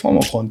to be a form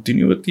of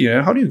continuity.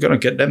 And how are you going to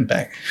get them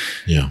back?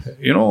 Yeah.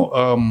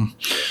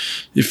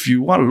 If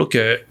you want to look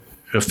at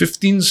the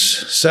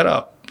 15s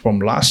setup from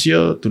last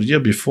year to the year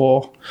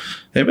before,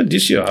 even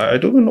this year, I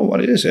don't even know what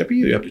it is. Every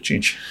year you have to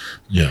change.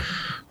 Yeah.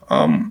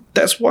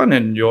 That's one.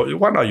 And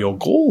what are your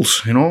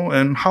goals?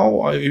 And how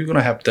are you going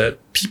to have that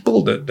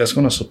people that's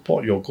going to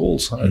support your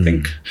goals? I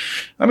think.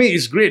 I mean,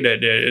 it's great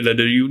that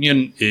the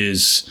union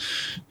is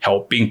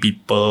helping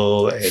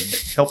people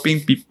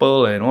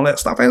and all that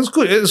stuff. And it's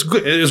good. It's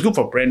good. It's good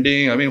for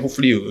branding. I mean,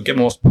 hopefully you'll get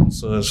more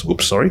sponsors.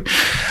 Oops, sorry.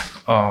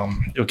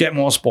 You'll get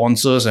more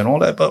sponsors and all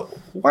that. But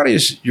what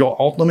is your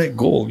ultimate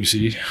goal? You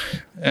see,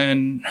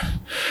 and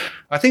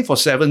I think for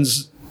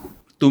sevens,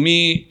 to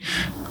me,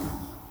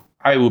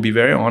 I will be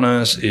very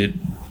honest.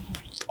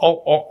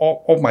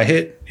 Off my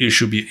head, it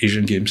should be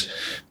Asian Games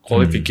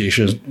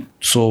qualifications.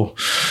 So,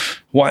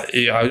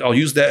 I'll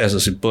use that as a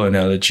simple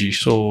analogy.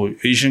 So,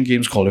 Asian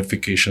Games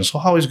qualification. So,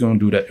 how is it going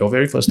to do that? Your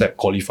very first step,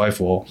 qualify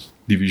for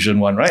Division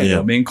 1, right? Yeah.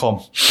 Your main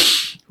comp.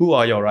 Who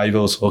are your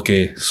rivals?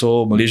 Okay,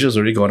 so Malaysia's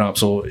already gone up.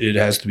 So, it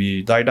has to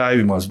be die.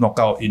 We must knock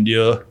out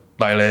India,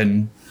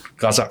 Thailand,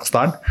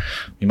 Kazakhstan.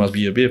 We must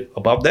be a bit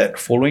above that.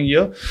 Following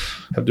year,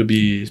 have to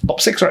be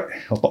top 6, right?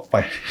 Or top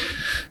 5.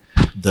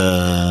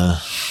 The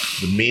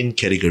main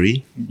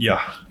category,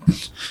 Yeah.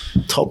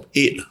 top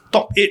 8.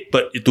 Top 8,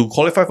 but to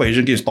qualify for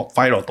Asian Games, top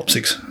 5 or top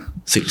 6?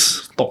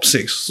 6. Top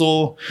 6.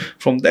 So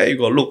from there, you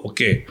got to look,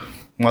 okay,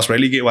 must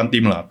relegate one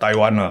team,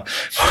 Taiwan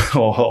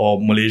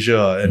or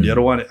Malaysia. And the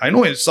other one, I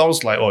know it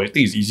sounds like, you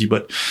think it's easy,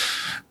 but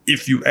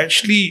if you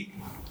actually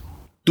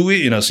do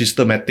it in a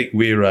systematic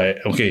way, right?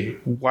 Okay,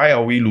 why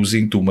are we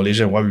losing to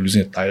Malaysia and why are we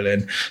losing to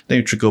Thailand? Then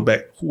you trickle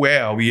back,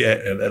 where are we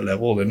at that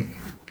level? Then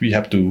we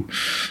have to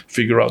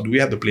figure out, do we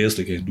have the players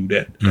that can do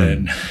that?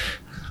 And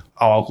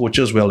are our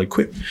coaches well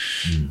equipped?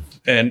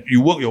 And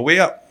you work your way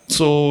up.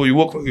 So you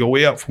work your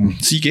way up from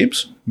SEA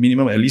Games,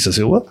 minimum at least a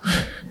silver.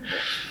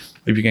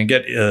 If you can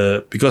get,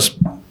 because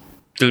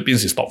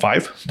Philippines is top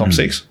 5, top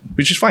 6,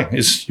 which is fine.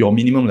 It's your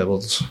minimum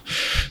levels.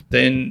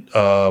 Then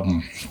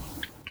you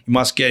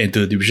must get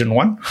into Division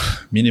 1,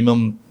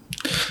 minimum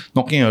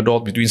knocking a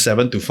door between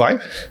 7 to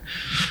 5.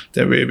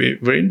 Then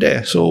we're in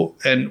there. So,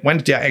 and when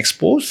they are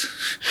exposed,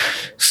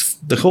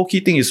 the whole key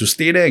thing is to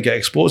stay there and get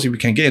exposed. If we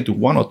can get into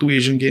 1 or 2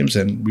 Asian Games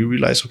and we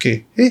realize,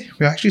 okay, hey,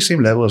 we're actually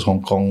same level as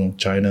Hong Kong,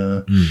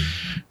 China.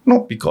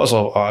 Not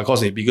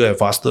because they're bigger and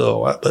faster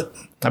or what, but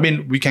I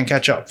mean, we can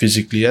catch up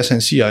physically.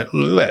 SNC,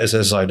 look at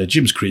SSI, the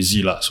gym's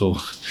crazy lah. So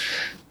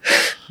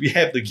we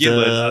have the gear,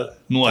 but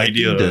no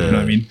idea. You know what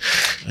I mean?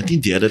 I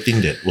think the other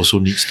thing that also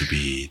needs to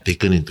be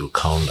taken into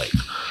account, like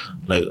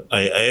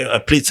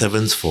I played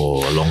sevens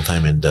for a long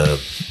time, and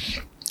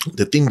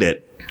the thing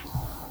that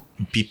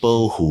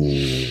people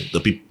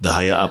the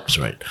higher ups,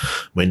 right,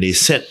 when they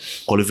set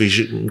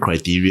qualification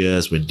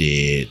criteria, when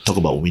they talk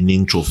about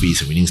winning trophies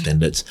and winning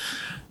standards,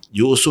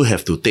 you also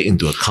have to take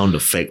into account the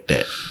fact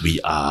that we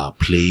are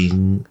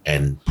playing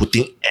and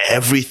putting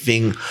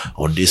everything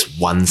on this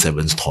 1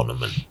 sevens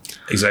tournament.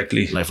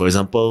 Exactly. Like, for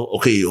example,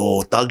 okay,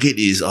 your target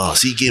is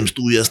SEA Games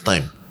 2 years'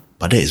 time.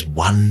 But that is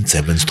 1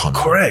 sevens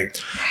tournament.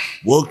 Correct.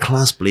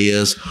 World-class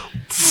players,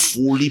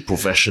 fully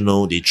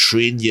professional, they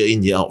train year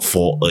in, year out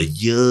for a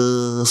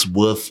year's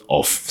worth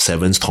of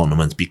sevens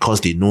tournaments because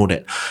they know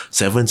that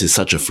sevens is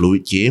such a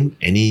fluid game.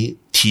 Any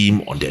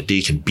team on that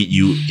day can beat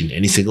you in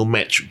any single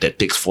match that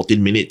takes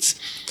 14 minutes.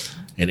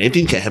 And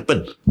anything can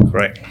happen.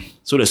 Correct.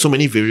 So there's so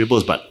many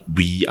variables, but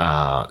we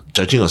are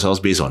judging ourselves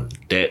based on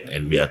that,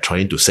 and we are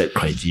trying to set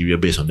criteria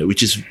based on that,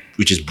 which is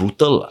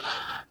brutal.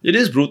 It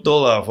is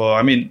brutal.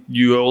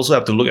 You also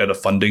have to look at the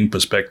funding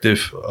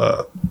perspective.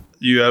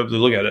 You have to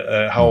look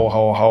at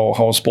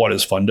how sport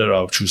is funded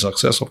through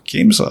success of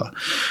games.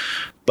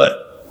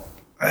 But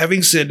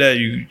having said that,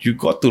 you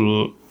got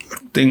to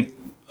think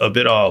a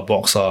bit out of the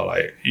box.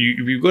 Like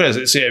you're going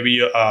to say every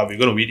year, we're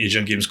going to win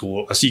Asian Games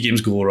Gold, SEA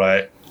Games Gold,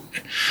 right?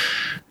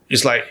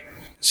 It's like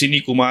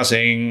Sidney Kumar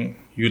saying,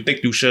 you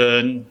take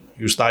tuition,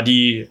 you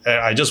study,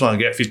 and I just want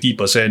to get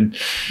 50%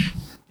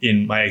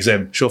 in my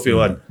exam, sure fail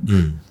one.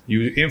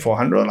 You aim for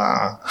 100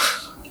 lah.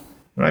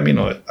 You know what I mean?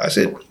 I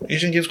said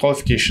Asian Games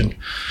qualification.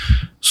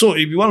 So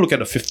if you want to look at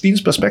the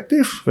 15s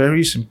perspective,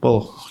 very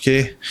simple.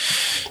 Okay,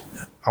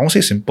 I won't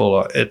say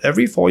simple. At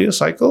every 4-year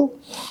cycle,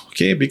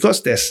 okay,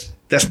 because there's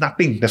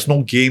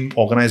no game,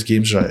 organized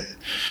games, right?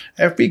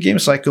 Every game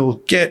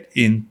cycle get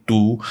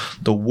into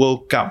the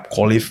World Cup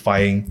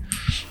qualifying,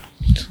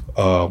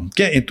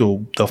 get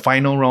into the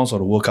final rounds of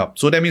the World Cup.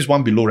 So that means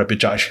one below rapid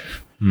charge,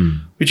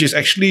 which is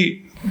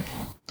actually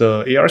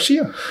the ARC.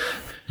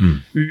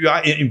 We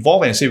are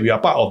involved and say we are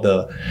part of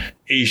the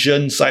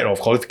Asian side of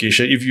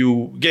qualification. If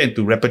you get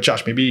into rapid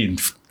charge, maybe in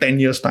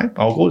 10 years' time,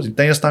 our goal is in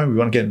 10 years' time, we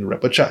want to get into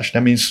rapid charge.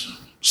 That means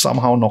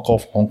somehow knock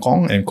off Hong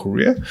Kong and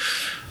Korea.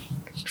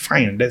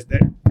 Fine,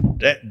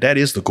 that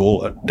is the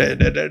goal.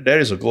 That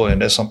is a goal,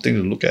 and that's something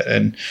to look at.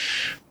 And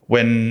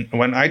when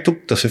I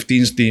took the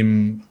 15s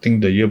team, I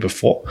think the year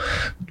before,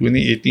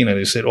 2018, and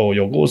they said, "Oh,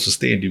 your goal is to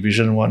stay in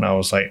Division 1." I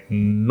was like,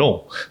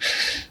 "No,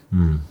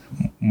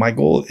 my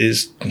goal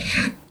is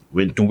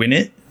to win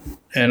it,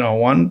 and I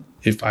want,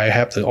 if I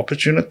have the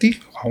opportunity,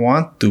 I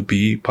want to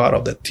be part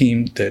of the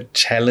team that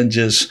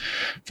challenges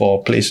for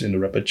a place in the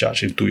rapid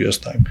charge in 2 years'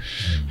 time."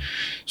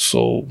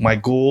 So my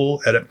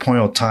goal at that point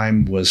of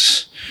time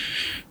was,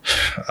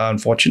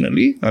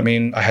 unfortunately,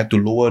 I had to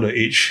lower the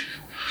age.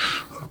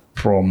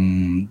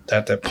 From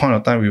at that point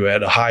of time, we were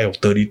at a high of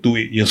 32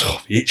 years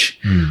of age.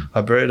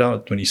 I brought it down to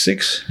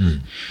 26.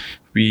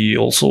 We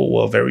also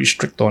were very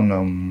strict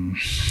on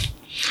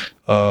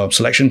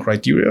selection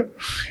criteria.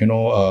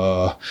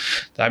 The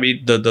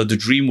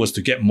dream was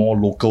to get more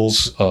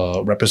locals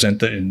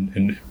represented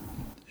in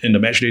the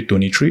match day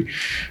 23.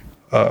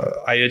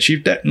 I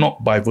achieved that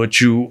not by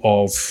virtue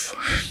of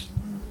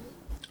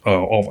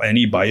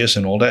any bias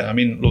and all that.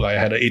 Look, I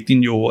had an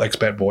 18-year-old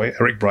expat boy,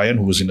 Eric Bryan,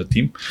 who was in the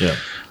team.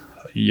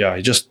 Yeah,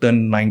 I just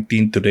turned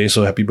 19 today,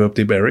 so happy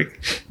birthday,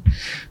 Eric.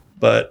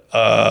 But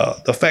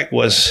the fact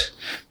was,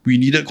 we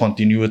needed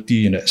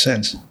continuity in that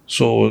sense.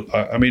 So,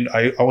 I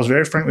was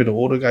very frank with the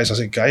older guys. I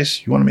said,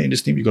 guys, you want to make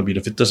this team, you got to be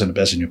the fittest and the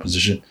best in your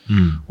position.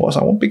 Or else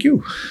I won't pick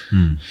you.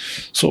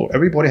 So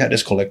everybody had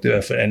this collective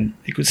effort, and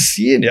you could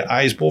see in their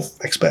eyes, both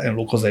expat and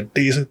locals, that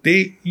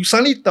you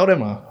suddenly tell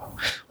them, what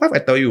if I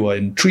tell you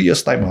in 3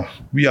 years' time,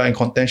 we are in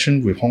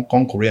contention with Hong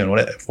Kong, Korea, and all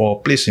that for a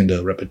place in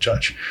the rapid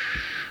charge.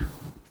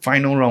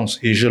 Final rounds,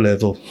 Asia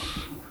level.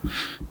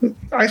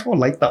 Eyes all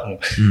light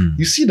up.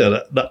 You see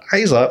the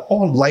eyes are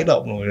all light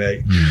up.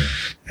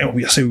 And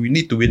we say we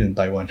need to win in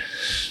Taiwan.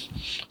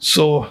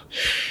 So,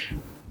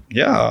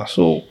 yeah.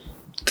 So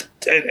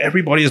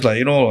everybody is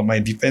like, my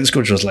defense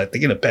coach was like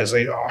taking the pads,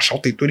 like,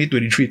 shouting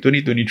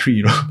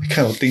 2023, that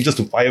kind of thing, just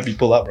to fire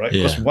people up, right?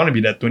 Because we want to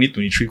be that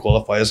 2023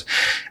 qualifiers.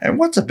 And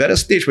what's a better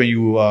stage when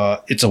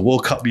it's a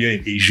World Cup year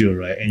in Asia,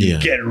 right? And you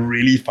get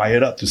really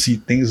fired up to see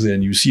things,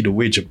 and you see the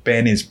way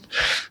Japan's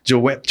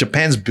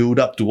build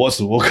up towards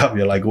the World Cup.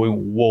 You're like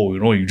going, whoa,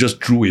 you just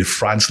drew with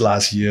France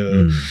last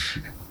year.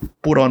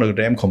 Put on a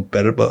damn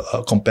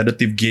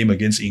competitive game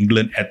against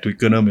England at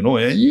Twickenham, and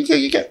you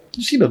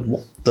see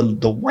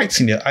the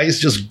whites in their eyes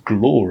just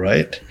glow,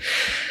 right?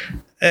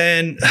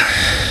 And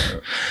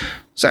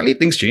sadly,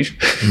 things changed.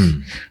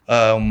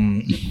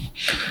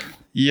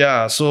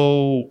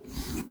 So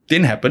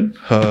didn't happen.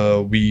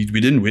 We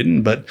didn't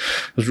win, but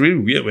it was really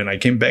weird when I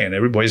came back and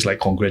everybody's like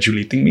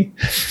congratulating me.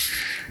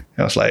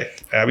 I was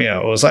like,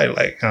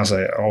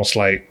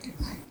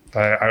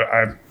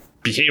 I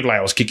behaved like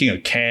I was kicking a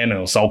can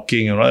or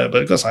sulking, but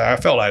because I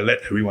felt like I let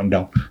everyone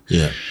down.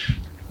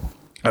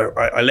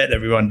 I let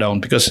everyone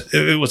down because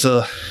it was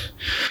a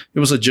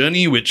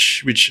journey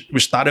which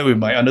started with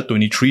my under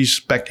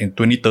 23s back in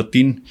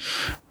 2013,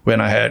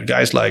 when I had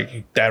guys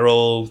like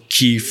Daryl,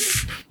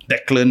 Keith,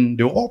 Declan.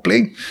 They were all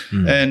playing,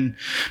 and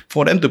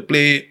for them to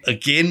play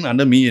again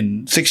under me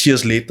in 6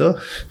 years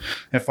later,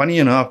 and funny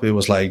enough, it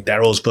was like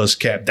Daryl's first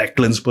cap,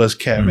 Declan's first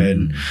cap,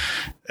 and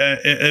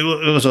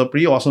it was a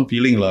pretty awesome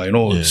feeling,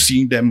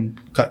 seeing them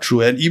cut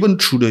through. And even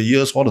through the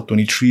years, all the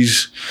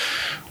 23s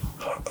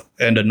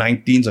and the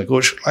 19s, I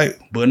coached, like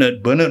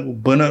Bernard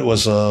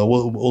was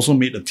also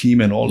made the team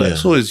and all that.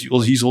 So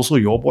he's also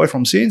your boy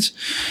from Saints,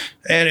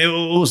 and it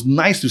was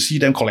nice to see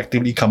them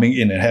collectively coming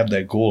in and have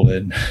that goal.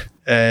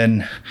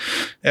 And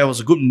it was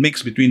a good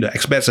mix between the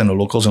expats and the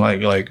locals.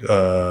 And like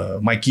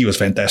Mikey was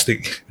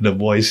fantastic, the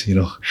boys,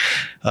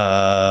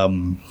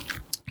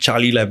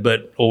 Charlie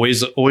Lambert,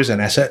 always an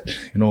asset,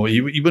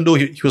 even though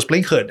he was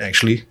playing hurt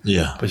actually.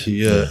 But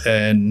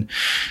and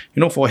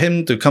for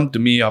him to come to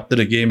me after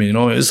the game,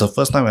 it's the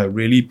first time I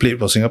really played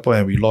for Singapore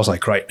and we lost. I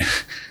cried.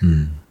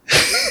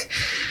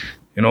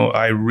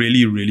 I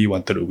really, really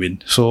wanted to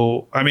win.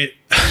 So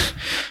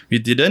we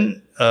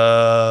didn't.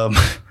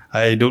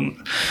 I don't.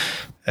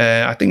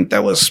 I think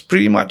that was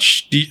pretty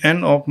much the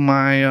end of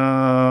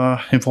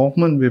my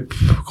involvement with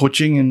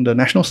coaching in the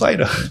national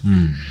side.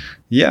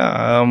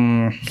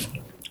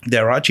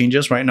 There are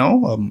changes right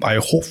now. I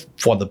hope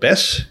for the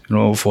best,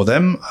 for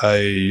them.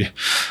 I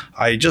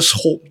just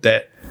hope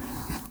that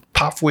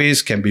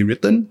pathways can be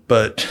written,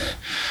 but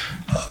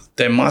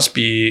there must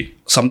be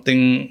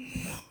something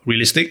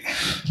realistic.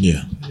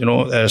 Yeah.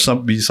 There's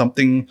be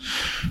something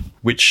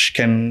which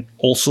can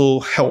also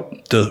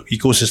help the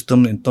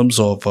ecosystem in terms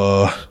of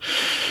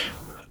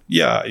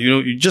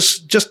you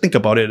just think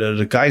about it.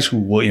 The guys who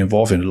were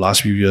involved in the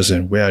last few years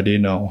and where are they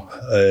now?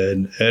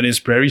 And it's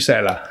very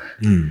sad lah.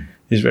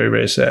 It's very,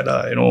 very sad.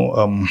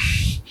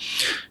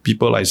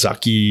 People like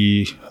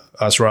Zaki,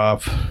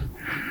 Ashraf,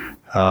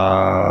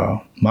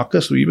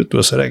 Marcus, even to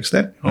a certain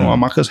extent.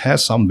 Marcus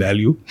has some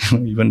value,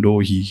 even though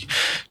he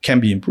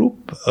can be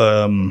improved.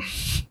 Daniel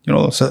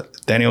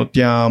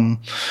Tiam.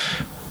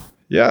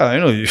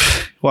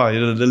 Wow,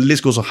 the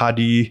list goes on.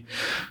 Hardy.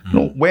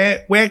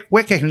 Where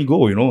can he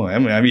go?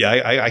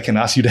 I can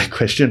ask you that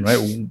question, right?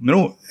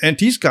 And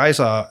these guys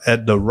are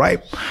at the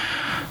right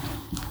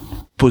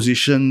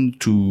position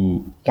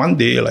to one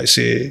day, like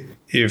say,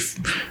 if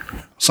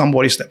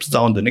somebody steps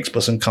down, the next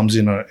person comes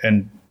in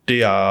and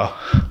they are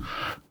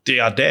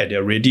there,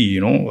 they're ready.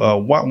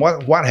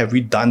 What have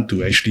we done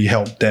to actually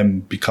help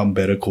them become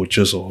better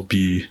coaches or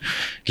be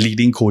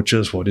leading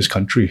coaches for this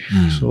country?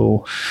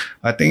 So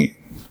I think,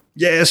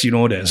 yes,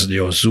 there's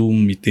your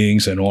Zoom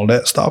meetings and all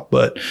that stuff,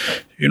 but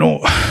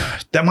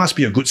there must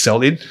be a good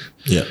sell-in.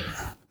 Yeah.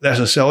 There's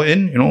a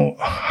sell-in,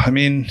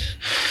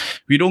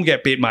 we don't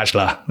get paid much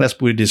lah. Let's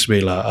put it this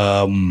way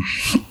lah.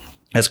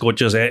 As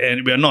coaches,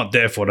 and we're not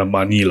there for the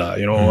money lah.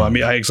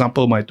 I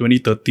example my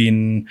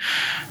 2013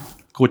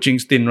 coaching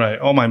stint, right?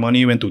 All my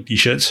money went to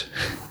t-shirts.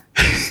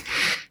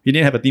 We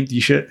didn't have a team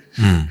t-shirt.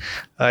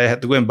 I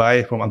had to go and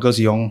buy from Uncle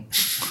Siong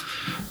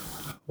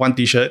one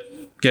t-shirt,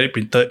 get it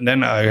printed.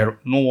 Then I had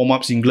no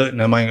warm-up singlet.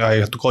 Never mind,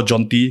 I had to call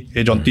John T.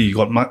 Hey, John T, you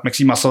got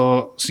maxi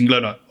muscle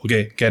singlet?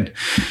 Okay, can.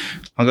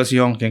 Uncle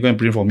Siong, can go and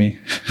print for me.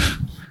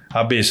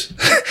 Habis.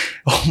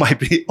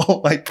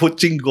 all my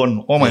coaching gone.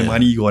 All my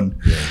money gone.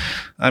 Yeah.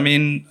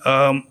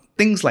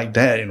 Things like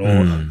that,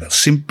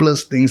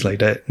 simplest things like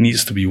that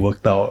needs to be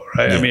worked out,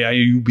 right? Yeah.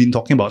 You've been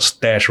talking about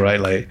stash, right?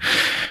 Like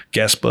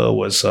Gasper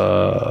was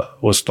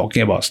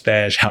talking about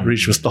stash,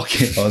 Harish was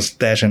talking about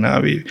stash, and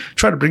we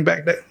tried to bring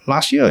back that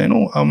last year, there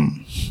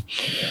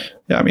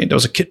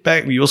was a kit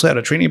bag. We also had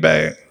a training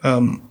bag.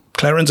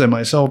 Clarence and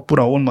myself put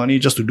our own money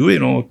just to do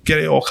it, get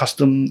it all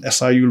custom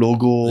SRU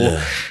logo.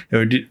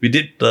 Yeah. We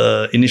did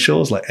the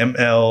initials like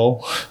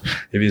ML,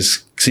 if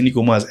it's Cindy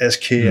Kumar as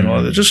SK and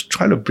all that. Just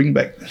try to bring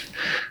back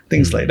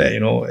things like that,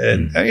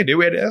 And they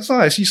wear the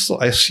SR.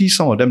 I see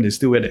some of them, they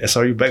still wear the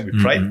SRU bag with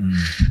pride.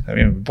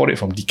 We bought it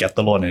from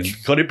Decathlon and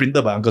got it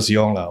printed by Uncle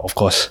Siong, of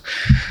course.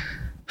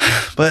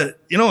 But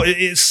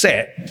it's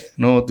sad,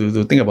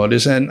 to think about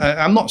this, and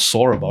I'm not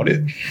sore about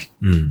it.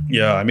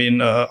 Yeah, I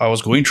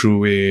was going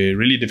through a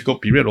really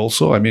difficult period.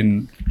 Also,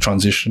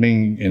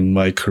 transitioning in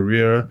my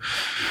career,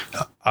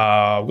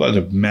 got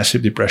a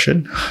massive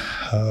depression.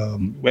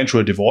 Went through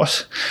a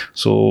divorce,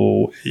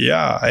 so and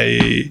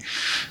I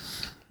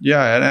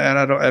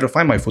had to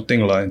find my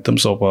footing in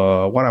terms of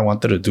what I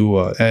wanted to do.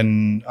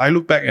 And I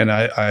look back and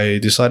I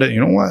decided,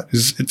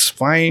 it's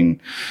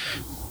fine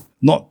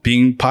not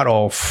being part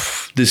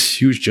of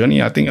this huge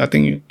journey. I think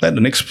let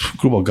the next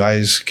group of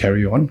guys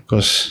carry on,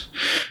 because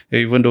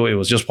even though it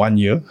was just 1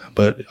 year,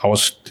 but I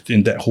was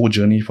in that whole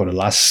journey for the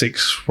last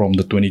 6, from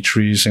the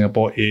 23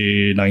 Singapore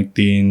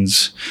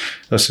A19s,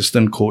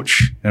 assistant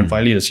coach, and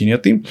finally the senior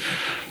team.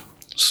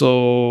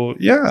 So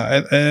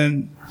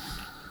and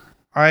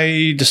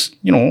I just,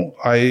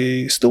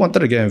 I still wanted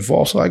to get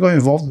involved. So I got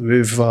involved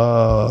with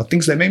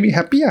things that made me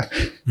happy.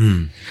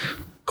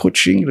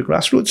 Coaching the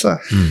grassroots.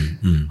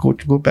 Go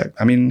back.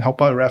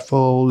 Help out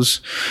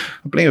Raffles.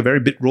 I'm playing a very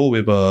big role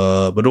with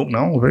Bedok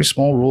now, a very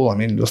small role.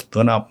 Just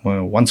turn up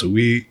once a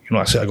week.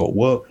 I said I got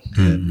work.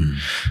 And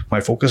my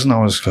focus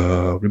now is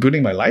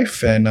rebuilding my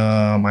life and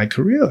my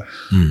career.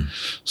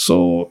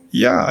 So,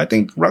 I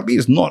think rugby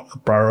is not a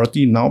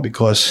priority now,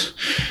 because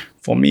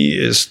for me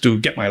is to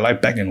get my life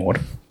back in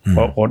order.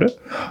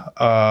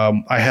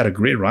 I had a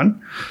great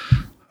run.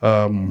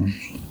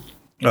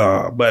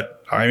 But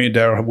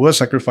there were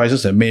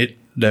sacrifices that made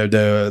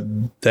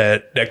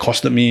that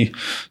costed me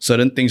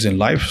certain things in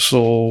life.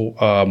 So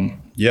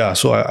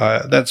so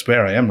I that's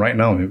where I am right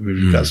now with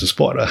regards to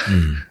sport.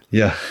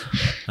 Yeah,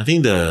 I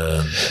think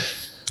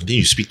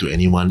you speak to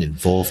anyone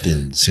involved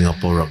in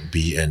Singapore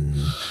rugby, and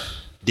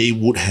they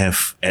would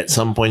have at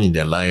some point in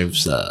their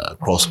lives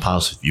crossed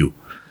paths with you.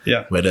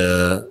 Yeah.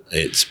 Whether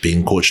it's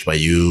being coached by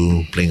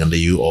you, playing under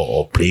you,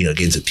 or playing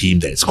against a team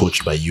that's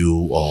coached by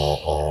you,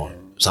 or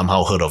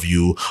somehow heard of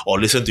you, or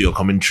listened to your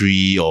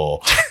commentary, or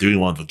during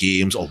one of the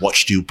games, or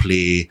watched you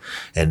play.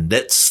 And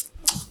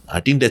I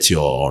think that's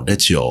your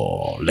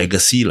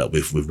legacy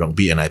with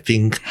rugby. And I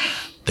think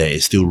there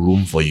is still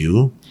room for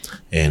you.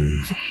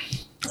 And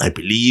I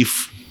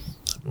believe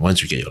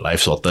once you get your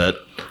life sorted,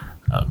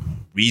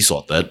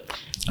 resorted,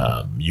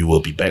 you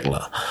will be back.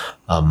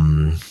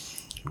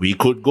 we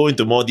could go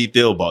into more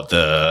detail about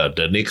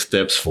the next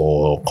steps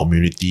for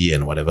community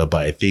and whatever,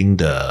 but I think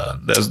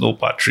There's no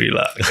part 3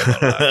 lah.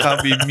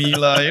 Can't be me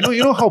lah.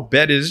 You know how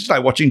bad it is? It's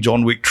like watching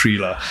John Wick 3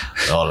 lah.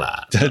 oh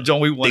lah.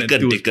 John Wick 1 and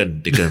 2.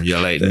 Taken.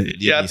 You're like,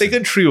 Yeah,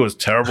 Taken 3 was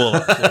terrible.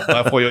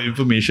 For your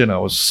information, I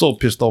was so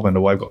pissed off when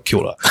the wife got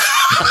killed lah.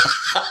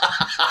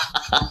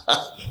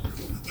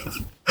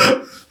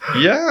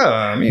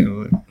 Yeah, I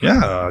mean,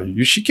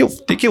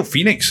 they killed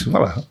Phoenix.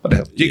 What the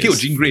hell? They killed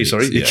Jean Grey,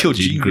 sorry. They killed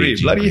Jean Grey.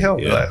 Bloody hell.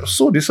 Yeah. Like, I was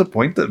so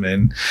disappointed,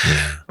 man.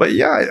 Yeah. But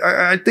yeah,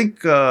 I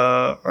think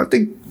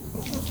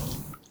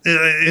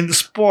in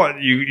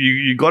sport,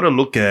 you got to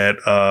look at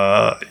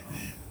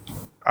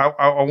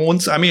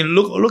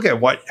look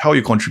at how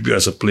you contribute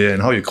as a player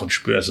and how you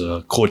contribute as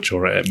a coach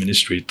or an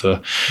administrator.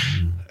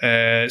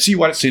 See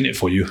what's in it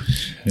for you,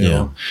 you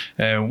know,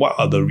 and what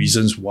are the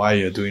reasons why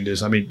you're doing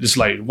this. I mean, it's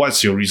like,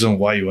 what's your reason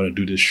why you want to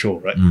do this show,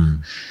 right?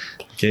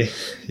 Okay.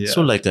 Yeah.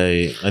 So like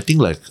I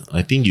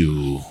think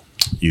you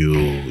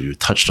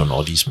touched on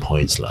all these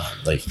points lah.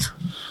 Like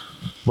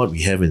what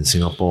we have in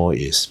Singapore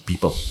is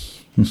people.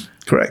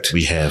 Correct.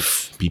 We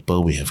have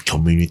people, we have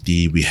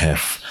community, we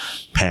have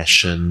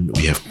passion,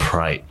 we have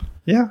pride.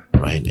 Yeah.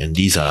 Right. And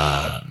these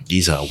are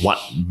what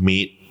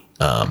made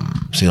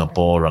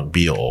Singapore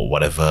rugby or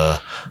whatever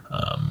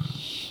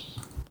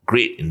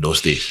great in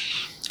those days.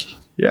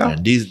 Yeah.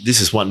 And this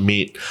is what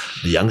made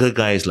the younger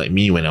guys like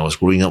me, when I was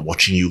growing up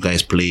watching you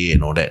guys play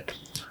and all that,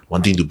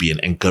 wanting to be an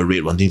anchor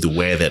red, wanting to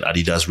wear that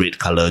Adidas red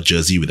color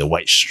jersey with the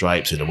white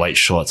stripes, with the white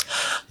shorts,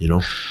 you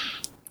know.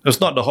 It's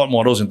not the hot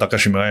models in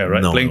Takashimaya,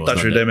 right? No, Playing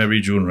touch with them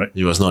every June, right?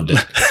 It was not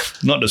that.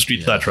 Not the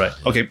street touch, right?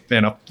 Okay, fair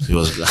enough. It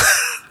was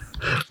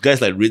guys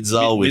like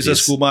Ritzal with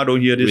Mrs. Kumar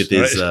don't hear this, with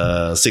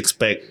his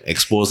six-pack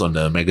exposed on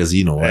the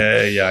magazine or what.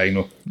 Yeah, I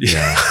know.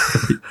 Yeah.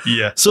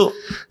 Yeah. So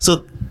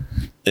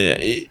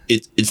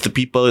it's the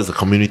people, it's the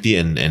community,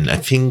 and I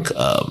think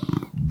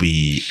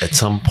we at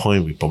some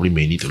point we probably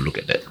may need to look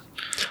at that,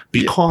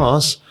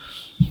 because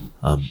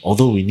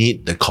although we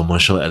need the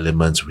commercial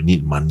elements, we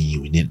need money,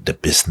 we need the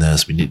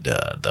business, we need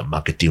the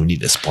marketing, we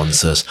need the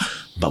sponsors,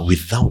 but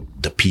without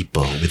the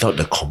people, without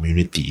the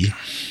community,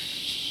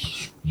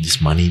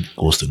 this money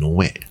goes to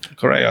nowhere.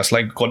 Correct. It's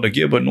like got the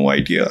gear but no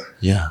idea.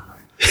 Yeah.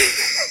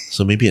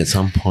 So maybe at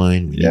some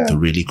point we need to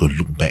really go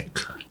look back.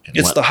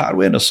 It's the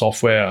hardware and the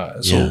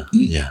software. So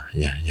yeah.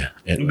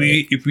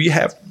 if we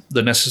have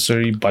the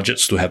necessary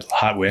budgets to have the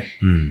hardware,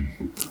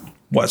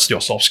 what's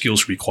your soft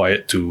skills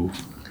required to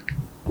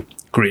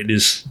create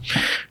this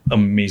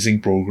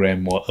amazing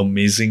program or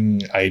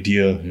amazing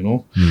idea, you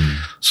know?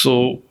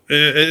 So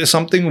it's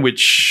something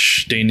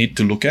which they need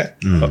to look at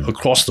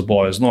across the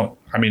board. It's not,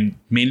 I mean,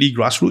 mainly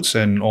grassroots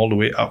and all the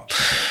way up.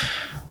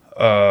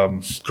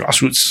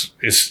 Grassroots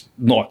is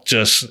not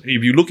just,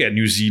 if you look at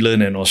New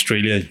Zealand and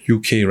Australia,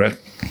 UK, right?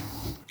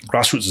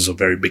 Grassroots is a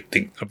very big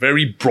thing, a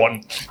very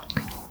broad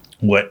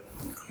word,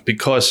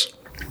 because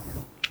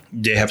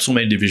they have so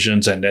many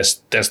divisions, and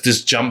there's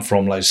this jump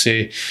from, like,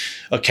 say,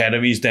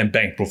 academies, then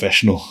bank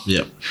professional.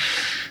 Yeah.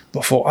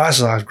 But for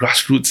us,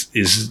 grassroots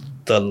is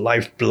the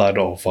lifeblood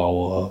of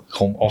our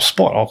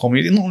sport, our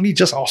community. Not only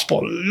just our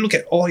sport. Look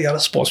at all the other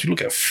sports. You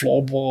look at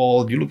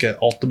floorball, you look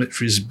at ultimate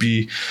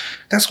frisbee.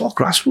 That's all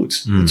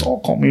grassroots. It's all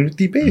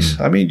community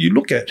based. I mean, you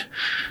look at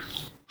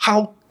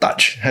how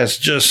touch has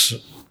just,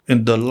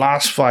 in the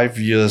last 5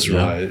 years,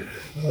 right,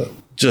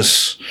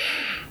 just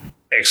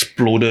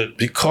exploded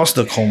because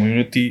the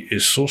community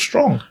is so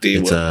strong. They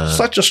were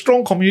such a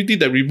strong community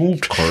that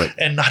removed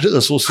another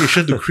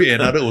association to create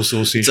another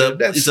association.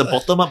 It's a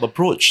bottom-up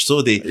approach.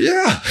 So they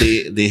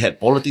had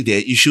politics, they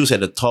had issues at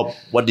the top.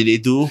 What did they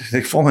do?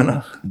 They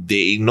formed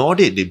They ignored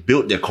it. They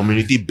built their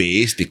community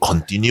base. They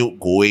continued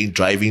going,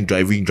 driving.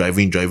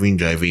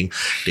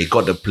 They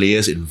got the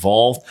players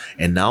involved.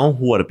 And now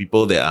who are the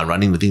people that are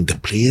running the thing? The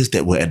players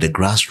that were at the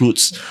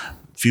grassroots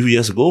few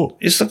years ago.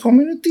 It's the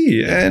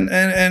community, and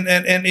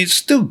it's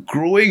still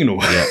growing, you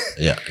know.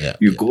 Yeah.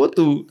 You go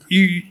to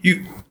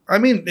you. I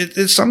mean,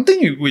 it's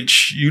something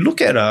which you look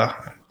at.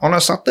 On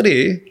a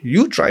Saturday,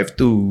 you drive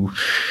to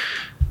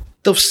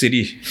Turf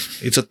City.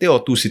 It's a tale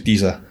of two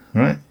cities,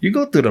 right? You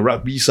go to the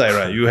rugby side,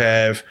 right? You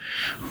have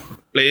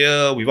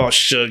player without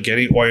shirt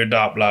getting oiled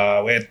up,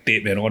 wear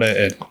tape and all that,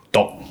 and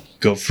dog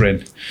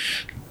girlfriend.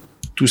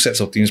 Two sets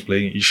of teams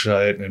playing each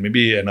side, and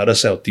maybe another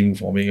set of team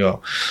forming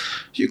up.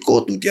 You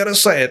go to the other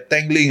side at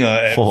Tangling,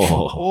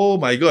 oh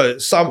my god,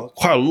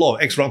 quite a lot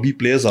of ex-rugby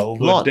players are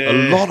over there.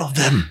 A lot of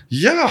them.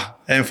 Yeah,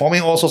 and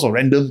forming all sorts of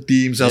random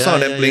teams. And some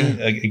of them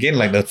playing again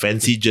like the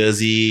fancy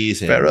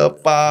jerseys, Farrer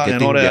Park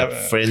and all that.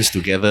 Their friends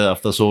together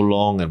after so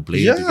long and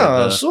playing together.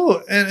 Yeah,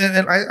 so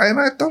and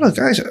I tell the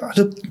guys,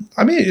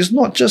 I mean, it's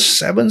not just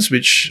sevens,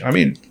 which, I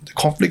mean,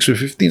 conflicts with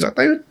 15s. I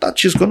tell you,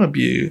 touch is gonna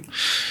be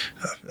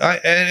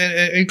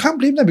And you can't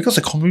blame them because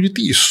the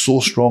community is so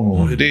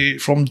strong. They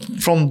from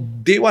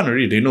day one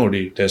already, they know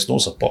there's no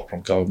support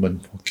from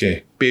government.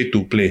 Okay, pay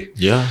to play.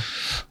 Yeah.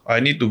 I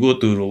need to go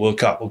to the World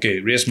Cup. Okay,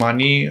 raise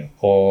money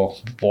or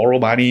borrow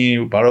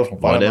from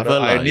father. Whatever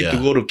I need to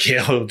go to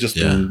KL just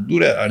to do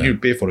that. I need to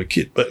pay for the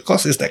kid. But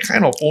because it's that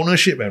kind of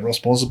ownership and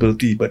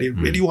responsibility, but they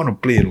really want to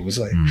play. It's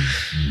like,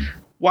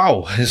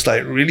 wow, it's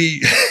like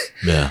really,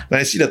 Yeah. when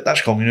I see the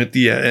Dutch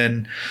community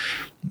and,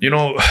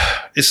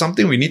 it's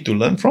something we need to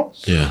learn from.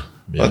 Yeah.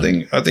 I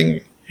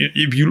think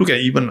if you look at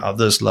even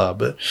others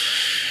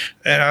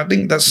and I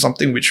think that's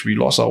something which we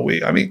lost our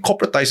way. I mean,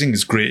 corporatizing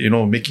is great,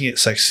 making it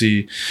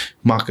sexy,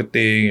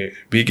 marketing,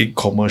 making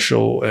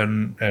commercial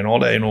and all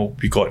that,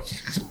 we got.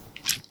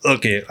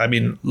 Okay, I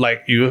mean,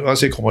 like I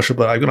say commercial,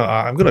 but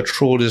I'm gonna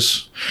throw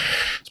this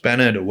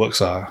spanner in the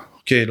works.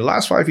 Okay, the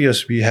last 5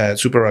 years we had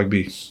Super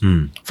Rugby,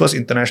 first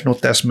international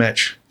test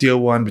match, Tier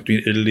 1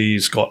 between Italy,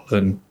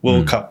 Scotland,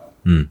 World Cup,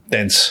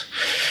 tense.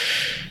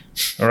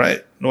 All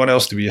right, what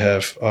else do we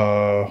have?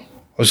 I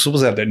was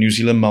supposed to have that New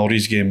Zealand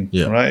Maoris game,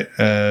 right?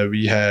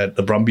 We had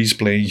the Brumbies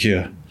playing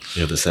here.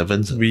 Yeah, the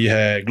sevens. We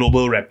had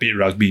Global Rapid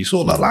Rugby.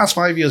 So the last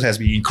 5 years has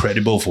been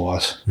incredible for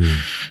us.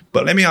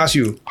 But let me ask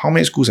you, how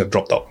many schools have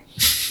dropped out?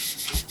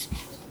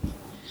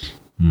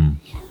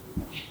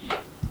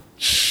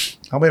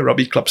 How many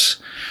rugby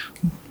clubs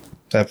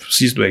have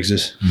ceased to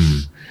exist?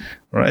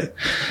 Right?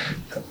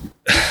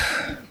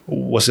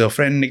 Was your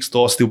friend next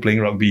door still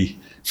playing rugby?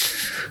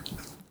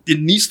 It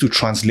needs to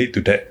translate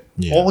to that.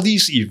 Yeah. All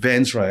these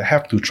events, right,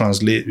 have to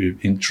translate with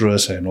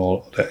interest and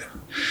all that.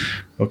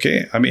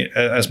 Okay? I mean,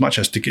 as much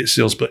as ticket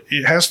sales, but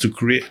it has to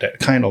create that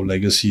kind of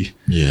legacy.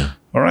 Yeah.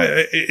 All right?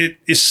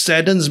 It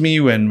saddens me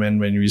when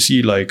we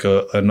see like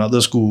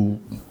another school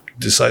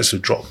decides to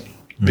drop.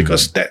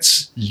 Because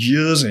that's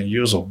years and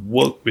years of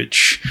work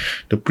which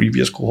the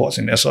previous cohorts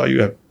in SRU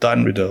have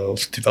done with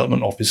the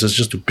development officers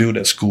just to build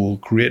that school,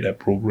 create their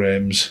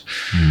programs,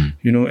 and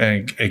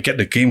get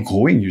the game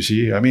going, you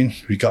see. I mean,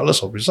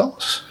 regardless of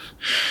results.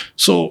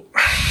 So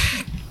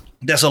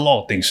there's a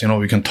lot of things,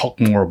 we can talk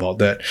more about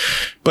that.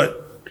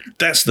 But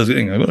that's the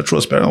thing. I'm going to throw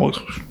a spanner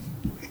out.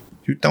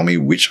 You tell me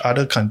which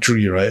other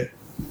country, right?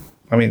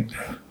 I mean,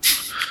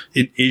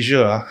 in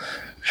Asia,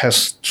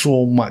 has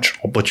so much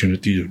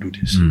opportunity to do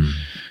this.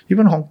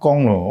 Even Hong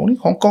Kong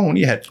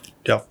only had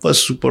their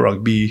first Super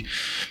Rugby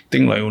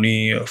thing like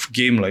only a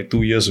game like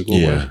 2 years ago.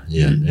 And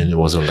it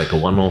wasn't like a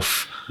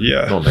one-off.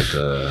 Not like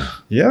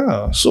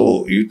a...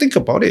 So you think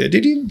about it,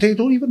 they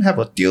don't even have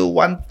a Tier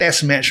 1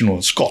 test match,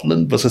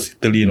 Scotland versus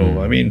Italy,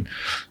 I mean,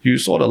 you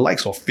saw the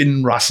likes of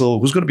Finn Russell,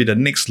 who's going to be the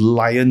next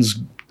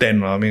Lions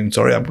 10. I mean,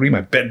 sorry, I'm putting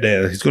my bet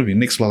there. He's going to be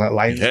next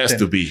Lions 10.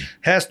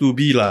 Has to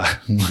be lah.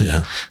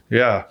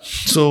 Yeah.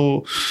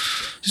 So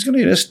he's going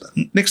to be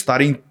the next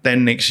starting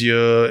 10 next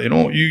year.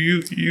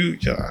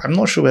 I'm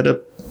not sure whether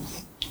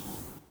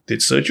did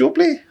Sergio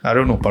play? I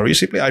don't know.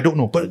 Parisi play? I don't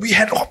know. But we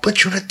had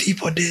opportunity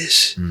for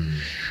this.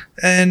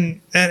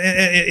 And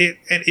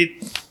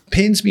it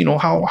pains me,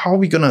 how are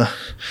we gonna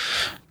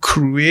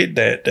create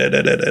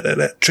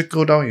that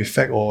trickle down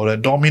effect or the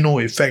domino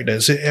effect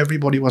that say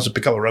everybody wants to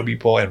pick up a rugby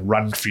ball and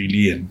run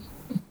freely and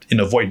in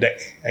the void deck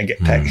and get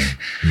tagged.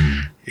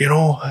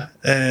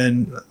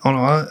 And on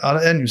the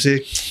other end you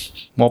say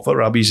Morford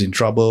Rugby's in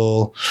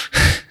trouble.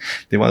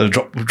 They want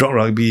to drop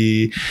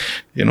rugby.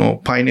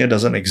 Pioneer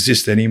doesn't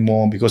exist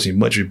anymore because he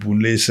merged with Boon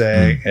Lay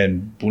Sec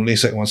and Boon Lay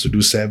Sec wants to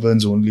do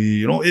sevens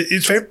only.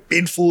 It's very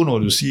painful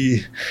to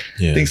see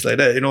things like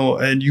that.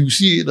 And you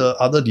see the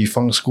other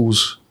defunct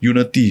schools,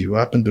 Unity, what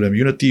happened to them?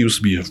 Unity used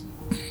to be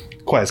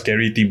quite a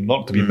scary team,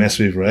 not to be messed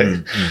with,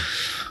 right?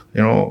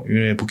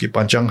 Bukit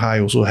Panjang High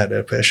also had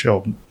a fair share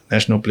of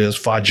national players,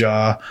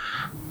 Fajar.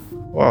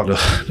 Wow,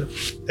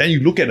 and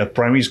you look at the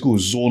primary school,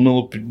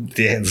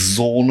 they had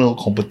zonal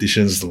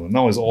competitions though.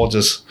 Now it's all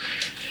just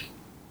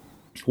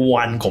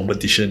one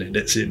competition and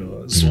that's it.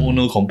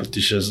 Zonal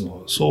competitions.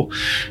 So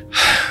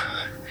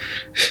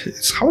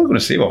it's how are we going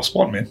to save our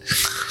sport, man?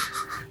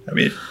 I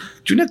mean,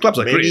 junior clubs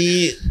are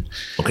great.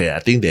 Okay, I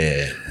think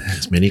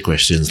there's many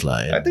questions.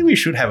 I think we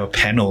should have a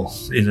panel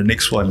in the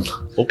next one.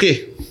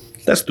 Okay.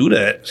 Let's do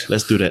that.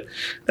 Let's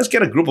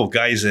get a group of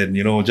guys and,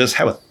 just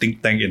have a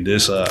think tank in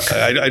this.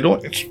 I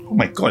don't... Oh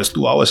my God, it's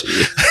 2 hours.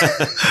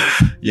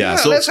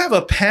 So let's have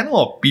a panel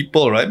of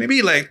people, right?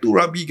 Maybe like 2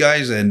 rugby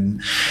guys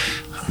and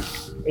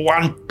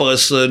one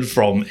person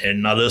from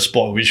another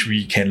sport which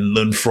we can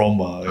learn from,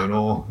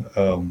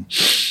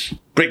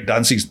 break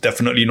dancing is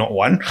definitely not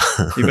one.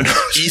 Even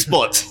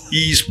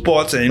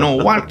esports,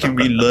 and what can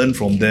we learn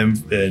from them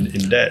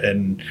in that,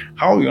 and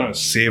how are we going to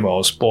save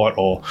our sport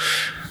or...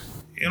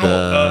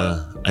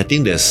 I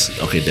think there's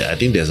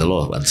a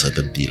lot of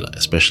uncertainty,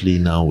 especially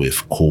now with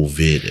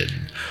COVID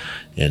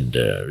and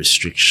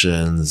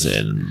restrictions,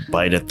 and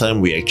by the time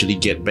we actually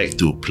get back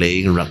to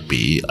playing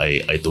rugby,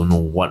 I don't know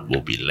what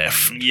will be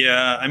left.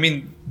 Yeah, I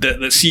mean the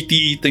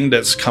CTE thing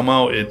that's come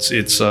out, it's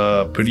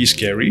pretty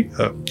scary.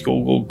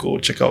 Go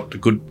check out The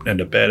Good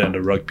and the Bad and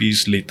the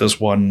Rugby's latest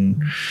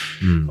one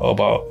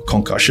about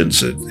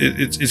concussions.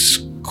 It's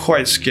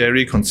quite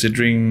scary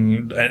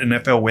considering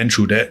NFL went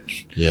through that.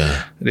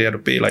 Yeah. They had to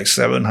pay like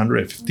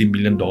 $750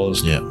 million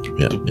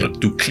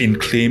to clean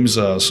claims.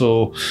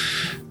 So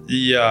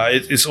yeah,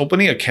 it's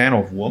opening a can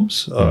of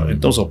worms in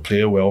terms of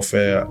player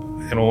welfare.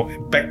 You know,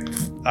 back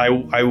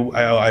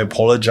I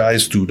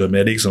apologize to the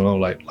medics. You know,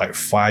 like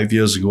 4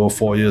 years ago,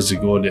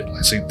 that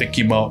I say take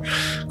him out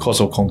cause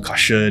of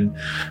concussion.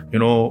 You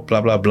know, blah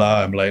blah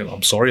blah.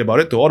 I'm sorry about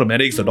it to all the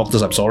medics, the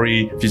doctors. I'm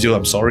sorry, physio.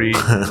 I'm sorry. You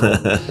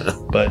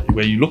know? But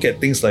when you look at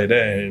things like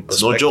that, in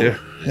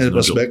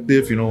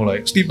perspective, you know,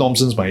 like Steve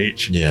Thompson's my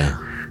age. Yeah,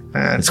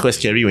 and it's quite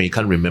scary when you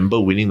can't remember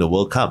winning the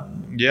World Cup.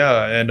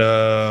 Yeah, and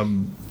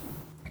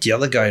the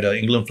other guy, the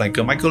England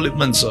flanker, Michael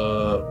Lippmann's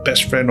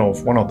best friend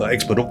of one of the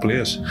ex-Bedok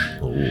players.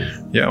 Oh.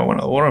 Yeah, one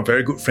of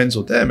very good friends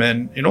of them.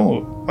 And, you know,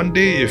 one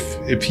day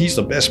if he's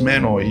the best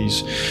man or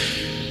he's,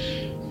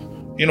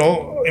 you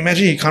know,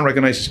 imagine he can't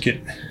recognize his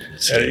kid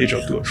at the age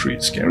of 2 or 3.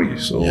 It's scary.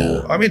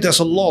 So, I mean, there's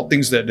a lot of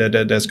things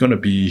that's going to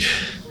be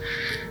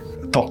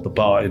talked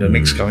about in the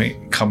next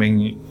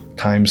coming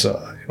times. You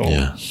know.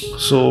 Yeah.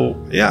 So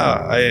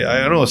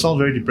I know it sounds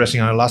very depressing.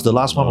 The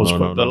last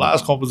one the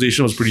last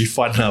conversation was pretty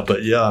fun,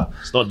 but yeah,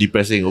 it's not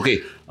depressing. Okay.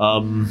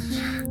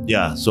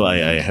 So I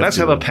have let's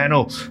have a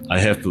panel. I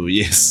have to,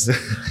 yes.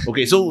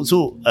 Okay, so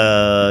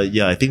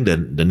I think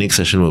the next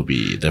session will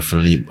be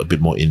definitely a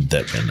bit more in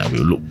depth, and I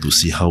will look to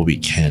see how we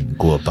can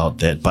go about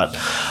that. But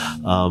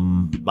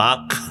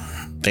Mark,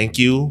 thank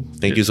you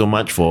so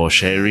much for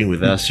sharing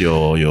with us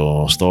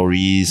your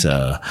stories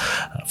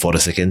for the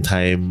second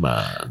time,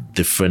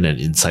 different and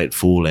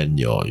insightful, and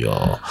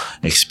your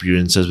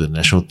experiences with the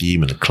national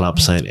team and the club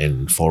side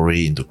and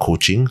foray into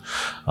coaching.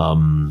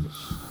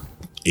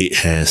 It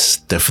has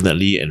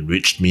definitely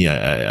enriched me.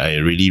 I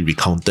really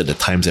recounted the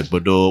times at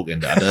Bedok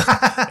and the other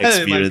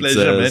experiences.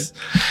 My pleasure,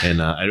 man.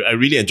 And I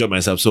really enjoyed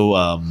myself. So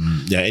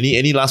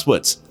any last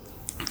words?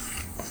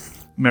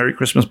 Merry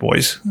Christmas,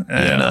 boys,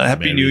 and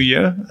Happy New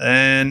Year,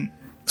 and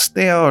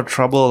stay out of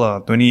trouble.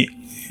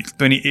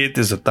 28th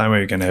is the time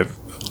where you can have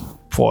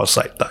for a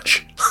side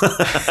touch.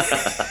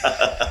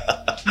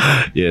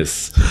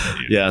 Yes.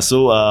 Yeah.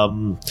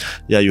 So,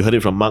 you heard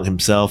it from Mark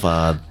himself.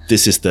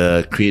 This is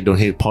the Create Don't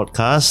Hate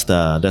podcast.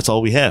 That's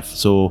all we have.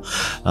 So,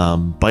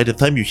 by the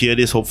time you hear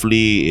this,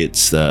 hopefully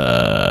it's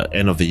the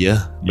end of the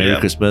year. Merry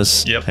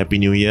Christmas. Happy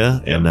New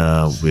Year. And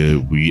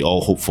we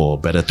all hope for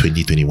better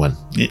 2021.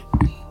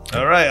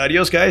 All right.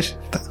 Adios, guys.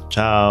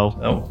 Ciao.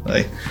 Oh,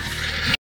 bye.